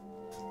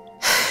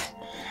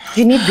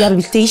 You need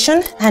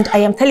rehabilitation, and I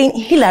am telling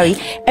Hillary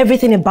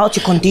everything about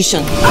your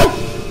condition.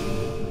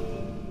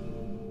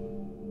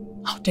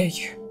 How dare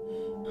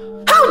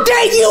you? How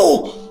dare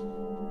you!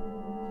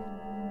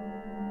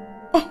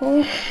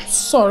 Oh,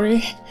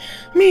 sorry.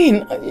 I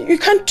mean, you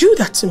can't do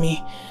that to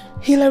me.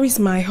 Hillary's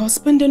my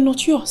husband and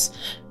not yours.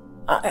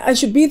 I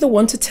should be the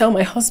one to tell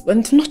my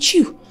husband, not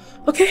you.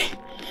 Okay?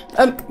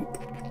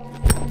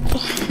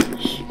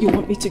 You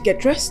want me to get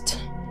dressed?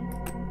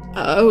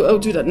 I'll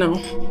do that now.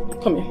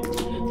 Come in.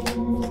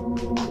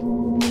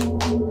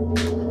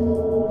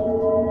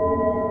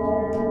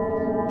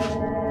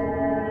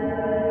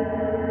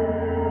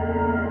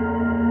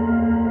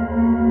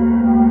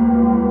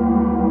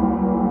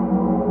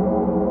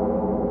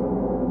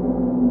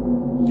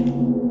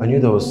 I knew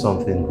there was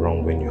something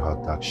wrong when you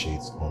had dark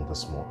shades on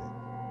this morning.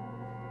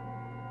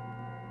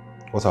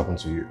 What happened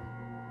to you?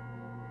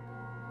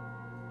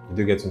 Did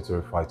you get into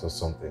a fight or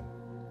something?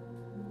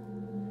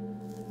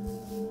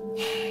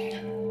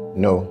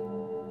 No.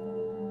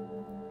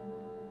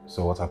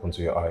 So what happened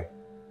to your eye?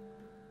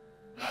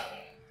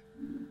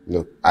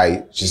 Look,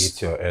 I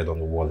just... You hit your head on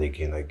the wall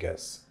again, I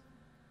guess.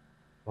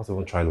 Not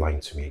even try lying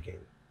to me again.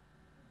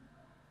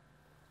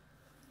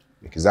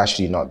 It's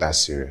actually not that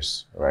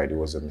serious, right? It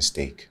was a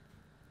mistake.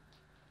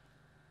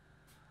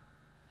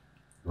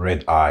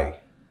 Red eye.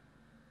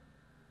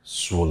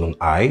 Swollen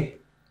eye?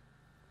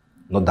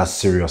 Not that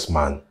serious,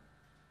 man.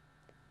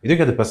 You didn't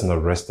get the person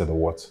arrested or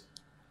what?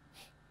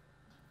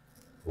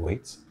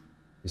 Wait,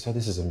 you said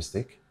this is a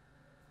mistake?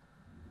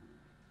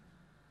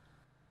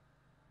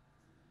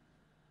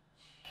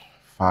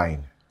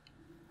 Fine.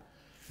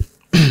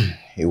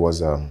 It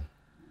was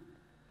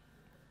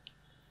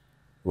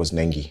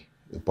Nengi.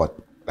 But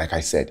like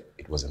I said,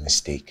 it was a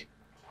mistake.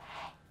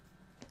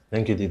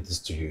 Nengi did this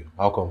to you.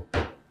 How come?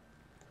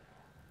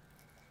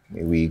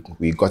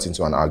 We got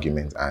into an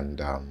argument and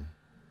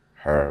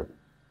her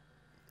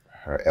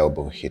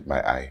elbow hit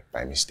my eye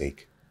by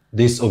mistake.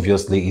 This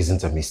obviously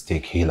isn't a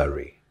mistake,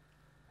 Hillary.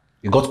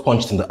 You got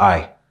punched in the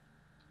eye.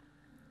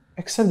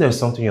 Except there's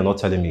something you're not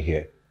telling me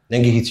here.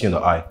 Nengi hit you in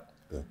the eye.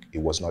 Look, it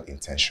was not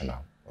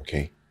intentional,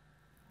 okay?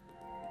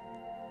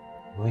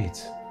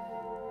 Wait.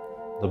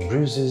 The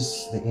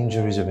bruises, the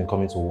injuries you've been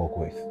coming to work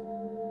with.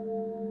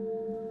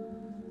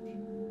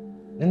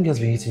 Nengi has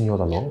been hitting you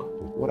all along?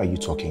 What are you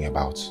talking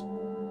about?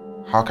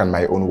 How can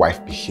my own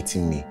wife be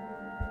hitting me?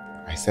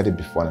 I said it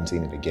before and I'm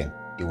saying it again.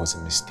 It was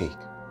a mistake,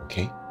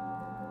 okay?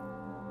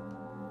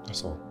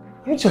 That's all.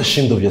 Aren't you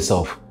ashamed of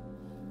yourself?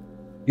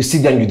 You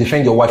sit there and you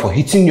defend your wife for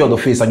hitting you on the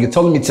face and you're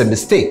telling me it's a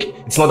mistake.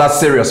 It's not that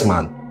serious,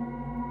 man.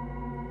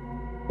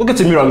 Go get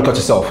a mirror and look at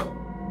yourself.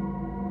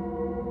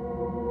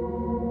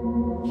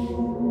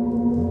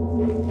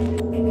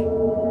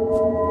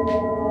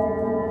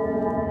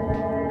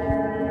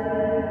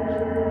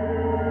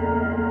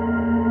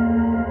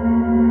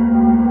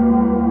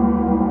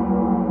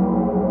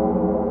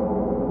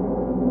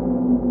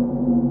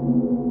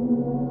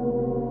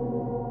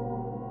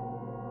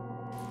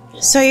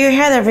 So you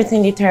heard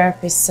everything the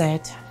therapist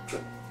said.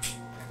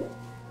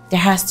 There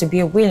has to be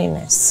a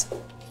willingness,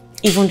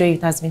 even though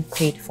it has been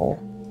paid for.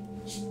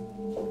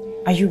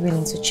 Are you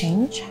willing to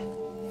change?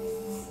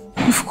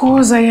 Of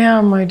course I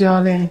am, my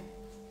darling.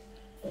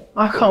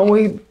 I can't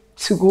wait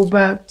to go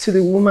back to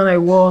the woman I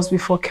was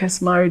before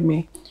Kes married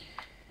me.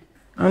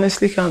 I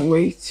honestly can't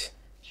wait.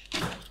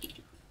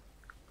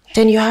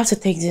 Then you have to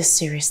take this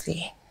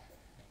seriously.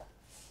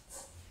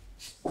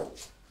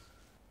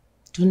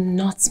 Do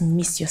not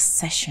miss your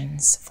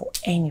sessions for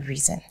any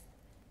reason.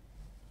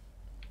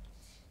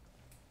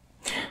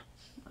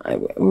 I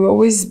will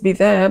always be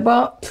there,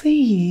 but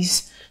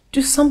please,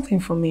 do something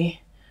for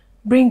me.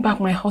 Bring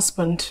back my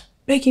husband.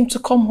 Beg him to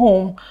come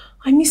home.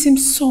 I miss him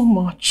so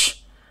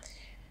much.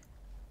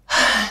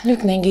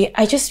 Look, Nengi,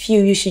 I just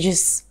feel you should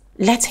just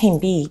let him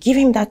be. Give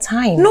him that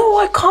time. No,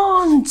 I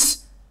can't.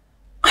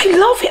 I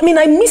love him. I mean,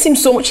 I miss him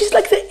so much. He's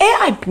like the air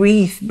I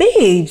breathe,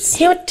 babes.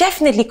 He'll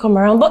definitely come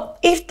around, but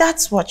if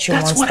that's what you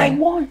want, that's what I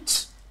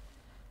want.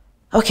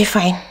 Okay,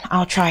 fine.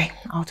 I'll try.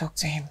 I'll talk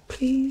to him.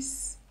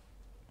 Please.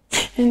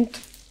 And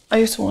I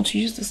also want to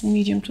use this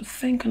medium to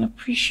thank and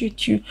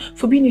appreciate you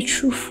for being a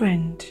true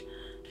friend.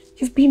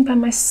 You've been by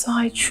my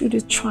side through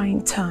the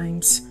trying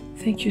times.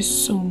 Thank you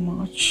so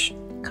much.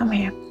 Come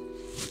here.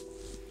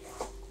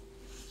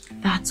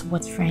 That's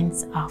what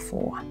friends are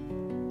for.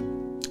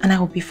 And I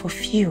will be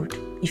fulfilled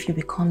if you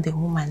become the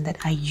woman that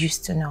I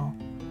used to know.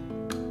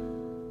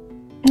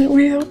 I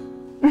will.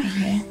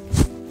 Okay.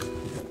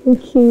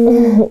 Thank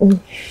you.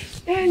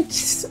 And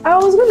I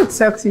was going to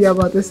talk to you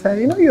about this hair.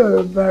 You know, you're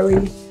a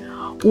very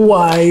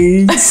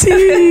white.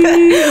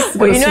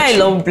 But you know I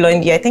love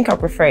blondie. I think I'll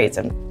prefer it.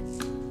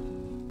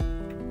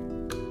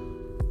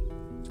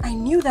 I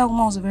knew that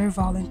woman was a very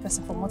violent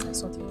person from what I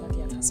saw the other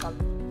day at her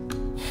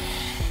salon.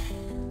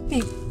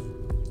 Babe,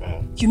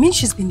 you mean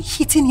she's been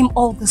hitting him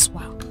all this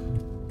while?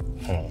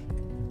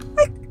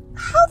 Like,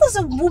 how does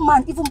a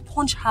woman even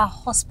punch her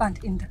husband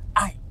in the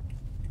eye?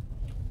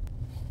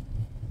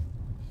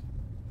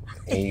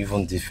 He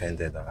even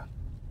defended her.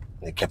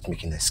 And he kept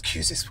making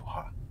excuses for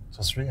her. It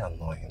was really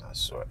annoying, I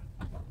swear.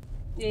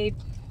 Babe,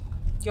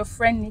 your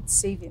friend needs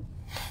saving.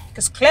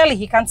 Because clearly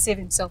he can't save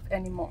himself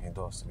anymore. He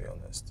does, to be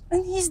honest.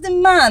 And he's the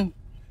man.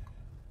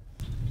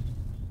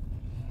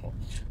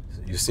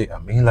 You see,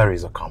 Hillary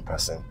is a calm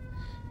person.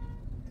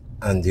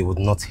 And they would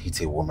not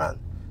hit a woman.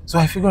 So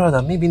I figured out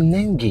that maybe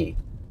Nengi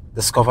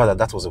discovered that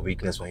that was a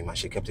weakness for him and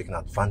she kept taking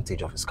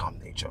advantage of his calm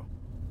nature.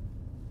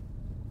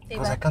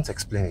 Because I can't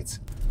explain it.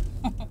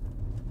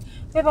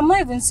 Babe, I'm not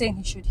even saying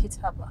he should hit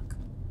her back.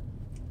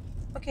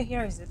 Okay,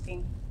 here is the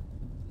thing.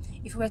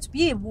 If we were to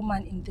be a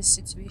woman in this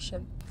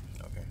situation,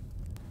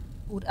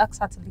 we would ask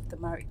her to leave the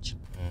marriage.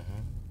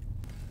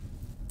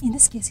 In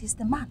this case, he's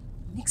the man.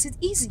 Makes it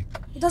easy.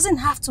 He doesn't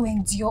have to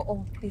endure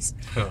all this.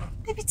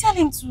 Baby, tell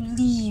him to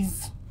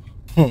leave.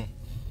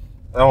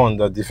 That one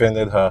that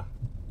defended her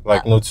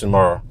like no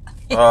tomorrow.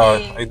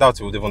 I doubt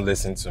he would even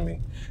listen to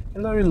me.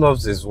 Hillary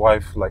loves his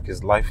wife like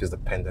his life is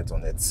dependent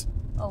on it.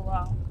 Oh,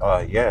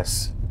 wow.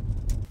 Yes.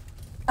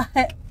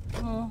 I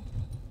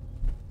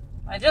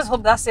just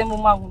hope that same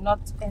woman will not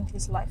end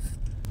his life.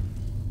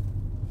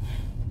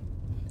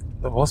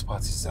 The worst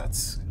part is that,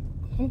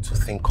 come to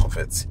think of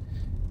it,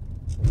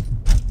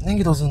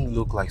 Nengi doesn't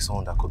look like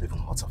someone that could even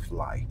hurt a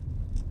fly.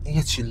 And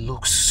yet she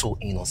looks so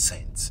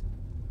innocent.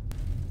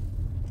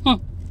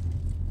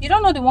 You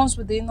don't know the ones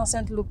with the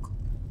innocent look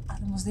are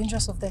the most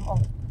dangerous of them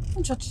all.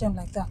 Don't judge them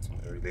like that.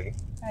 Really?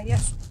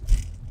 Yes.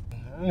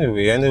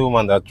 Anyway, any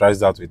woman that tries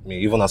that with me,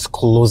 even as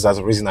close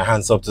as raising her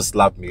hands up to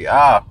slap me,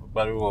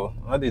 very well,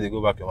 how did they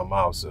go back to my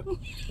house?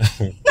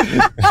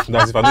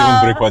 That's if I don't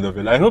even break one of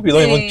it. I hope you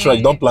don't even try,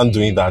 you don't plan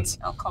doing that.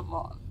 Oh, come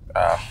on.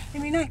 I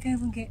mean, I can't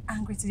even get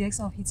angry to the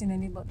extent of hitting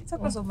anybody. It's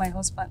because of my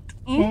husband.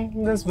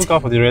 Let's look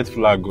out for the red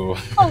flag, go.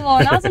 Come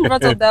on, I wasn't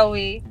brought up that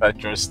way. I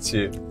trust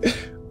you.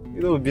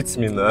 You don't beat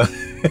me now. I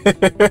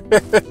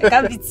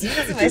can't beat you,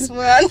 that's my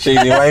small.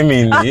 Shady, why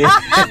me?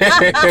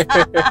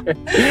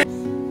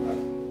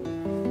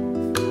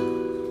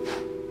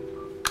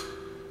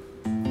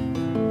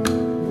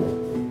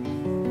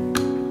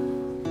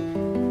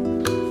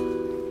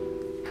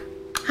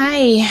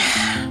 Hi.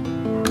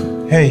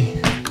 Hey.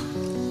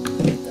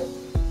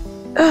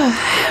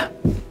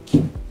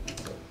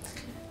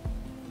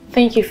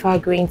 Thank you for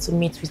agreeing to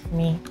meet with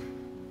me.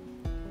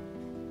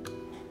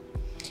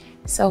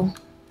 So,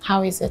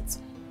 how is it?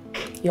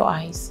 Your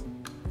eyes?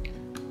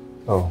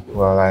 Oh,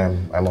 well,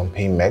 I'm on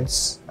pain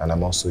meds and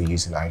I'm also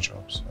using eye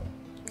drops. So.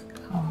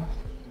 Oh,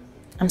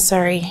 I'm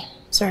sorry.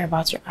 Sorry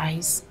about your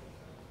eyes.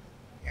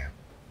 Yeah.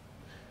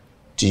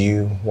 Do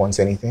you want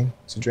anything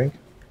to drink?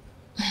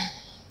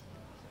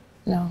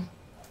 No.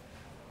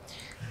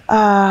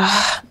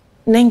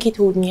 Nengi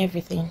told me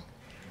everything.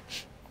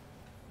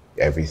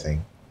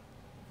 Everything?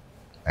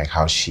 Like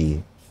how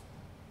she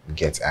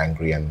gets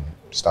angry and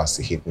starts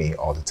to hit me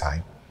all the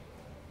time?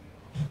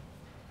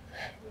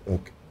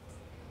 Look,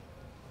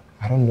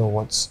 I don't know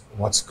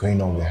what's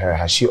going on with her.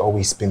 Has she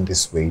always been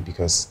this way?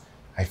 Because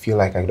I feel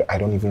like I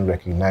don't even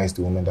recognize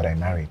the woman that I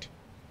married.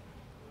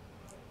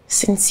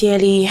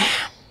 Sincerely,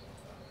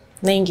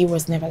 Nengi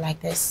was never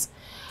like this.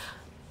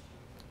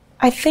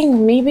 I think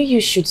maybe you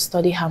should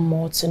study her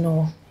more to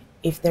know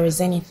if there is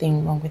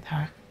anything wrong with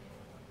her.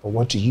 But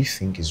what do you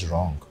think is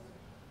wrong?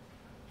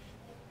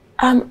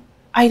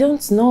 I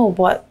don't know,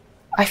 but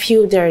I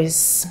feel there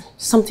is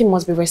something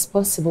must be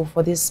responsible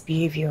for this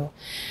behavior.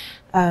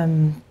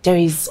 There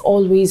is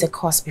always a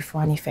cause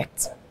before an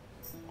effect.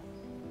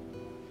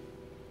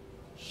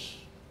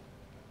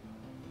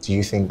 Do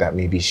you think that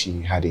maybe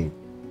she had a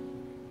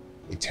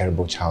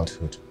terrible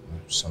childhood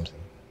or something?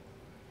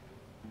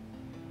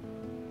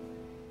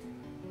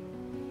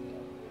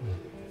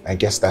 I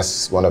guess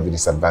that's one of the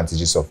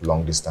disadvantages of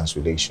long-distance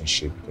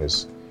relationship,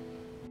 because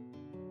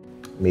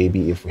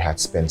maybe if we had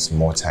spent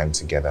more time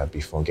together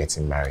before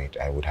getting married,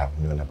 I would have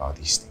known about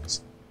these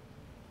things.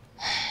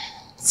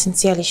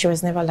 Sincerely, she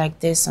was never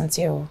like this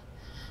until...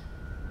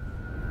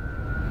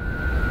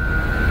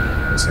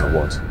 Until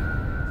what?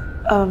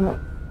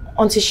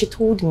 Until she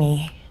told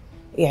me.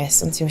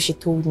 Yes, until she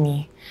told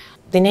me.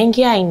 The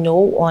Nengi I know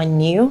or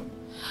knew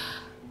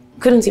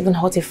couldn't even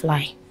hurt a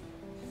fly.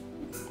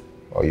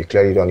 Well, you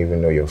clearly don't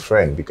even know your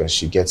friend, because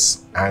she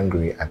gets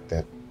angry at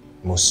the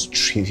most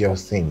trivial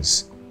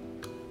things.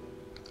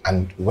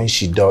 And when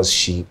she does,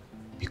 she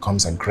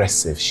becomes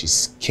aggressive.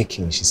 She's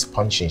kicking, she's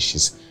punching,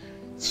 she's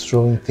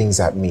throwing things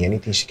at me.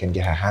 Anything she can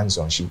get her hands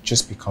on, she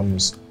just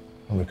becomes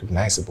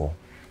unrecognizable.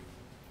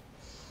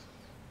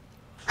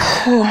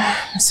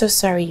 I'm so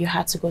sorry you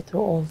had to go through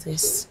all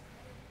this.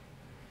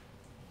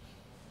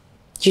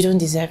 You don't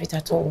deserve it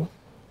at all.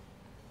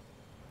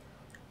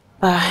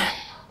 But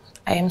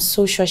I am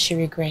so sure she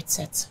regrets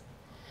it.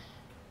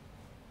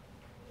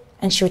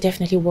 And she'll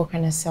definitely work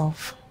on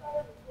herself.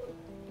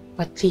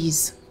 But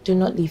please, do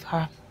not leave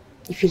her.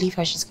 If you leave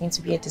her, she's going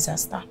to be a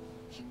disaster.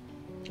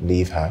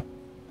 Leave her?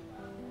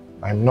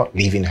 I'm not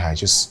leaving her. I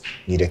just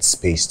needed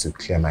space to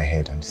clear my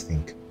head and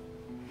think.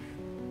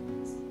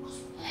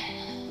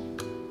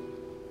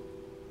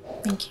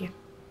 Thank you.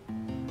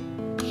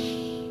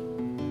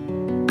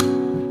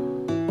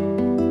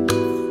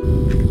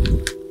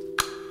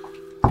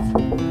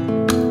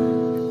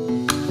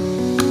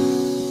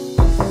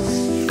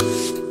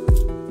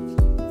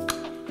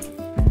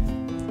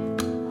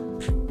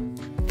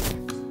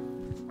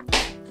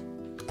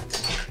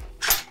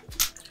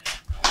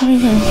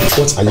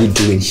 What are you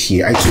doing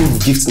here? I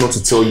told Gift not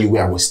to tell you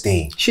where I was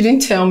staying. She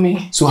didn't tell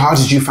me. So how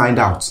did you find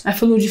out? I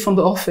followed you from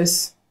the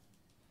office.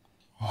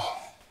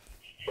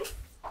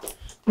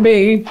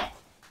 Babe,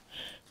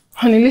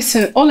 honey,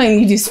 listen, all I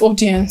need is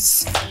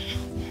audience.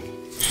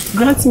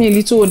 Grant me a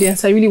little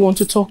audience. I really want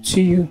to talk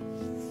to you.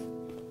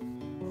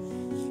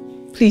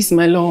 Please,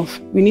 my love,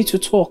 we need to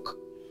talk.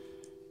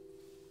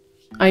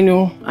 I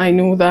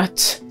know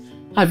that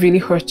I've really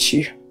hurt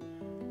you.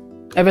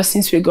 Ever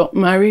since we got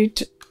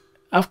married,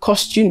 I've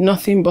caused you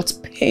nothing but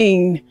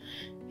pain,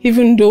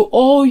 even though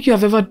all you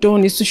have ever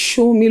done is to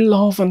show me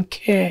love and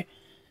care.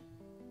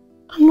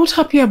 I'm not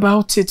happy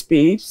about it,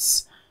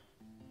 babes.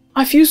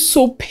 I feel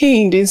so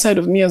pained inside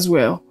of me as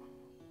well.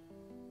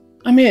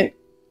 I mean,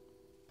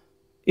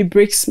 it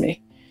breaks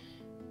me.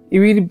 It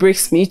really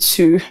breaks me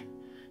to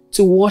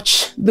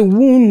watch the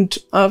wound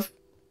I've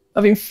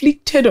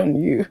inflicted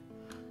on you.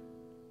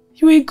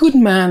 You're a good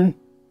man.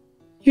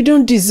 You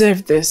don't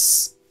deserve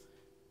this.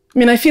 I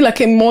mean, I feel like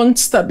a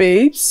monster,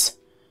 babes.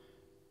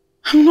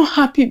 I'm not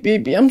happy,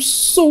 baby. I'm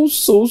so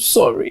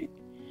sorry.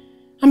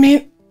 I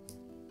mean,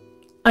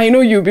 I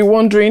know you'll be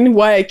wondering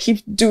why I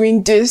keep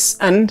doing this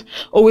and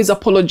always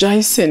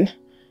apologizing.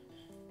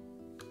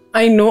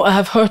 I know I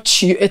have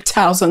hurt you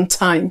 1,000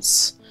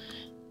 times.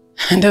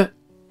 And I've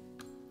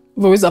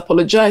always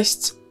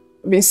apologized.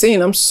 I've been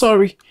saying I'm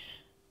sorry.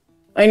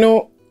 I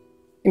know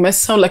it might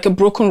sound like a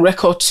broken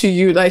record to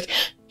you, like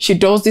she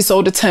does this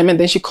all the time and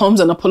then she comes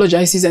and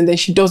apologizes and then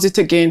she does it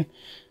again.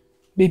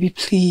 Baby,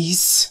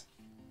 please.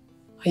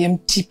 I am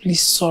deeply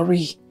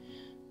sorry.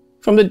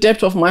 From the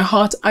depth of my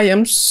heart, I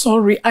am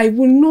sorry. I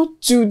will not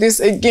do this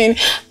again.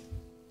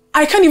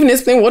 I can't even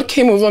explain what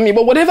came over me,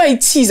 but whatever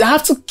it is, I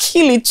have to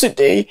kill it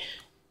today.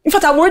 In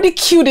fact, I've already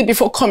killed it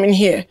before coming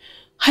here.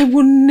 I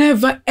will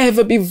never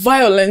ever be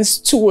violent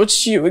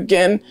towards you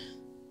again.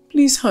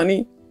 Please,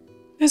 honey,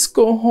 let's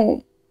go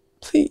home.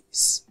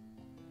 Please.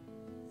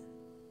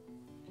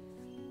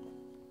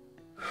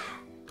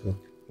 Look,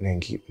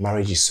 Nengi,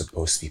 marriage is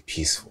supposed to be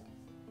peaceful.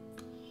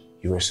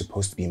 You are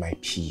supposed to be my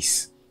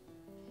peace.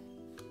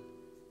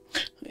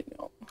 I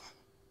know.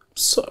 I'm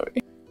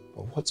sorry.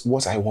 But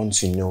what I want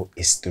to know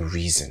is the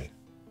reason.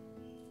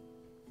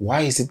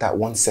 Why is it that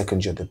 1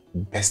 second you're the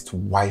best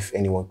wife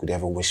anyone could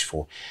ever wish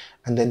for,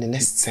 and then the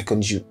next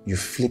second you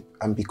flip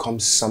and become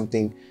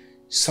something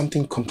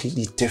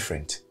completely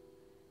different?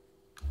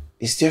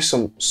 Is there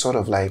some sort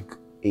of like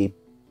a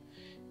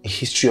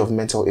history of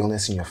mental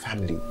illness in your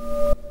family?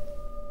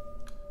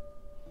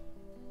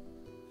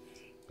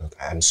 Look,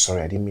 I'm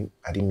sorry, I didn't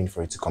mean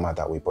for it to come out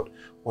that way, but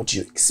what do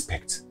you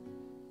expect?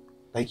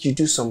 Like, you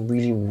do some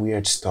really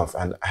weird stuff,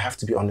 and I have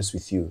to be honest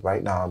with you,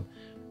 right now I'm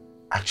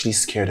actually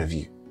scared of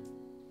you.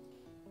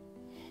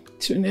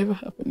 It will never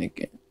happen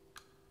again.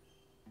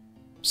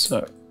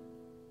 sorry.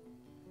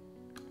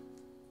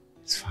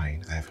 It's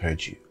fine. I've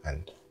heard you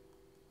and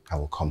I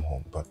will come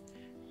home, but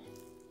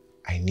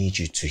I need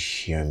you to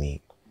hear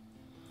me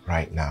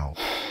right now.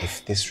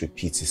 If this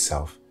repeats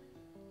itself,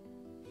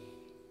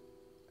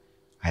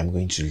 I'm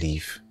going to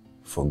leave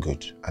for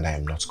good and I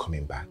am not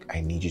coming back.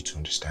 I need you to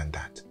understand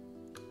that.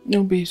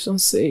 No, babes, don't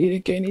say it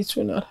again. It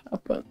will not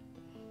happen.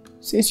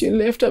 Since you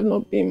left, I've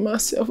not been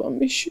myself. I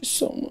miss you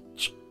so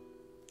much.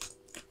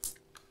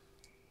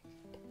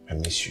 I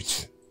miss you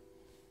too.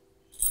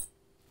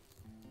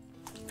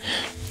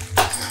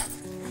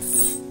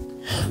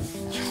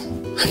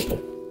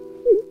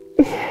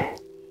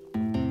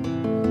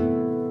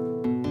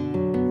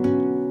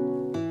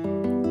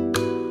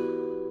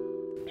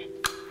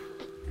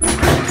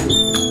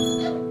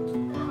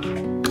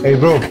 Hey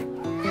bro,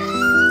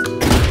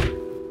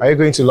 are you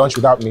going to lunch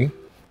without me?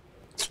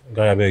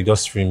 Guy, I beg,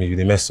 just free me,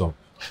 you mess up.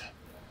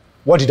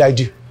 What did I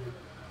do?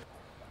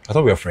 I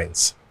thought we were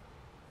friends.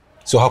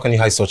 So how can you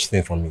hide such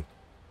thing from me?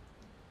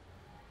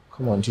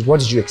 Come on, dude, what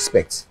did you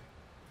expect?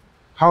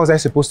 How was I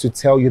supposed to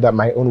tell you that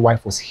my own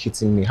wife was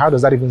hitting me? How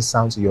does that even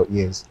sound to your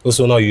ears?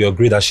 Also, now you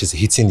agree that she's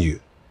hitting you.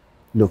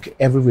 Look,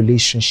 every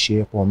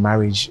relationship or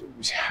marriage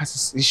has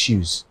its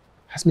issues,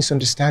 has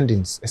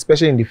misunderstandings,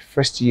 especially in the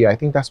first year. I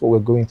think that's what we're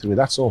going through,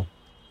 that's all.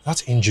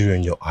 That injury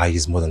in your eye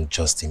is more than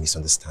just a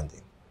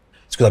misunderstanding.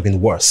 It could have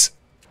been worse.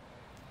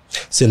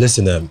 Say,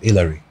 listen,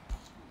 Hilary,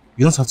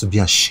 you don't have to be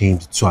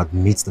ashamed to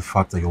admit the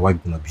fact that your wife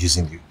has been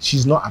abusing you.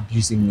 She's not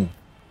abusing me,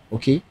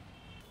 okay?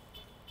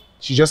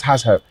 She just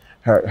has her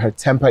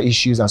temper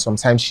issues and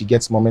sometimes she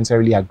gets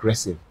momentarily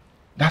aggressive.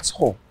 That's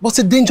all. But it's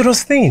a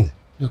dangerous thing.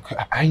 Look,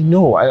 I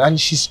know, and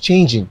she's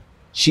changing.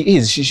 She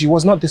is. She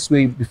was not this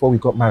way before we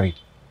got married.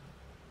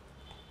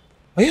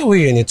 Are you aware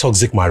you're in a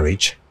toxic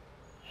marriage?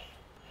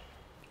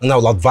 And I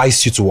will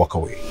advise you to walk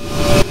away.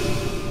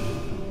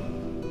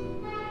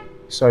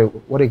 Sorry,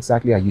 what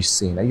exactly are you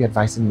saying? Are you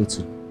advising me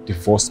to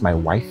divorce my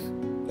wife?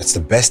 That's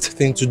the best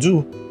thing to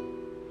do.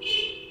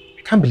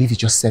 I can't believe you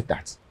just said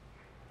that.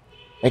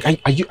 Like,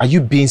 are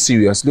you being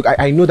serious? Look,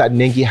 I know that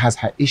Nengi has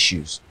her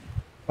issues,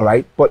 all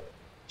right? But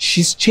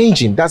she's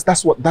changing.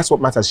 That's what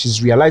matters.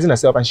 She's realizing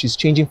herself and she's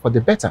changing for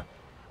the better.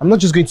 I'm not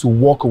just going to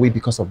walk away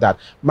because of that.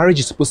 Marriage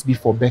is supposed to be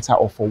for better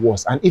or for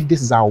worse. And if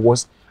this is our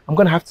worst, I'm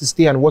going to have to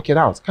stay and work it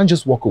out. Can't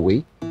just walk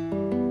away.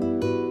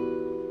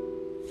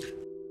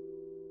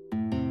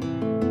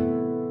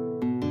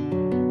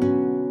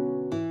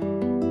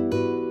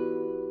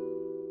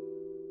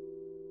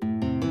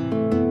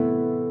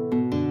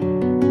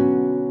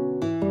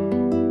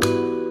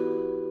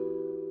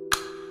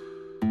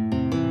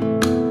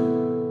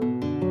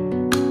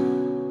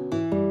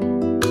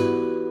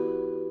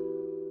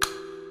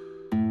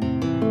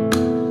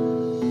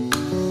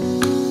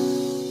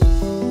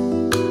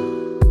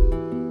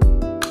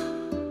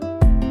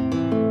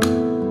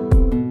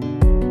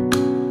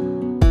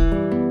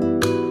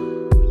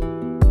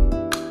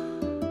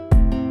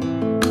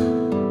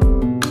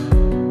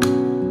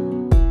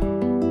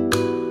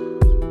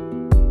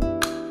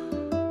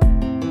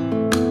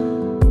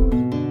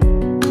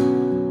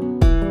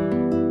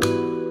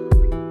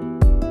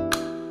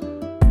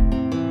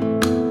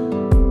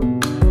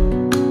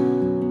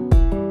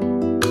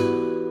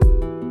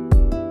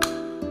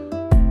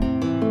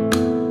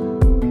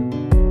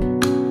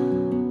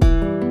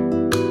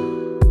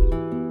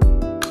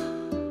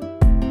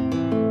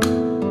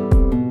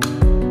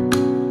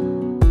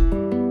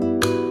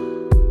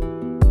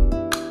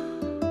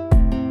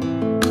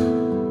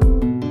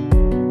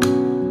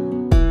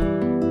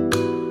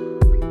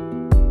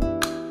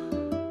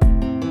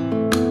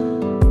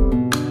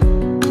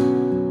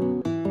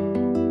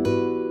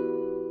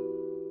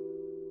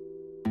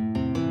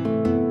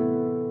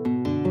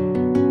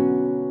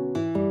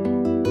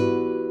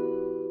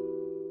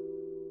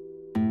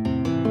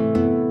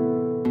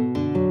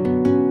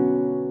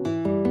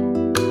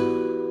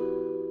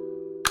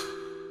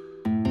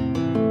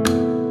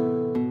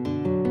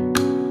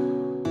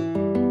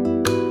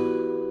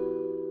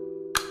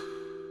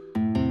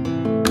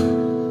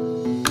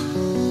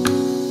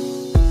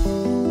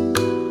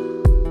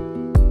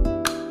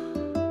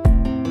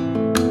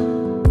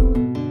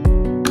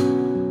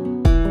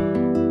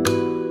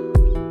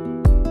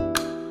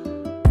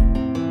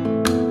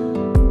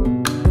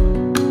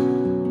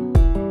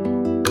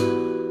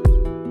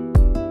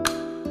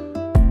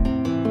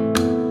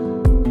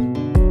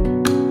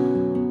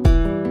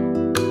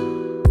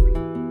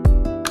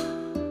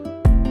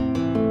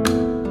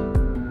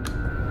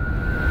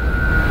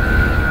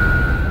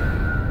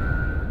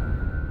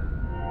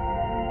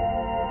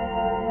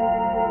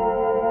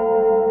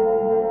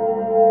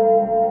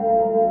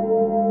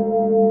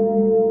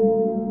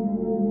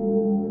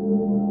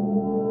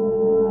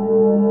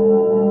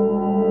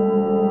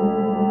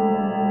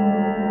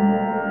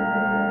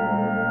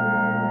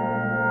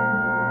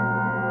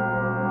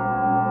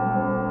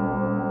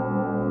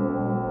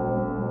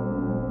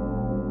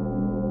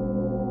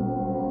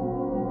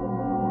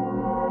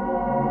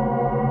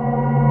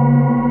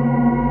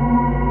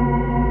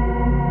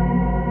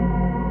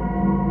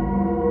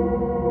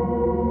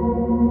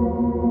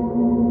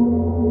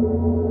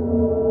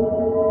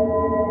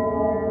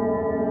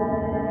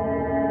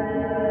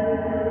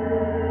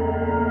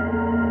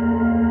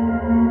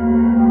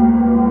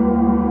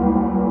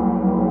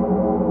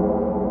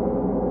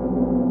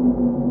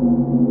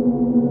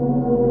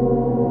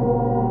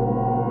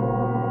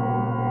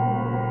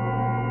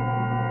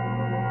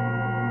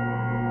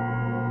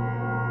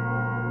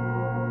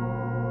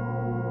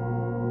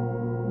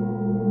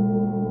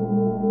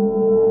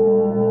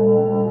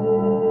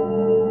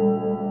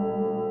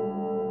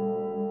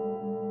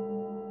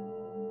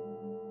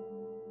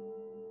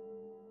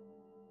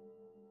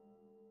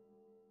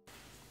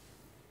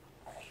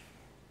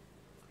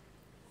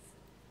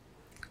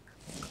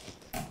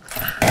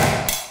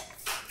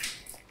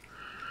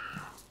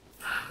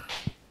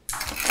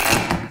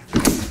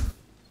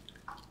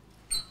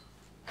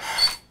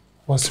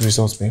 What's the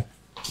result, babe?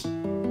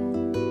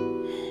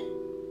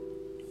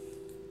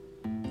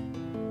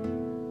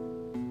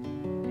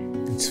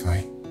 It's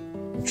fine.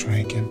 We'll try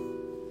again.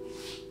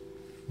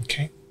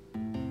 Okay?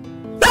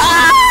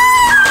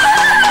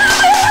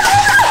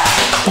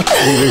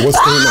 What's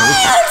going on?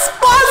 It's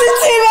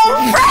positive!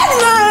 I'm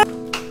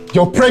pregnant!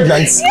 You're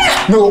pregnant?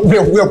 Yeah! No,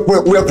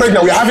 we're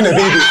pregnant. We're having a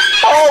baby.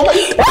 Oh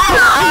my God!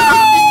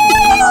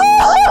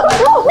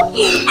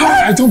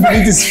 I don't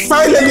believe this.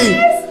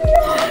 Finally!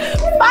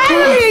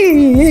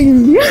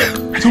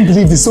 I don't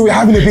believe this. So we're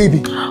having a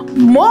baby.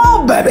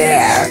 More baby!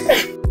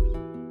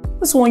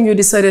 This one you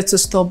decided to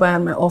stop by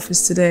at my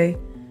office today.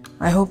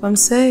 I hope I'm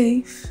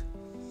safe.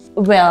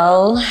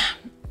 Well,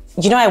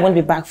 you know I won't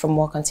be back from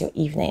work until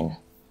evening.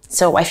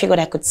 So I figured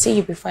I could see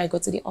you before I go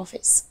to the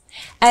office.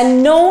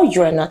 And no,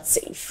 you're not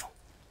safe.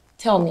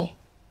 Tell me,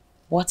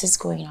 what is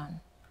going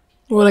on?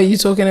 What are you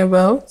talking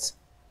about?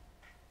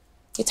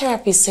 Your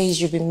therapist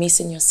says you've been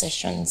missing your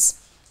sessions.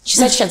 She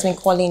said she has been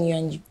calling you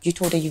and you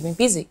told her you've been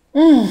busy.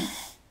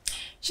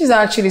 She's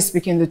actually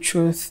speaking the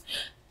truth.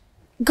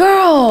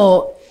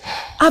 Girl,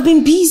 I've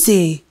been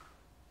busy.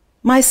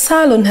 My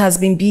salon has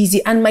been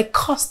busy and my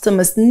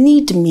customers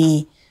need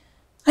me.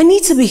 I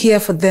need to be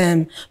here for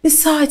them.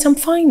 Besides, I'm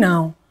fine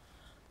now.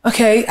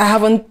 Okay, I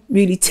haven't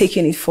really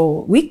taken it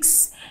for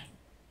weeks.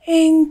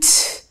 And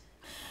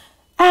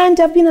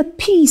I've been at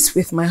peace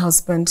with my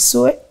husband,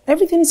 so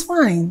everything is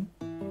fine.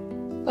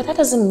 But that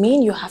doesn't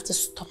mean you have to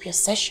stop your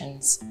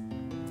sessions.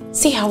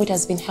 See how it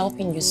has been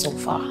helping you so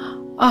far.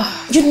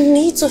 You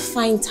need to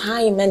find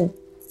time and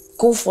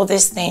go for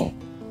this thing.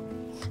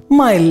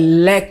 My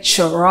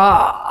lecturer,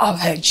 I've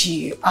heard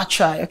you. I'll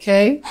try,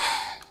 okay?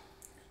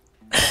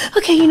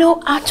 Okay, you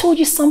know, I told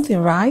you something,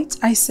 right?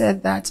 I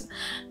said that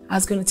I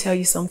was going to tell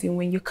you something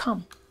when you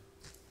come.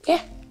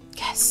 Yeah.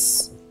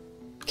 Yes.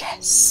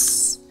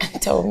 Yes.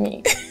 Tell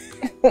me.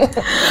 We're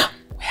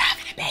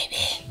having a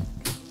baby.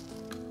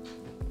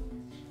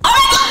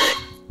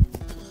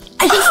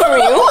 Are you for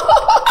real?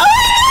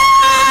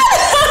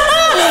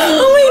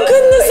 Oh my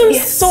goodness, I'm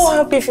so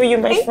happy for you,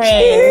 my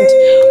friend.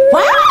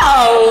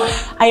 Wow!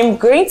 I am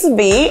going to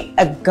be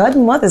a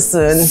godmother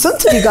soon. Soon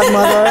to be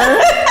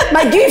godmother.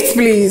 My gift,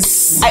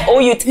 please. I owe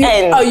you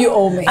 10. You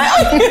owe me.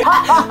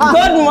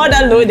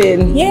 Godmother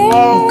loading. Yeah.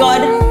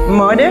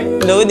 Godmother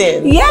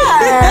loading.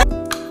 Yeah.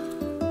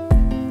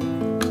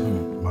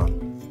 Man,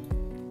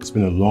 it's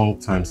been a long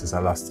time since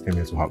I last came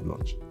here to have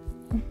lunch.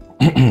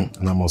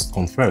 And I must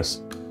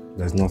confess,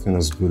 there's nothing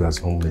as good as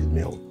homemade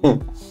meal.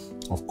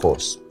 Of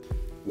course.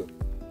 Look,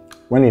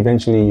 when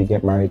eventually you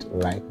get married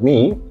like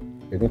me,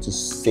 you're going to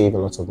save a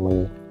lot of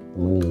money,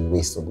 the money you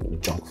waste on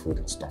junk food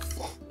and stuff.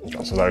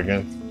 Say that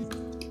again.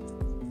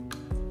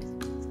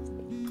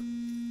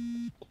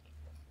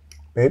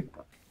 Babe,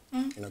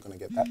 you're not going to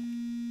get that?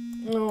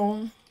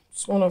 No,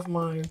 it's one of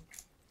my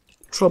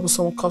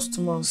troublesome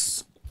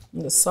customers in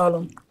the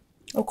salon.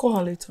 I'll call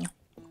her later.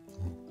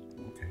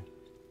 Okay.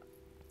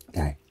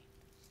 Guy,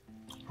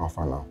 how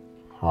far now?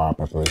 How are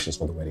preparations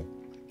for the wedding?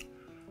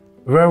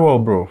 Very well,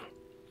 bro.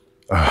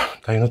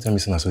 Can you not tell me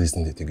since I saw this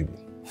thing they take me?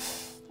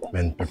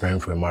 Man, preparing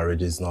for a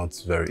marriage is not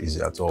very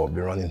easy at all. I've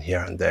been running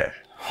here and there.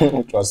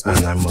 Trust me.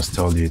 And I must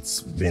tell you,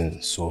 it's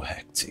been so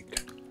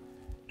hectic.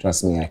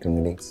 Trust me, I can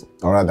relate.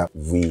 Or rather,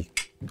 we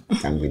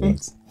can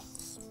relate.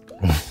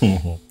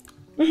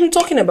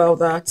 Talking about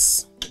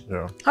that,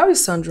 Yeah. how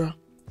is Sandra?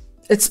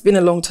 It's been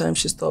a long time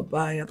she stopped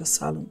by at the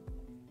salon.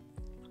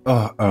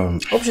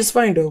 Hope she's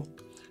fine though.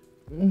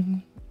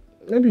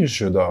 Maybe you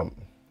should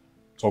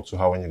talk to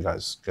her when you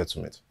guys get to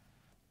meet.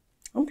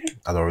 Okay.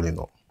 I don't really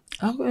know.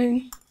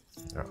 Okay.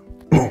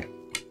 Yeah.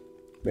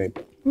 Babe,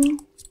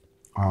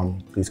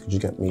 please could you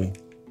get me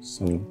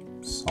some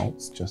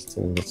salt, just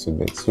a little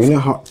bit? You know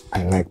how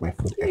I like my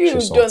food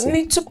extra salty. You don't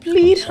need to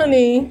plead,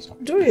 honey.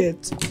 Do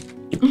it.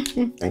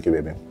 Thank you,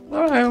 baby.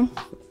 All right.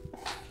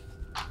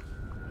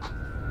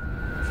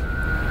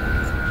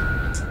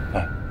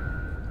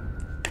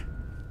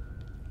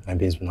 My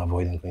babe's been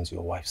avoiding going to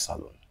your wife's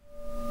salon.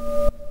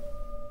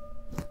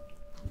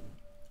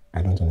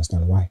 I don't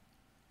understand why.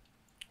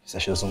 She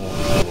said she doesn't want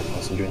to travel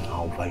considering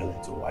how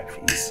violent your wife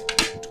is.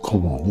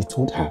 Come on, you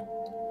told her.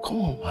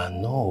 Come on,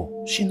 man,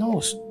 no. She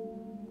knows.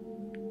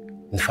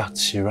 In fact,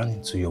 she ran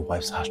into your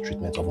wife's harsh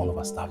treatment of one of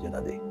her staff the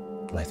other day.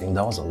 And I think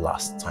that was the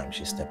last time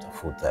she stepped her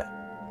foot there.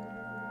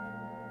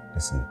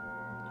 Listen,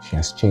 she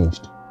has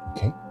changed,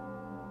 okay?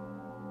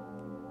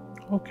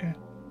 Okay.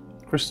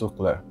 Crystal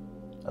clear.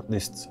 At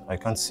least I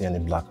can't see any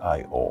black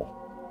eye or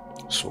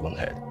swollen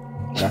head.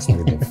 That's not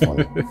even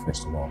funny,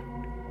 first of all.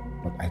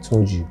 But I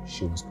told you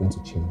she was going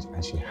to change,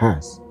 and she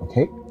has,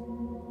 okay?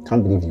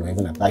 Can't believe you're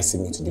even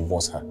advising me to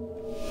divorce her.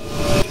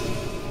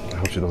 I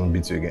hope she doesn't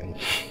beat you again.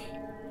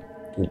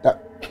 Dude,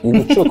 you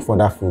will choke for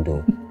that food,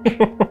 though.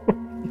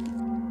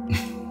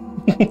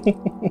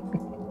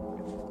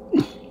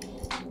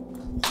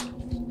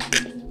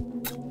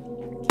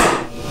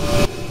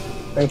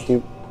 Thank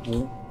you.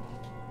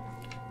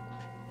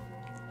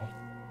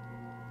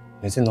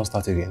 Did it not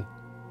start again?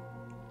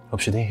 Hope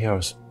she didn't hear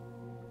us.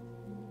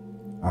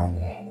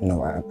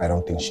 No, I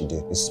don't think she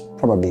did. It's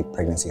probably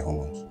pregnancy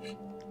hormones.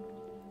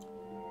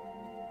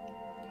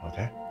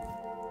 Okay.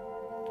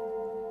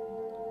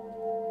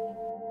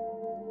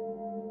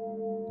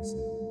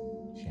 Listen,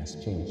 she has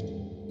changed,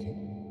 okay?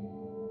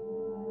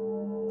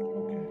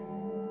 Okay.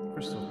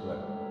 Crystal clear.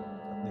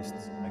 At least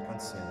I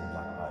can't see any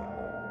black eye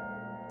or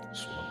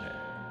swollen head.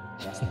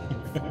 That's not your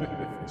fault,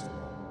 first of all.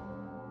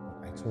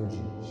 But I told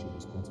you she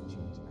was going to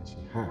change, and she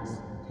has,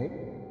 okay?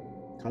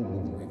 Can't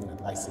believe you're even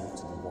advising me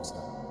to divorce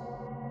her.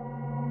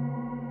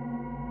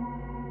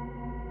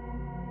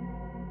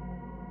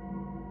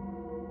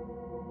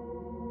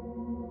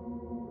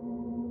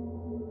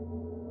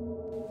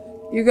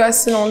 You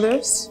guys seen all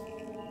this?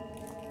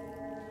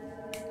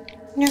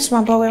 Yes,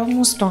 ma, but we're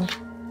almost done.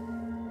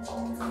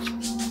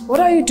 What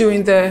are you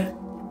doing there?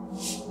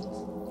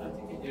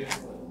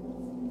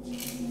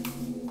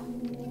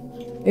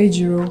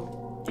 Ejiro.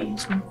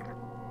 Thanks, ma.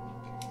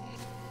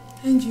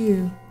 And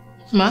you?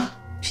 Ma?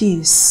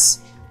 Peace.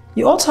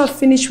 You ought to have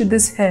finished with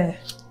this hair.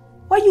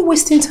 Why are you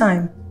wasting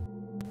time?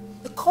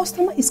 The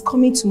customer is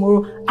coming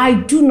tomorrow. I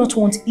do not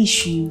want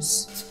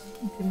issues.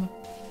 Okay, ma.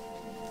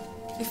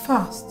 Be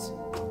fast.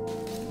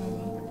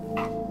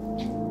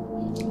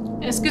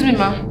 Excuse me,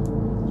 ma.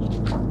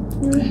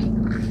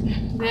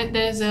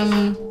 There's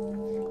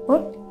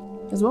What?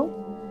 As well?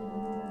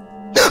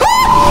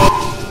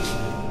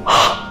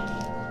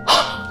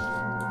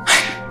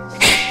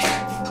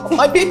 Oh,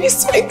 my baby's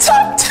still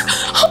intact.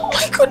 Oh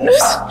my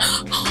goodness.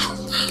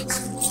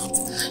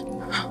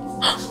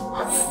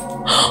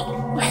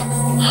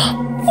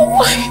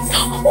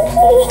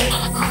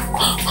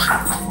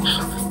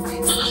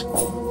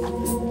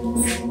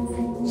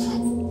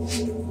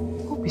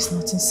 Hope it's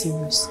nothing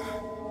serious.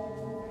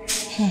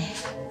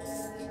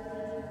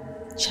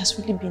 She has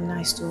really been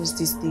nice to us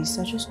these days.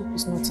 I just hope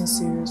it's nothing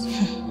serious.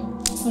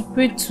 I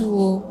pray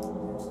too.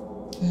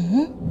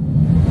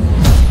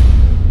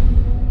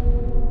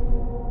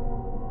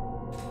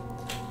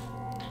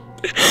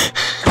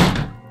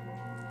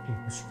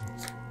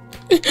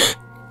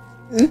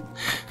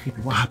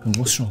 Baby, what happened?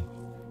 What's wrong?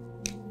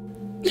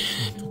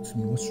 Talk to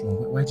me. What's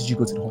wrong? Why did you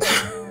go to the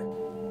hospital?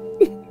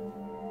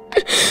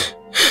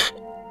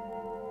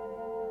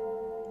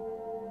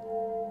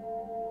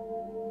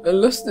 I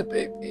lost the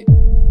baby.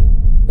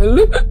 I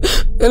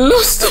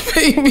lost the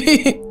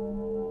baby.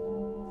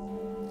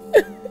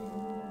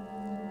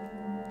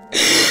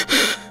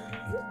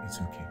 It's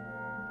okay.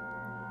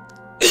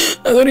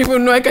 I don't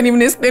even know. I can't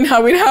even explain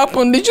how it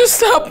happened. It just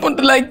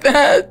happened like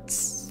that.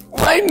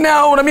 Why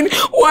now? I mean,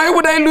 why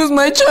would I lose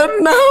my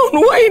child now?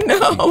 Why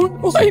now?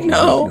 Why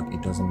now? Look,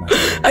 it doesn't matter.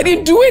 I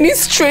didn't do any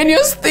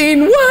strenuous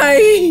thing.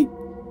 Why?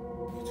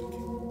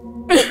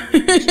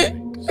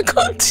 I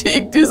can't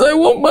take this. I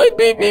want my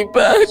baby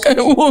back.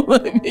 I want my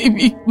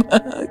baby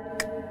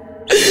back.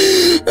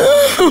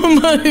 Oh,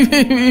 my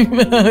baby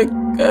back.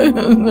 I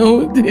don't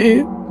know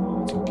this.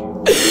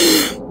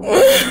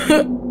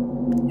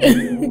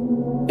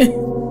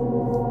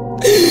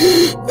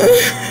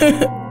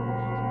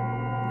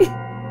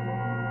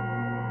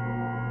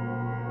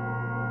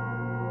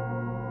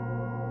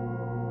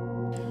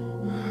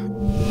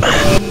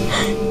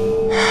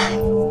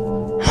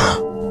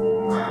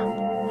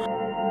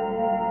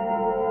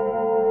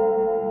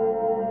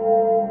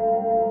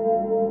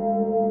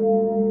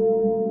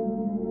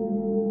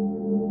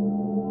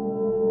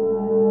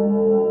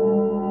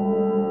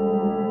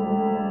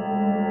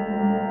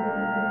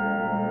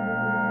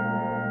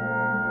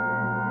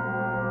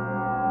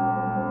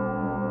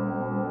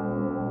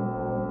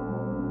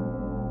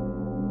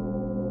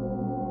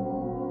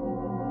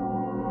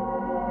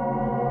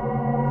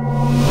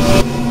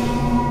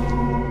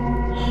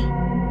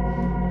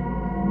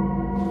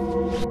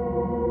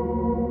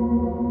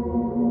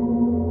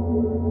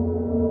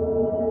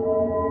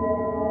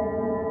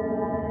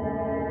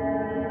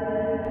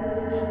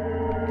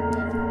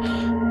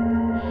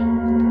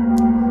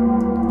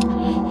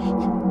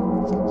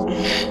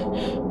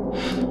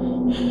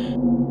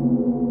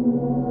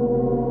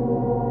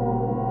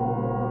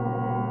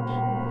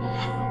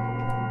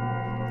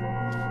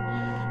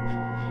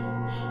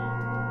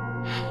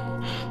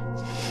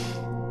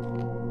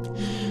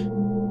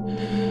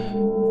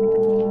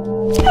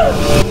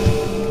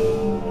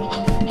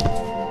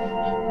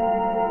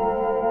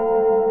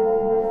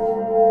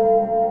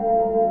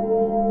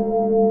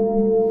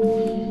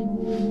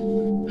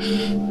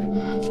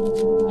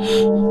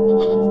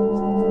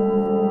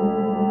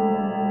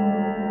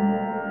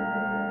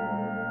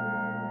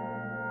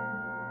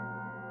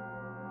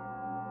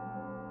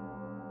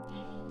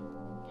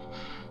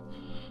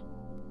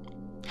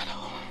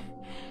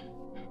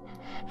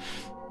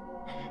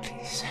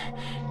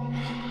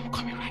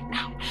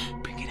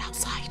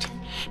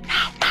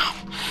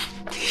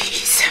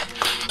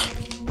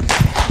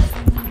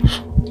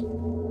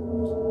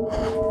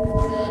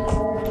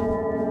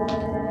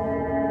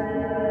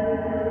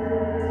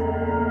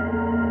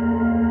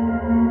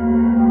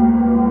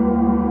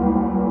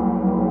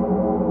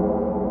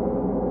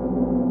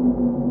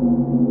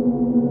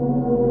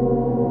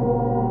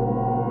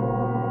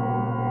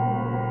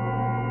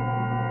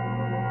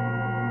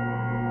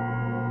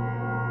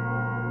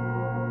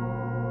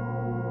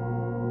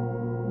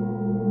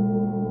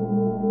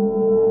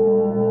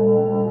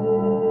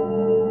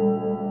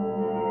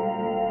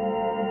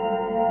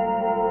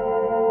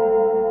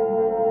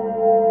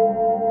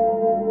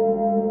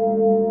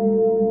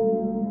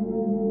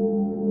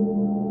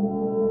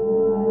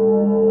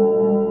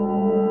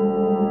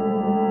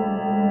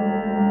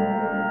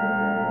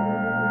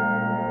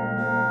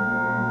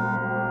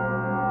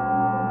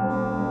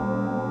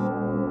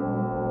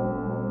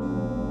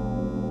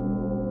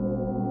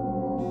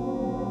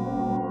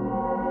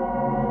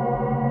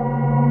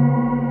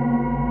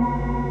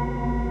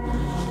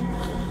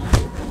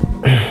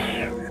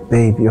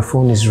 Babe, your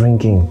phone is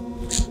ringing.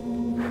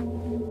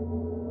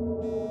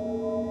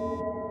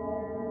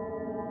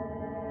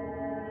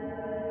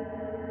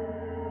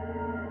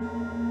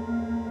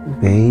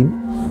 Babe?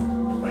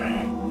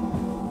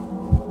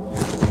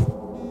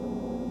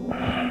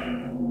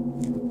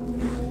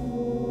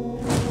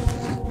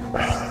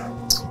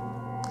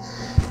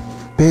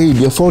 Babe,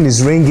 your phone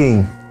is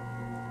ringing.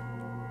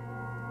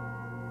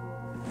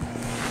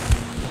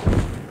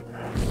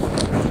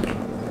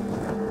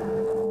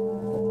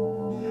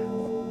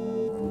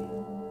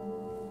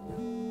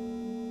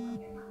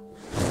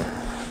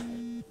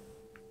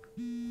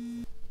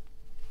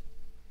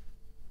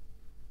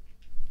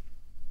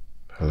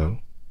 Hello?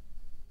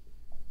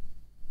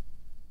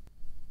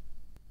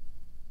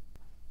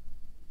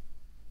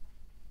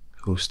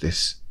 Who's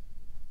this?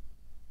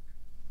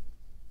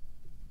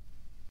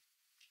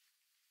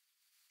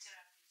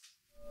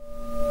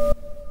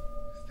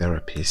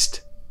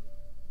 Therapist.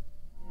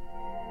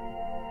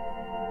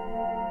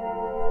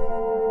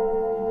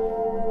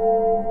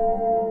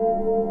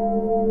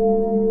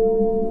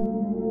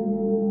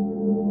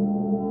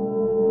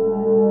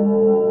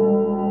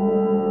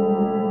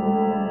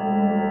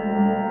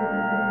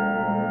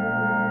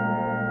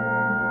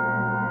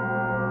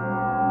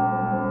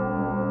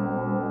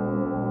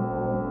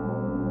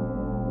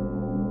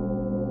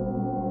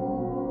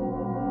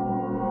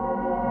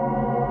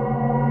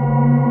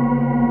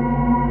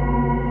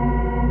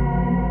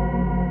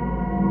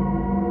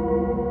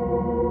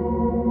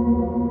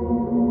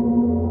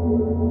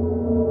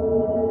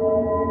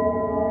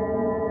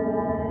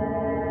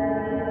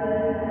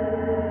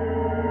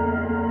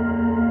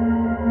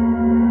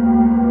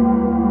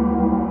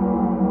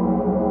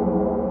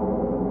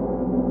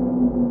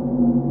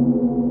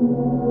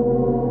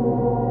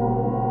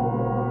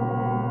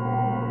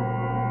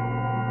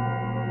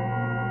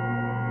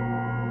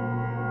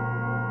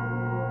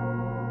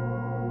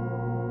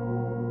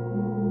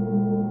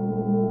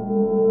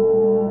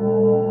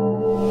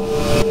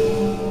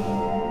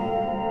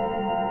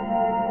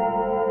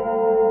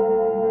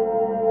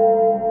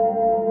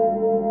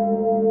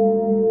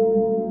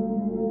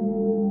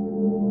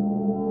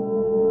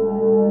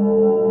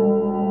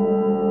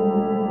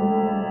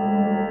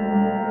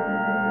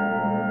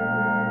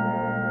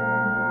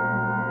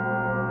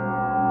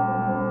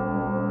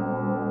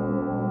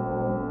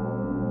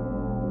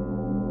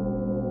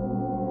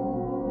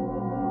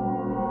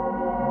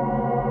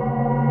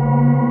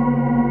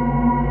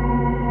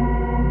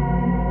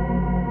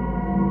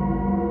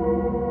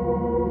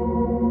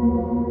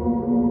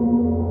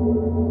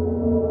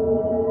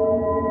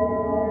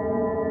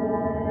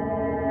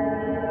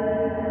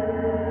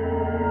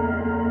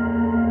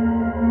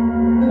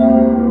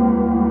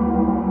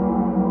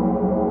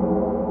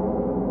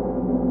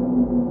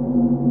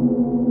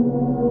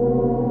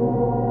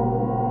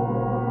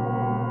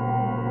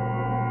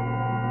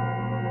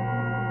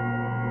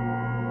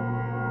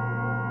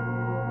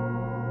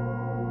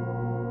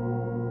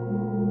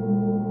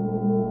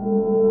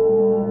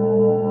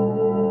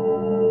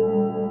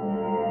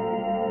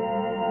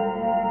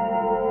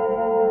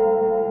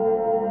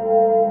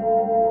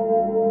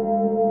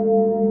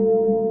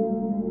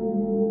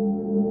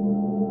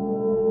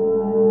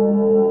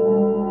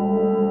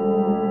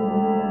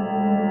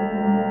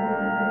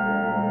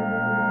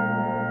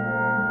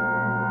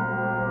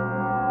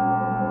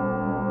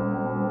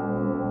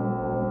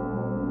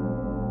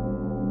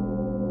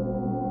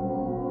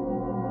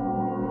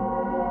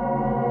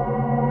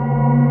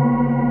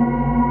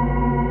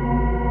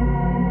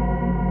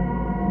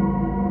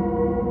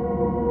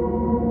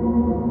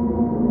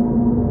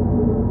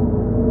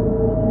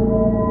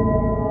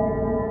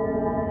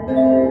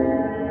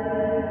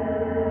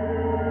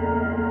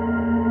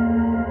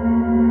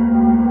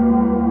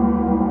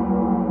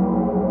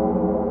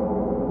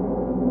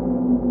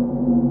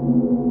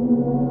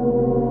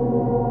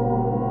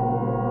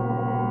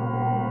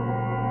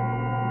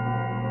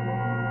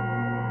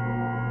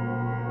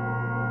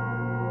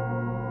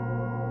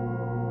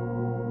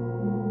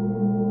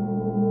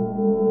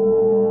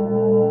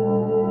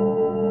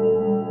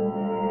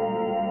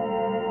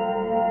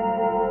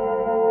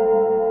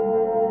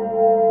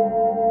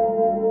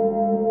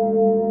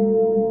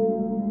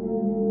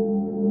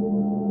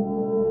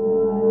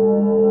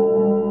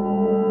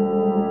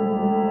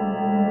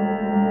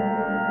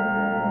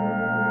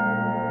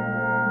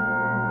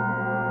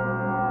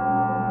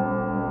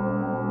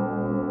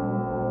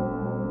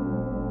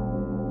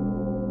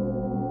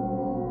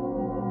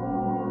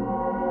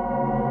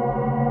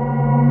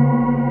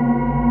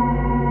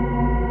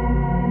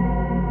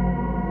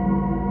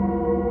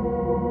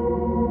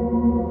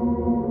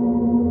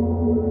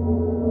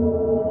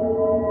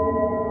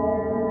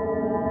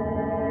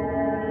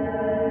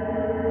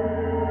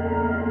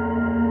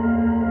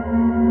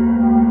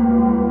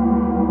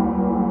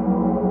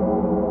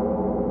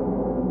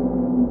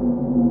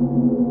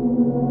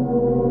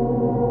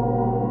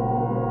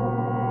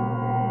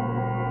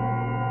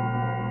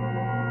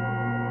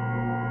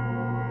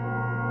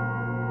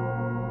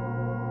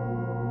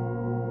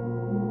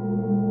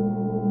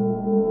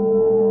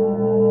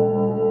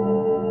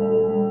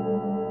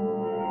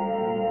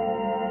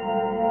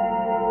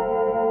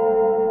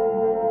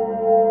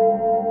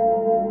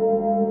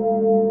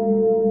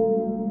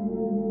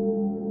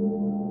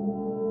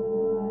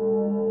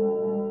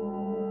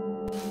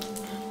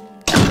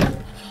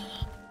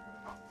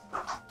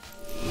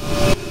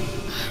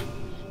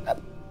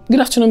 Good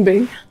afternoon,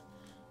 babe.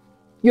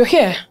 You're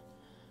here?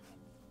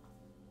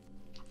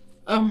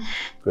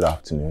 Good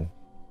afternoon.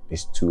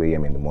 It's 2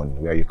 a.m. in the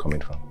morning. Where are you coming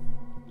from?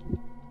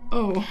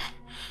 Oh.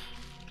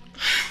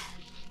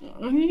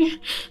 Honey,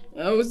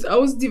 I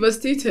was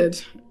devastated.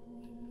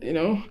 You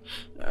know,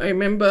 I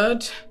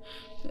remembered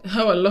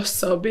how I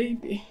lost our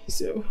baby.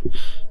 So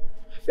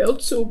I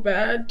felt so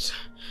bad.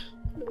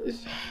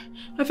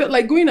 I felt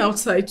like going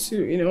outside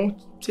to, you know,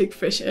 take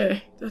fresh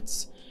air.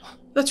 That's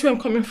where I'm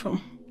coming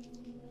from.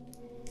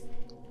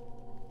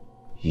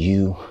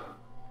 You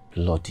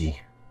bloody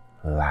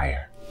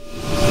liar.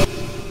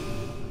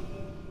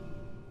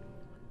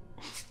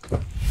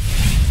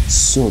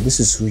 So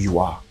this is who you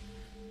are.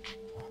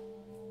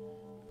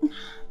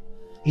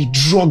 A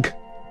drug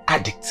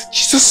addict.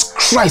 Jesus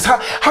Christ,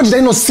 how did I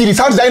not see this?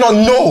 How did I not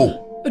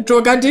know? A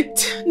drug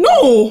addict?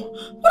 No!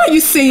 What are you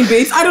saying,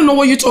 babes? I don't know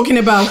what you're talking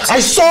about. I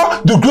saw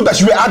the group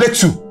that you were added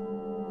to.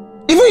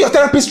 Even your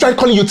therapist tried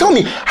calling you. Tell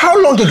me, how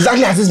long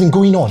exactly has this been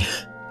going on?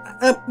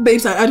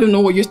 Babes, I don't know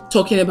what you're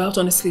talking about,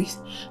 honestly.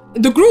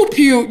 The group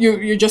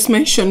you just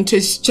mentioned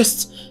is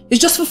just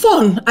for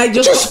fun.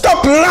 Just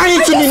stop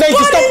lying to me, Nike.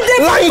 Stop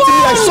lying to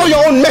me. I saw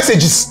your own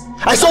messages.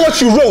 I saw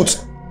what you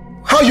wrote.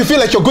 How you feel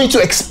like you're going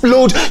to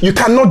explode. You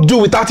cannot do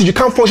without it. You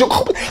can't function.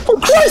 For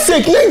Christ's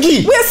sake,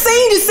 Nengi! We're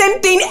saying the same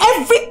thing.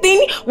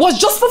 Everything was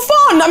just for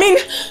fun. I mean,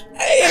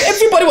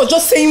 everybody was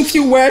just saying a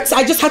few words.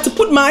 I just had to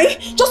put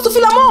just to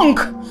feel among.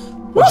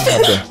 What do you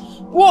have there?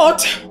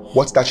 What?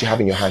 What's that you have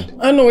in your hand?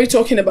 I know what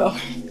you're talking about.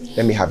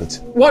 Let me have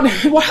it. What?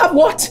 Have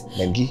what?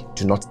 Nengi,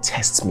 do not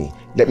test me.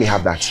 Let me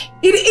have that.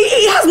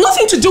 It has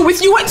nothing to do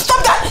with you.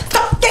 Stop that!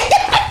 Stop! Give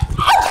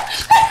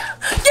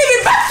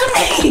it back to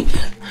me!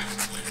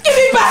 Give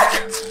it back!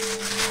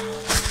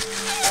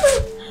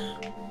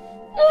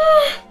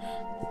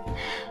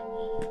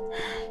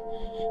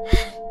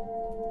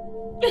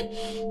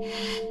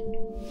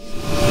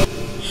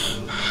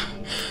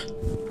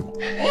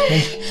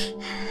 Hey.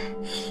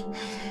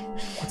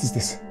 What is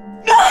this?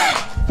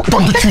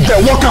 Don't you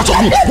dare walk out of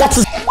me! What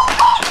is...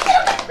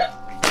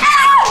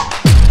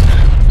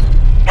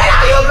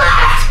 Are you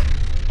mad?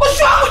 What's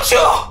wrong with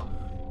you?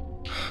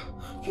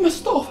 You must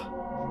stop.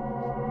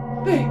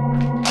 Hey.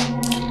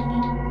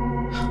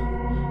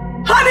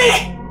 Honey!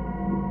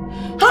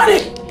 Honey!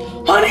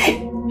 Honey!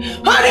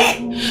 Honey!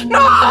 No!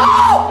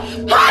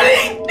 Honey!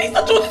 Please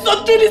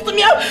don't do this to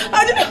me. I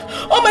didn't...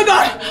 Oh my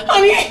God!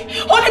 Honey!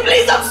 Honey,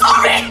 please, I'm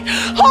sorry!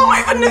 Oh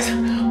my goodness!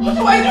 What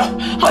do I do?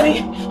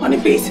 Honey,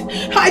 please.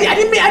 I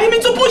didn't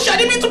mean to push you. I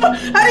didn't mean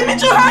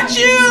to hurt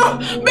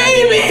you!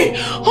 Baby!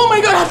 Oh my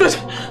God, I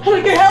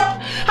need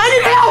help! I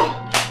need help!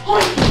 Oh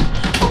my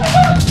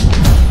God!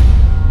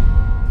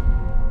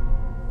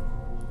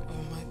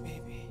 Oh my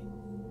baby.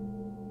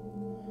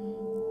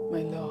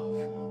 My love.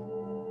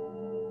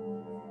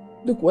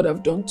 Look what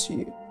I've done to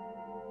you.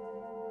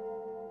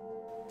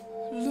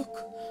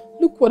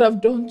 Look what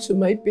I've done to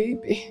my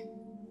baby.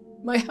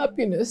 My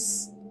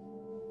happiness.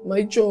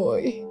 My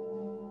joy.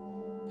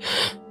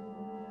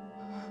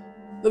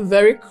 The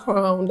very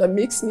crown that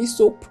makes me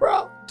so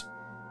proud.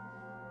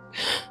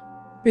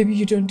 Baby,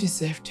 you don't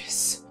deserve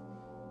this.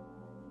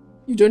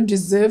 You don't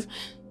deserve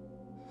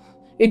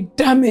a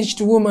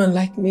damaged woman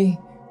like me.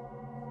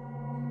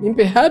 I mean,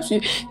 perhaps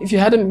if you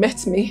hadn't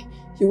met me,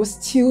 you would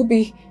still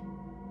be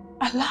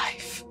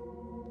alive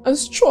and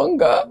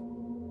stronger.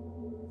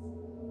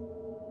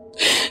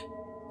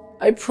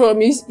 I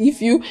promise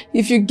if you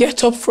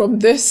get up from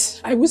this,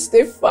 I will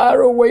stay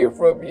far away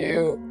from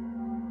you.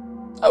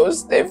 I will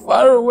stay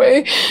far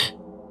away.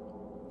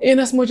 In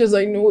as much as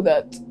I know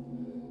that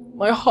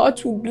my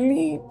heart will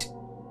bleed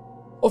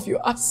of your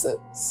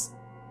absence.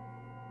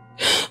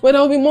 But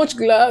I'll be much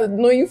glad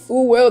knowing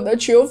full well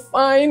that you're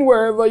fine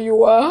wherever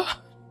you are.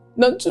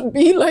 Not to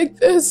be like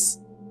this.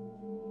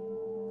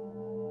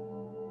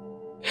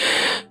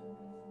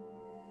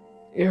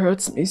 It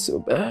hurts me so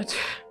bad.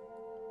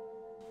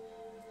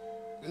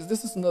 Because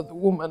this is not the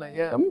woman I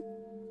am.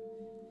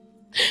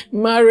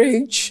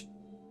 Marriage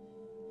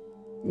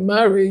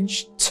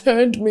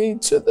turned me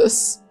into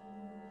this.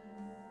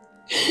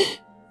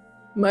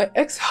 My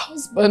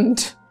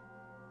ex-husband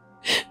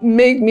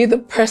made me the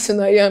person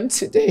I am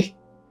today.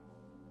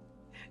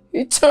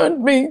 He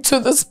turned me into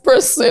this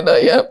person I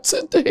am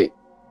today.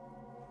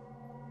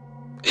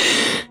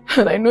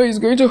 And I know it's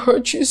going to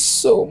hurt you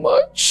so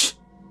much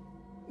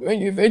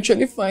when you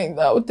eventually find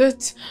out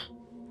that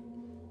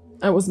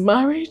I was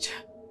married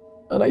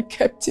and I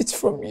kept it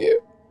from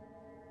you.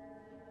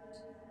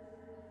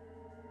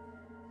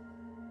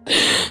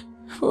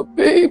 But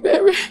baby,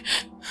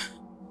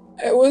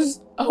 I was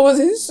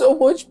in so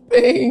much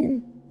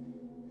pain.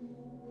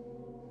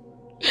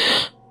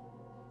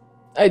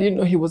 I didn't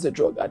know he was a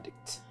drug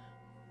addict.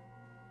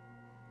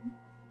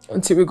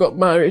 Until we got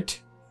married.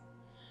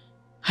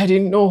 I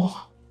didn't know.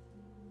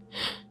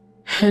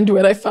 And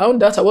when I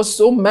found out, I was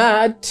so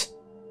mad.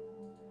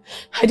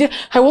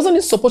 I wasn't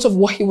in support of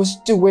what he was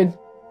doing.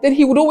 Then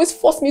he would always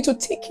force me to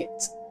take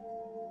it.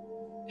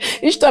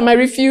 Each time I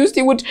refused,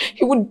 he would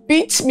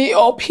beat me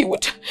up. He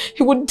would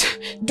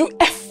do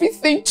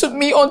everything to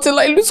me until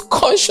I lose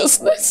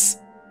consciousness.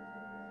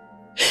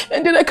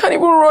 And then I can't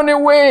even run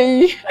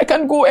away. I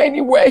can't go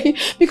anywhere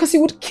because he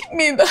would keep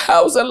me in the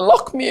house and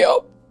lock me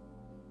up.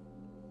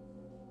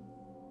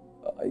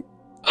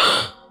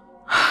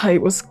 I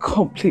was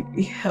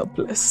completely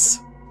helpless.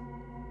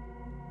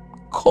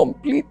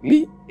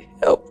 Completely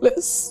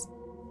helpless.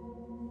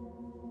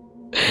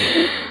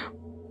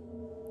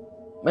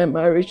 My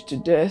marriage to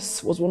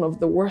Des was one of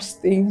the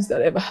worst things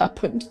that ever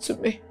happened to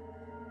me.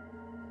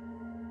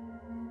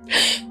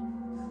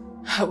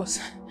 I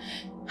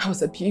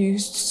was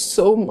abused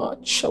so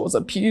much. I was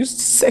abused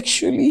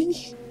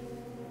sexually,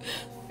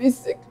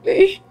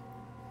 physically,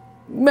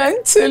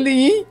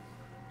 mentally,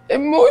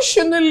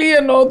 emotionally,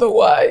 and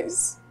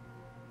otherwise.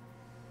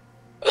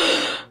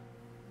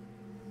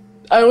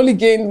 I only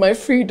gained my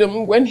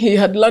freedom when he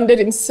had landed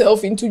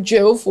himself into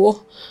jail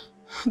for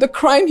the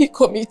crime he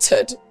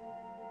committed.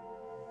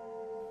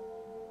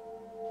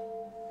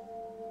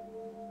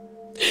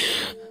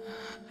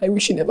 I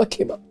wish he never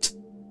came out.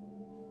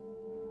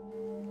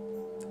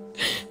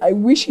 I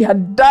wish he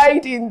had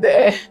died in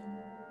there.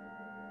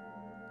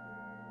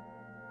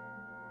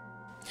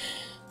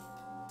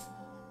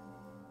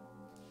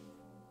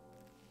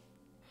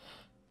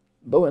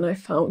 But when I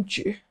found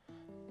you,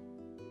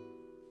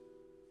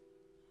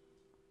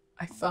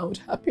 I found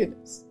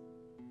happiness.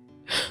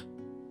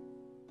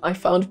 I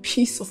found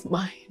peace of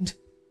mind.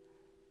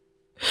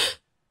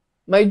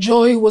 My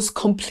joy was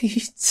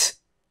complete.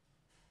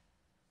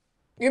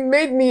 You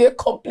made me a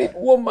complete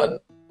woman.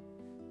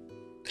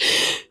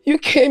 You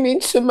came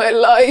into my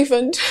life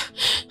and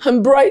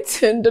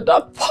brightened the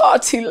dark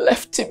party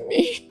left in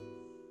me.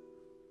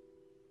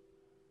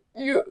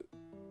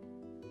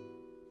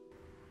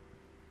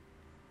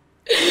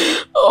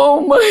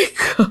 Oh my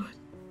God.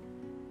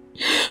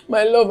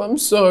 My love, I'm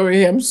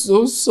sorry. I'm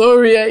so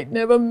sorry. I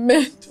never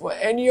meant for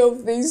any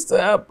of this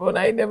to happen.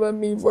 I never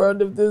meant for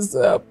all of this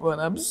to happen.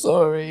 I'm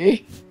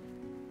sorry.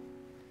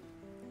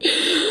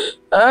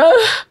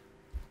 I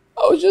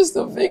was just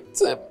a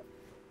victim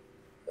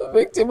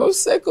of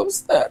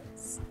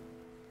circumstance.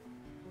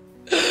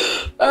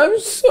 I'm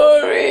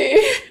sorry.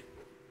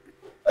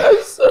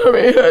 I'm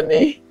sorry,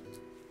 honey.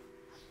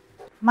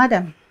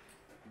 Madam,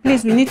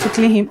 please, we need to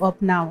clean him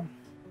up now.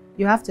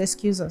 You have to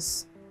excuse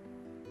us.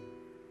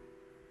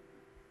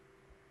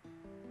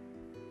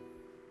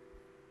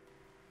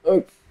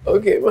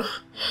 Okay, ma.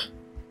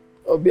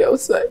 I'll be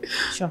outside.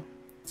 Sure.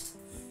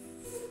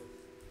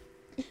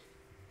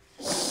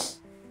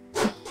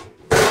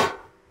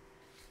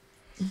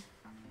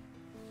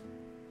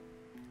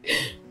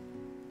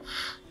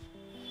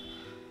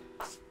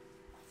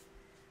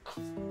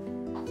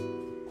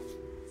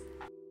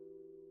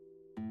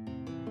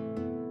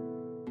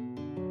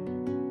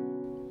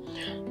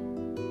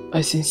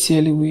 I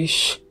sincerely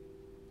wish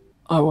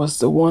I was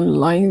the one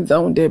lying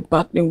down there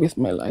battling with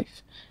my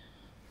life.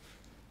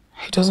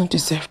 He doesn't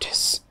deserve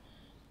this.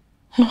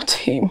 Not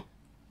him.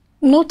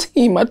 Not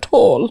him at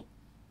all.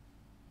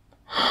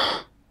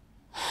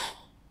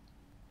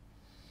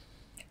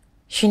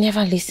 You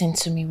never listened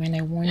to me when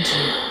I warned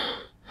you.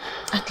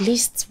 At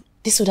least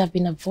this would have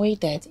been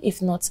avoided,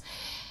 if not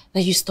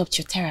that you stopped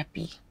your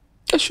therapy.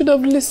 I should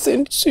have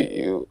listened to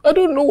you. I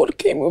don't know what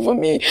came over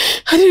me.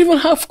 I didn't even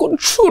have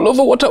control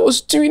over what I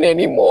was doing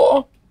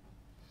anymore.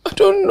 I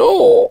don't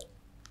know.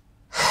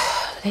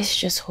 Let's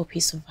just hope he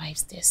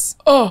survives this.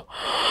 Oh.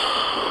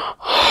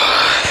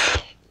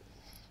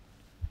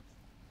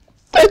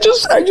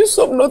 I just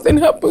hope nothing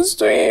happens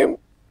to him.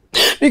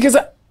 Because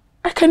I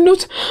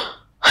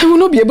will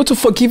not be able to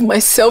forgive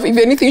myself if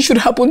anything should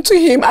happen to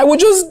him. I will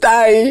just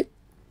die.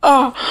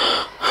 I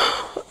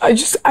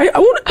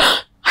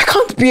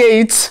can't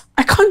bear it.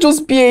 I can't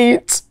just bear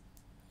it.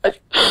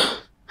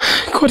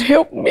 God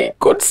help me.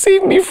 God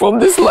save me from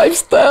this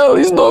lifestyle.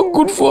 It's not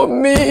good for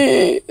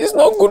me. It's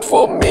not good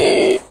for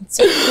me. It's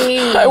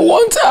okay. I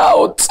want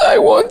out. I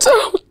want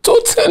out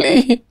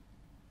totally.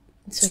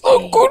 It's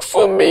not good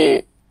for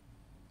me.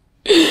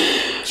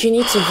 You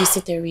need to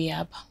visit a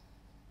rehab.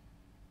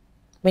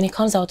 When he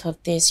comes out of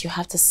this, you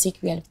have to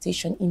seek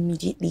rehabilitation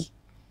immediately.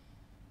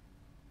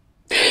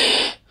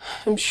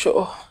 I'm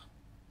sure.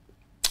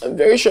 I'm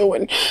very sure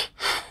when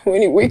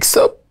he wakes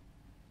up,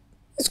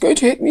 he's going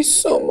to hate me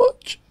so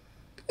much.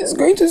 He's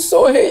going to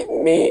so hate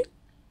me.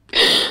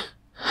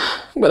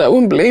 But I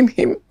won't blame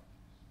him.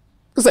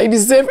 Because I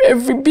deserve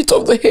every bit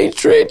of the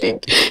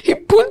hatred he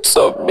puts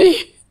on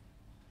me.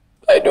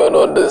 I don't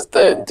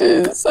understand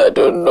this. I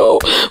don't know.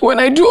 When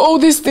I do all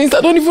these things,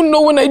 I don't even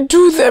know when I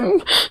do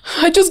them.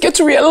 I just get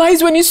to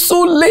realize when it's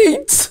so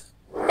late.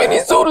 When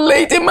it's so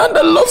late, a man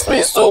that loves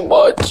me so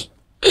much.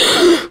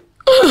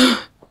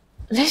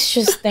 Let's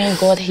just thank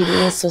God he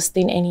didn't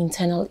sustain any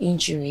internal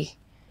injury.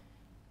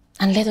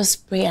 And let us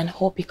pray and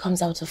hope he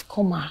comes out of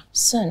coma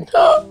soon.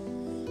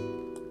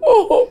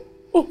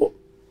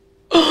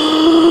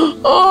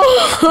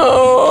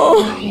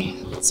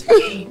 It's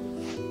okay.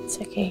 It's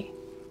okay.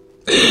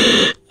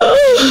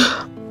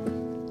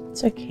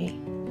 It's okay.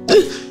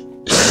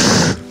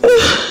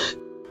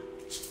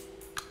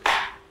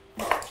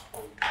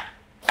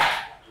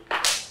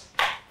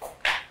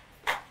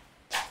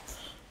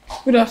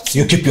 Good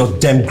afternoon. You keep your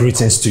damn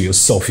greetings to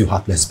yourself, you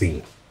heartless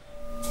being.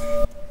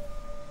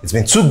 It's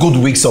been 2 good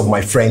weeks of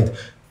my friend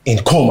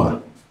in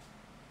coma.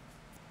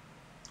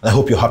 And I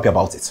hope you're happy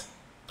about it.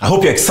 I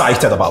hope you're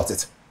excited about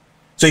it.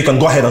 So you can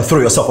go ahead and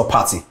throw yourself a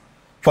party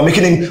for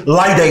making him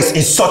lie there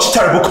in such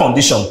terrible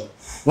condition,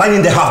 lying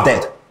in there half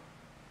dead.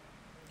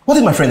 What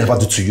did my friend ever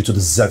do to you to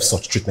deserve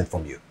such treatment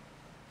from you?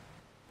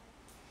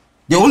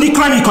 The only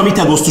crime he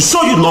committed was to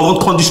show you love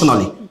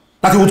unconditionally.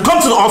 That he would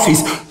come to the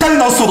office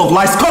telling all sorts of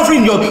lies,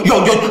 covering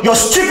your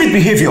stupid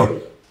behavior.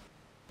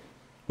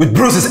 With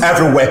bruises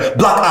everywhere,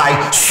 black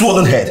eye,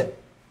 swollen head.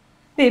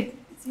 Babe,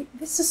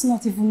 this is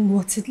not even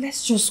worth it.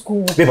 Let's just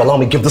go. Babe, allow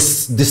me give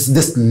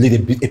this lady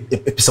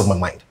a piece of my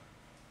mind.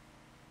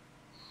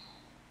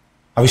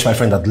 I wish my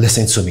friend had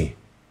listened to me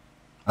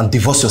and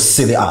divorced your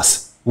silly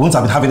ass. We wouldn't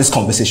have been having this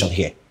conversation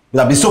here. We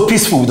would have been so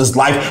peaceful with his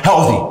life,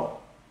 healthy.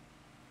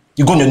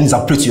 You go on your knees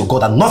and pray to your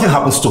God and nothing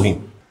happens to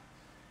him.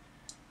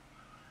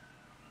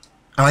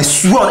 And I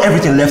swear on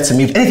everything left to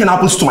me, if anything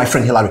happens to my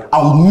friend Hillary,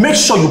 I will make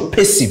sure you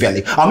pay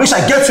severely. I'll make sure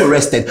I get you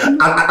arrested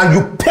and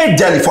you pay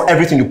dearly for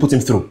everything you put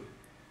him through.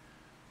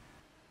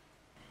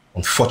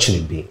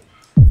 Unfortunate being.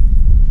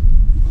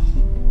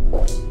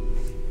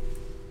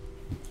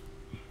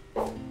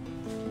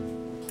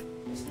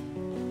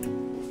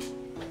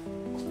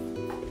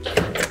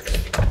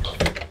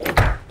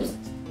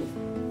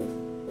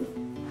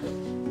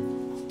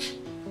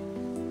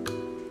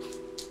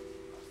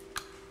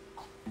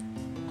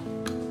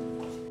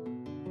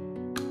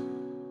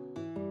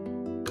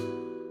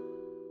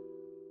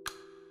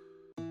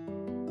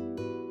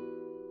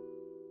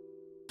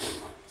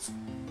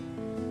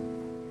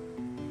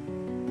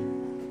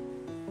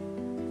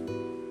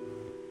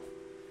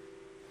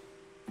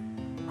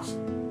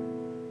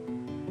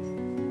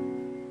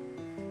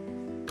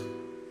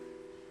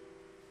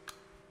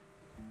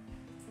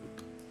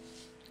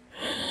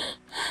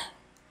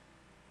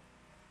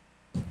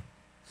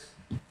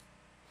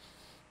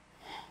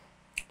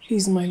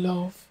 Please, my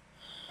love.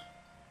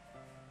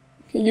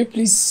 Can you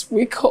please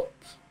wake up?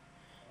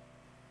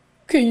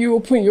 Can you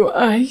open your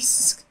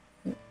eyes?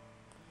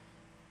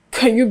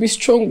 Can you be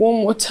strong one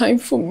more time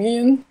for me?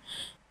 And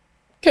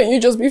can you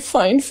just be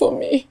fine for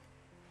me?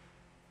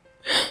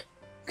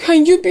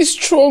 Can you be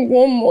strong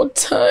one more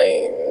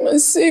time and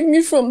save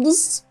me from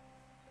this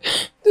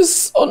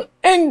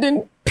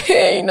unending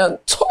pain and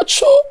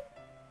torture?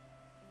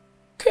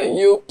 Can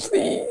you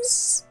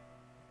please?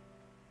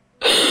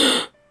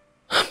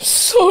 I'm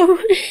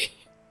sorry.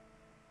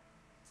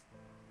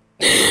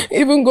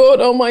 Even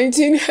God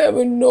Almighty in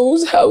heaven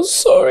knows how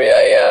sorry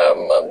I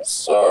am. I'm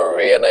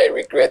sorry and I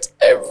regret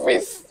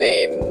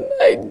everything.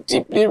 I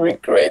deeply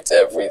regret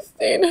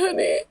everything,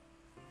 honey.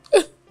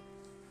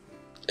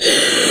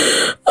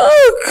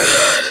 Oh,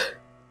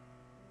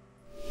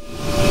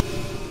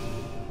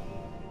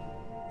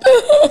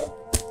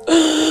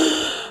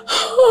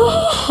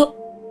 God.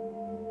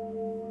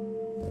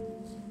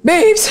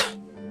 Babes!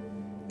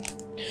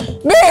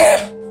 Babe!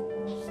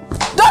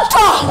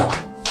 Doctor!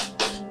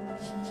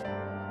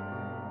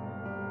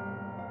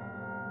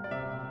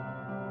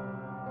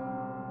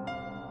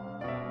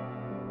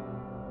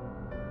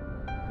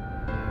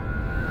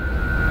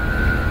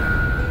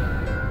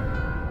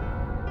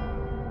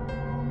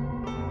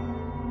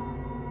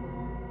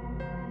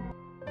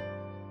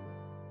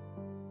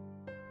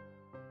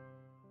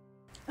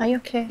 Are you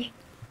okay?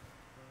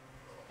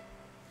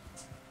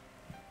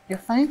 You're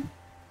fine?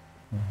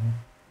 Mm-hmm.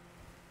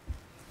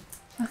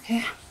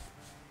 Okay.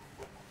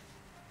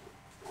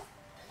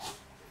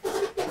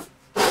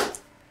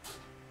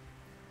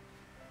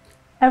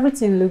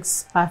 Everything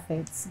looks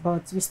perfect,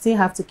 but we still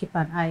have to keep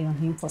an eye on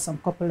him for some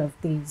couple of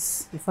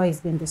days before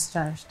he's been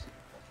discharged.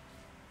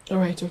 All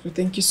right, okay.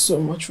 Thank you so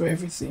much for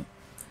everything.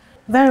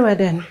 Very well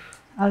then.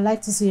 I'd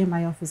like to see you in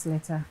my office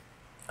later.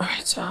 All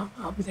right,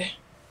 I'll be there.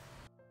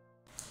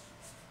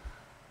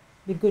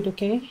 Be good,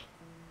 okay?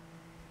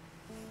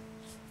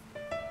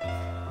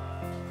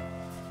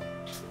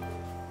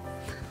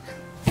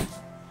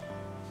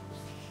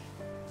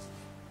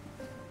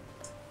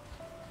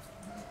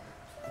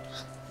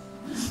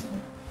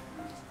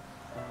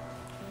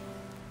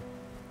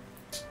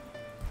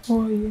 How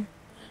are you?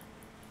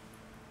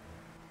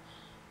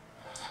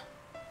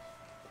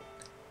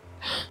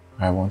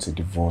 I want a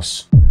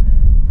divorce.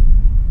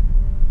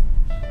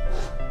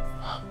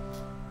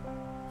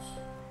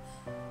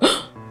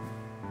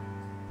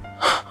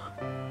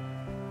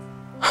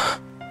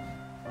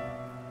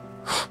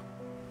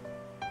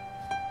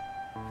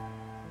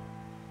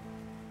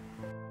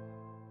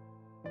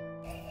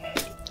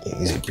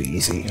 Easy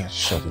peasy. Yeah,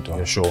 shut the door.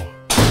 You're sure?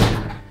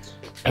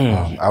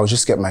 I'll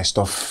just get my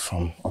stuff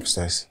from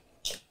upstairs.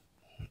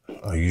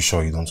 Are you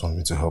sure you don't want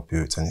me to help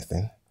you with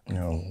anything?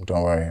 No,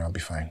 don't worry, I'll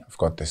be fine. I've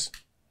got this.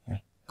 Yeah.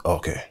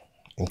 Okay.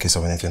 In case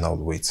of anything, I'll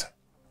wait.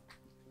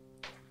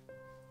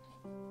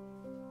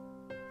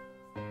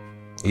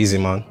 Easy,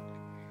 man.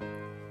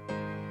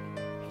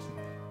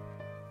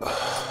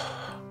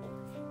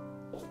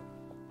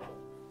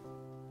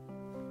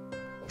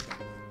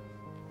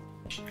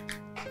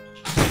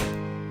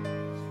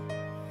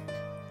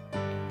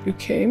 You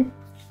came?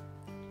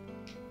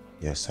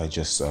 Yes, I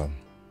just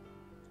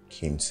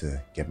came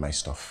to get my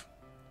stuff.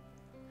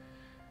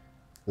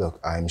 Look,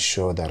 I'm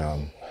sure that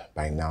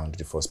by now the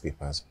divorce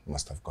papers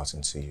must have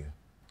gotten to you.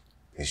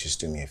 Please just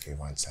do me a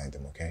favor and sign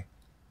them, okay?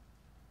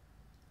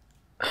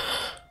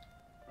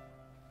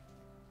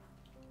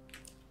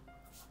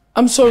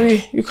 I'm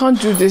sorry, you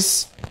can't do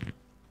this.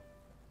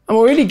 I'm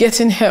already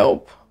getting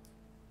help.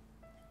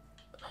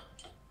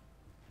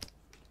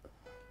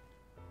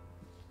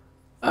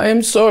 I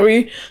am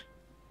sorry.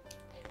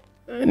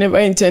 I never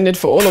intended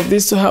for all of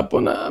this to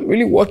happen. I'm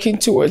really working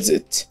towards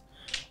it.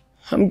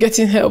 I'm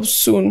getting help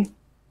soon.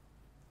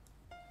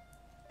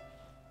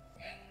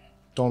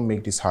 Don't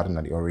make this harder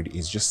than it already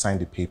is. Just sign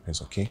the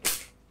papers, okay?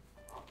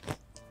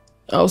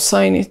 I'll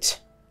sign it.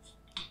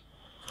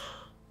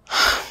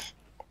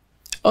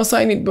 I'll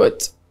sign it,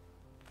 but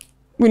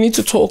we need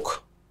to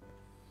talk.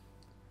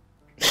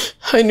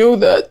 I know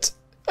that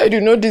I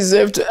do not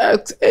deserve to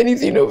ask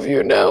anything of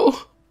you now.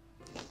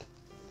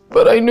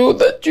 But I know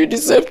that you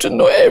deserve to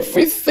know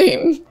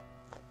everything.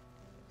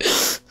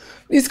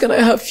 Please, can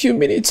I have a few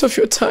minutes of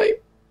your time?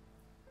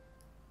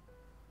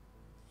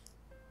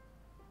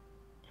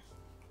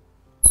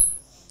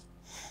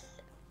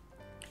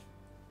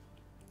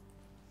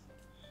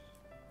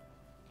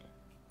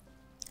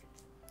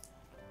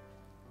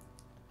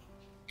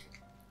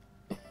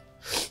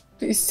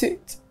 Please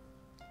sit.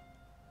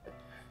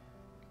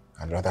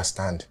 I'd rather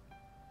stand.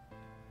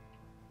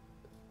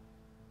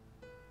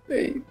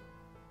 Babe.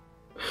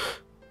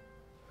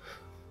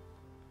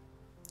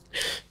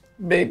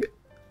 Babe,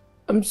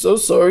 I'm so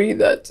sorry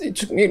that it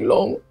took me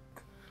long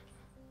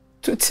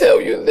to tell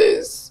you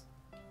this.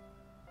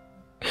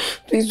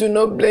 Please do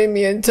not blame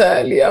me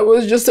entirely. I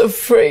was just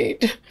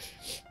afraid.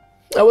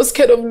 I was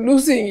scared of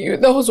losing you.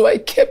 That was why I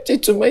kept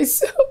it to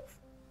myself.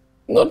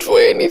 Not for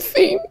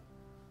anything.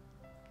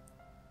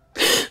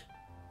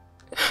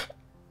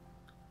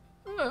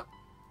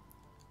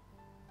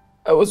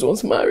 I was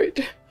once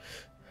married.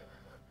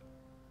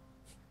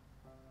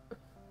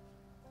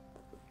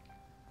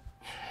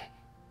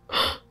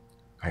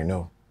 I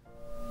know.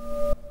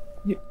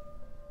 You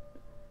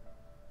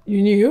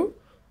knew?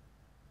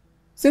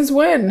 Since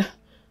when?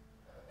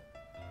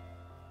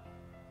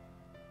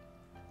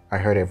 I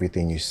heard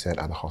everything you said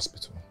at the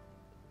hospital.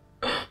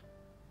 I'm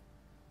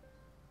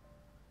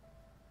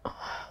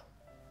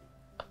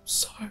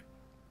sorry.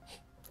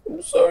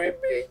 I'm sorry,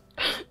 babe.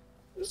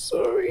 I'm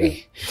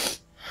sorry.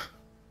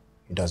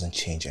 It doesn't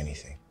change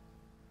anything.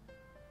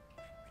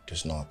 It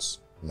does not.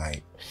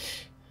 My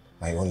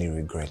only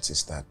regret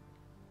is that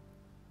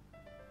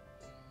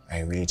I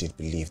really did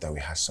believe that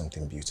we had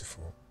something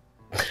beautiful,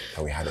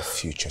 that we had a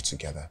future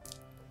together.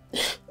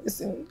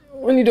 Listen,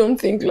 only don't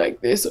think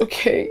like this,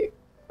 okay?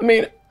 I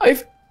mean,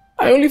 I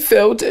only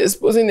felt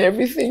exposing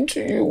everything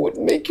to you would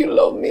make you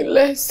love me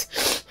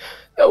less.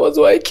 That was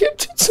why I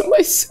kept it to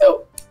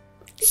myself.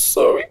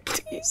 Sorry,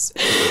 please.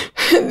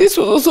 And this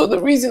was also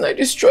the reason I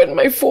destroyed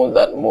my phone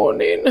that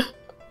morning.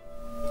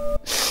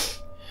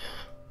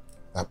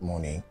 That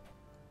morning?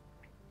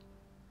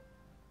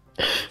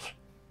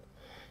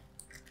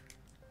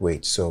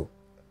 Wait, so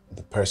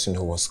the person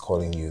who was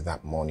calling you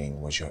that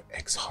morning was your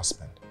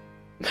ex-husband?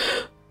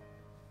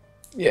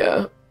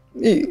 Yeah,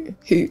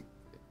 he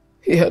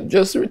had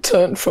just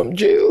returned from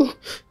jail.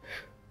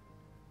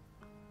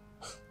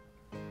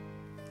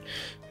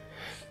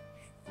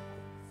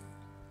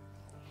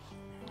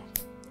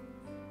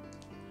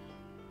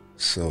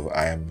 So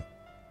I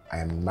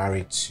am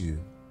married to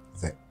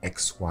the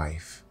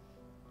ex-wife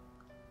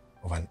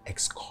of an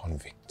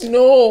ex-convict.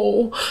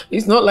 No,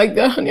 it's not like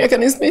that, honey. I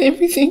can explain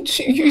everything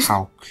to you.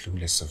 How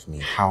clueless of me.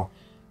 How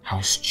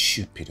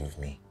stupid of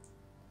me.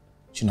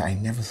 You know, I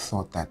never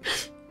thought that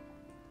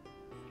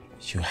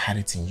you had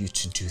it in you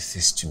to do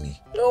this to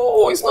me.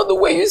 No, it's not the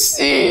way you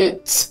see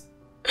it.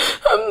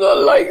 I'm not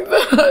like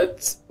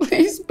that.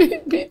 Please,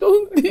 baby,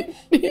 don't leave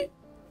me.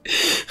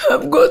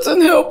 I've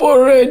gotten help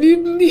already.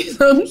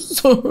 Please, I'm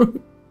sorry.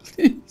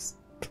 Please,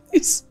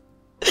 please.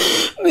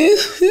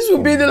 Please, this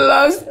will be the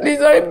last.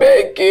 Please, I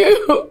beg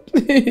you.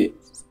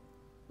 Please.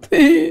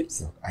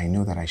 Please. Look, I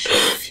know that I should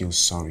feel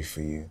sorry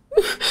for you.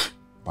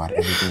 But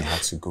everything you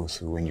had to go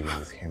through when you were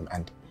with him,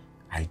 and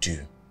I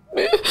do.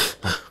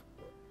 But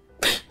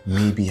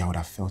maybe I would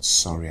have felt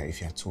sorrier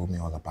if you had told me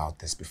all about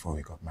this before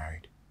we got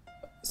married. I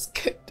was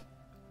scared.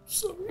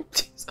 Sorry,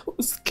 please. I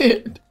was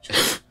scared.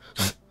 Just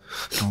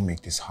don't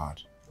make this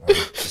hard.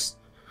 Right? Just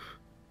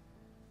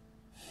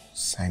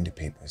sign the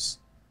papers.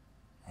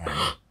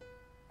 Right?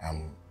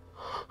 I'm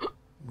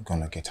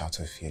gonna get out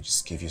of here.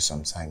 Just give you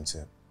some time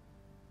to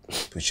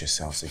put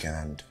yourself together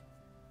and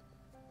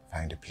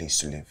find a place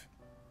to live.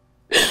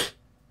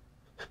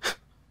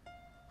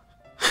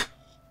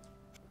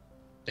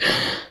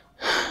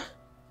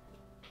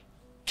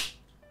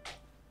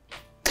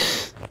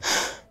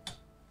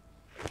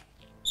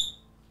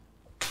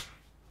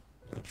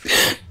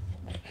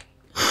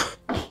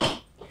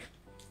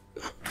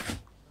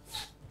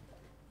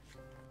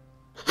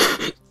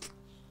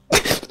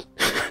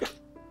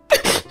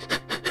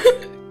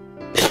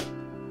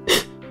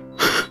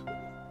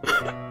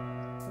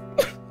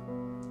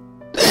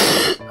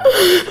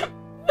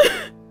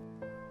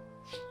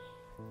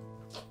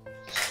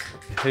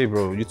 Hey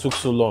bro, you took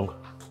so long.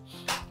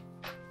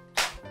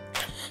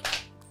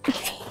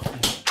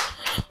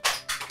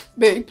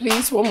 Babe,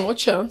 please, one more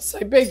chance.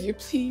 I beg you,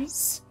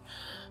 please.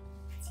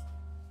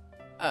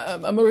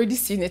 I'm already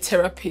seeing a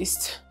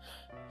therapist,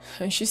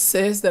 and she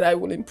says that I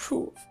will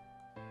improve.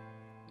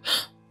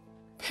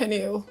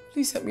 Peniel,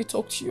 please help me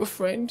talk to your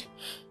friend.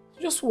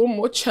 Just one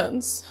more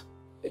chance.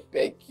 I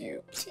beg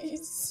you,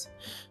 please.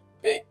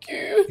 Beg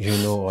you. You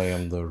know I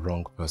am the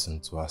wrong person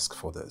to ask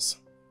for this.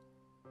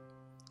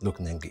 Look,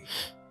 Nengi,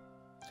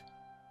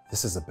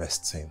 this is the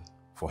best thing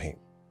for him.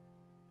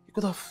 He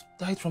could have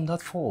died from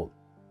that fall.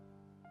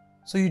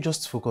 So you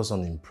just focus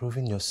on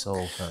improving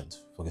yourself and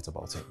forget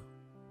about him.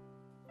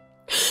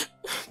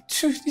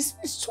 Dude,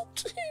 please talk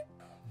to him.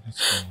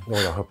 No,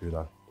 I'll help you with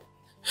that.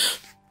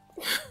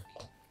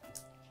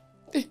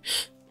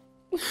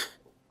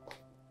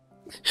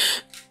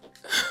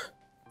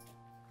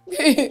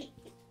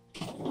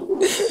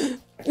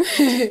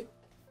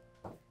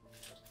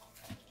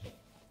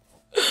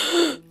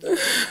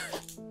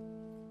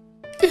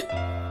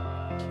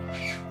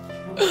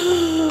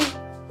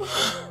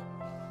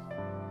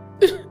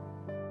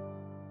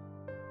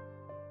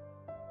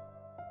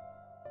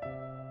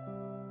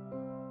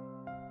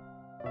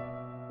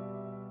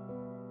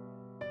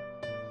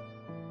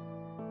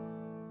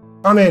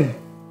 Come in.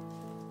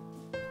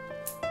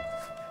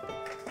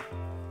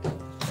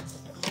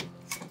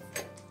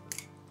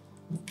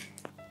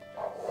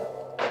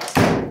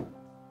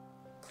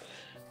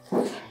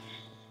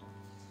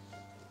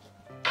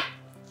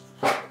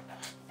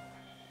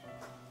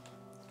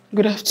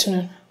 Good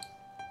afternoon.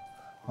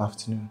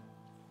 Afternoon.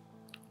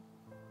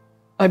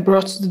 I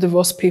brought the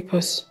divorce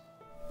papers.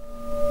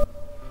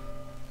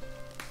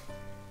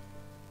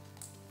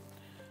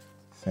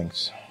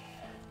 Thanks.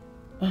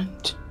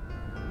 And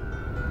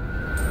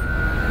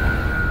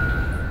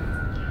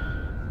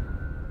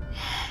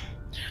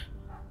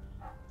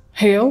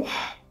Hale,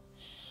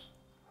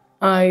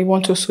 I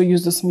want to also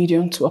use this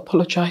medium to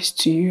apologize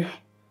to you.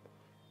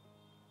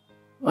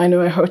 I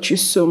know I hurt you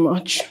so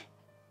much.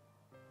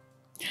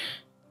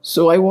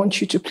 So I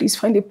want you to please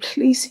find a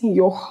place in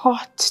your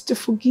heart to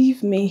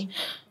forgive me.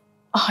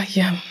 I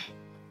am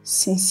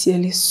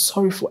sincerely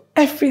sorry for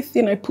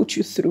everything I put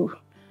you through.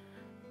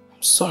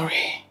 I'm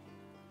sorry.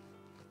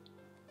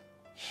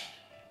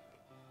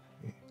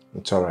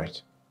 It's all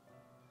right.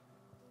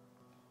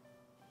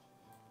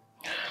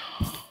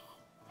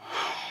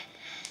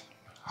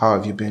 How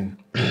have you been?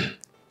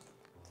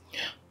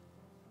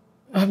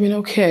 I've been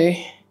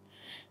okay.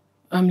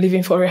 I'm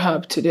leaving for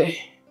rehab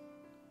today.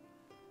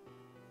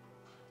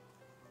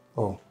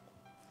 Oh.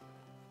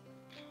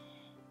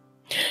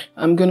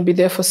 I'm going to be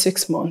there for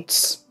 6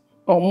 months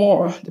or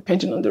more,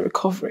 depending on the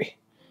recovery.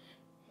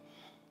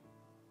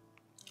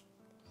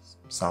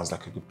 Sounds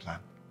like a good plan.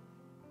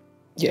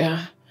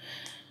 Yeah.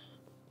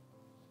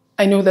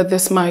 I know that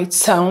this might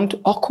sound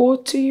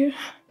awkward to you,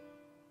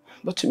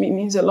 but to me it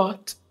means a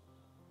lot.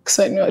 Because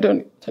I know I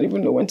don't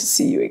even know when to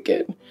see you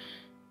again.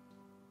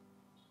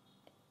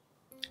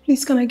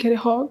 Please, can I get a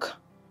hug?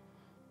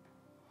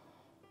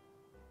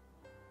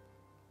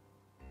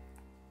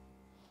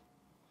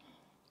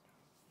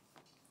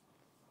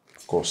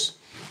 Of course.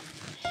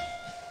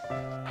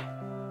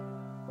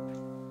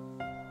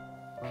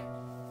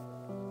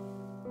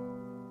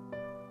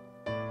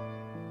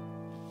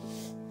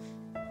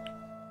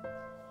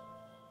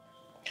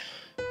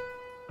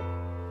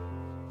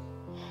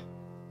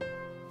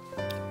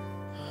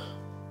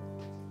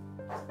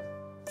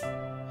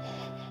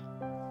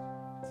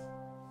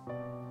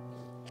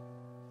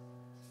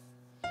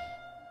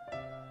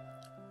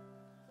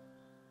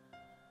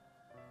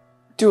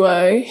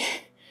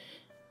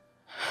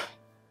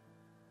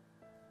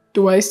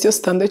 Do I still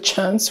stand a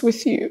chance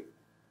with you?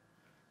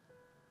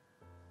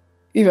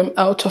 If I'm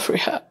out of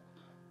rehab?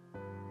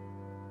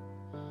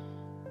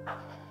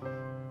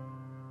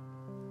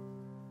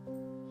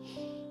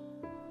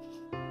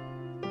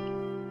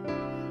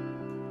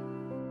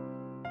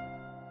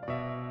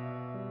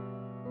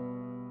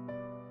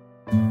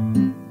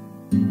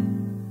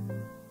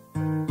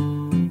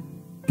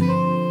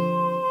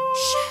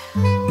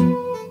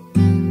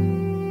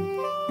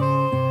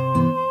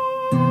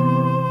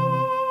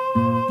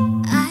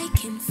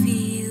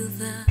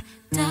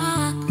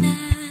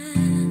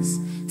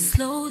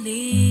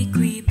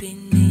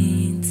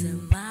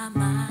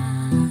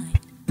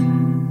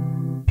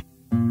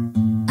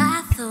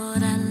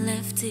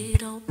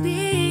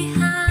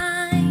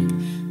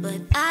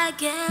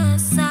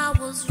 Guess I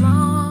was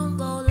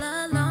wrong all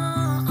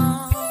along.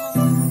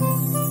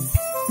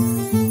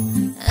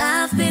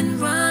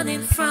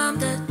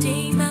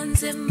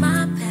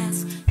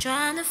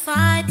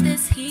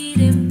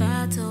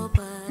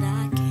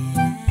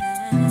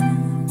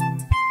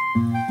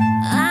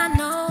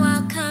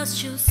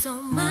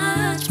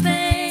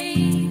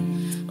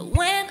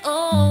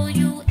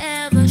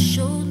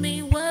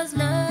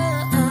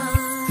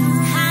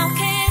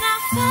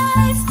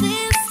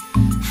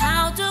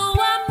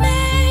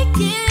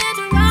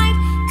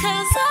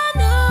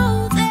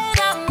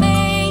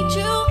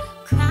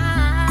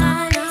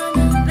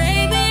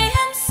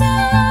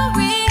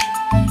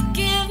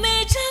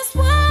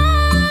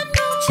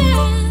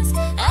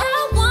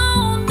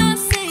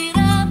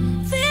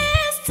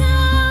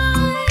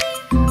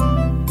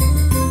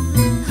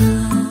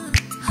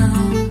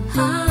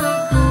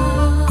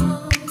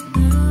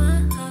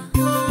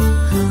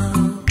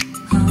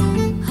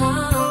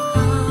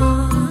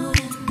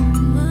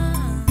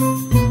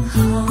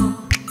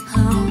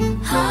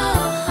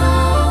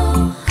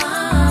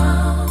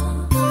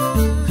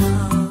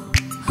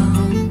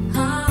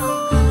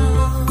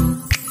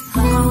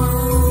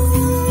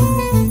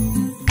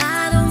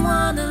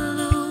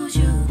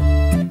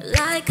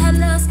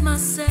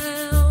 myself.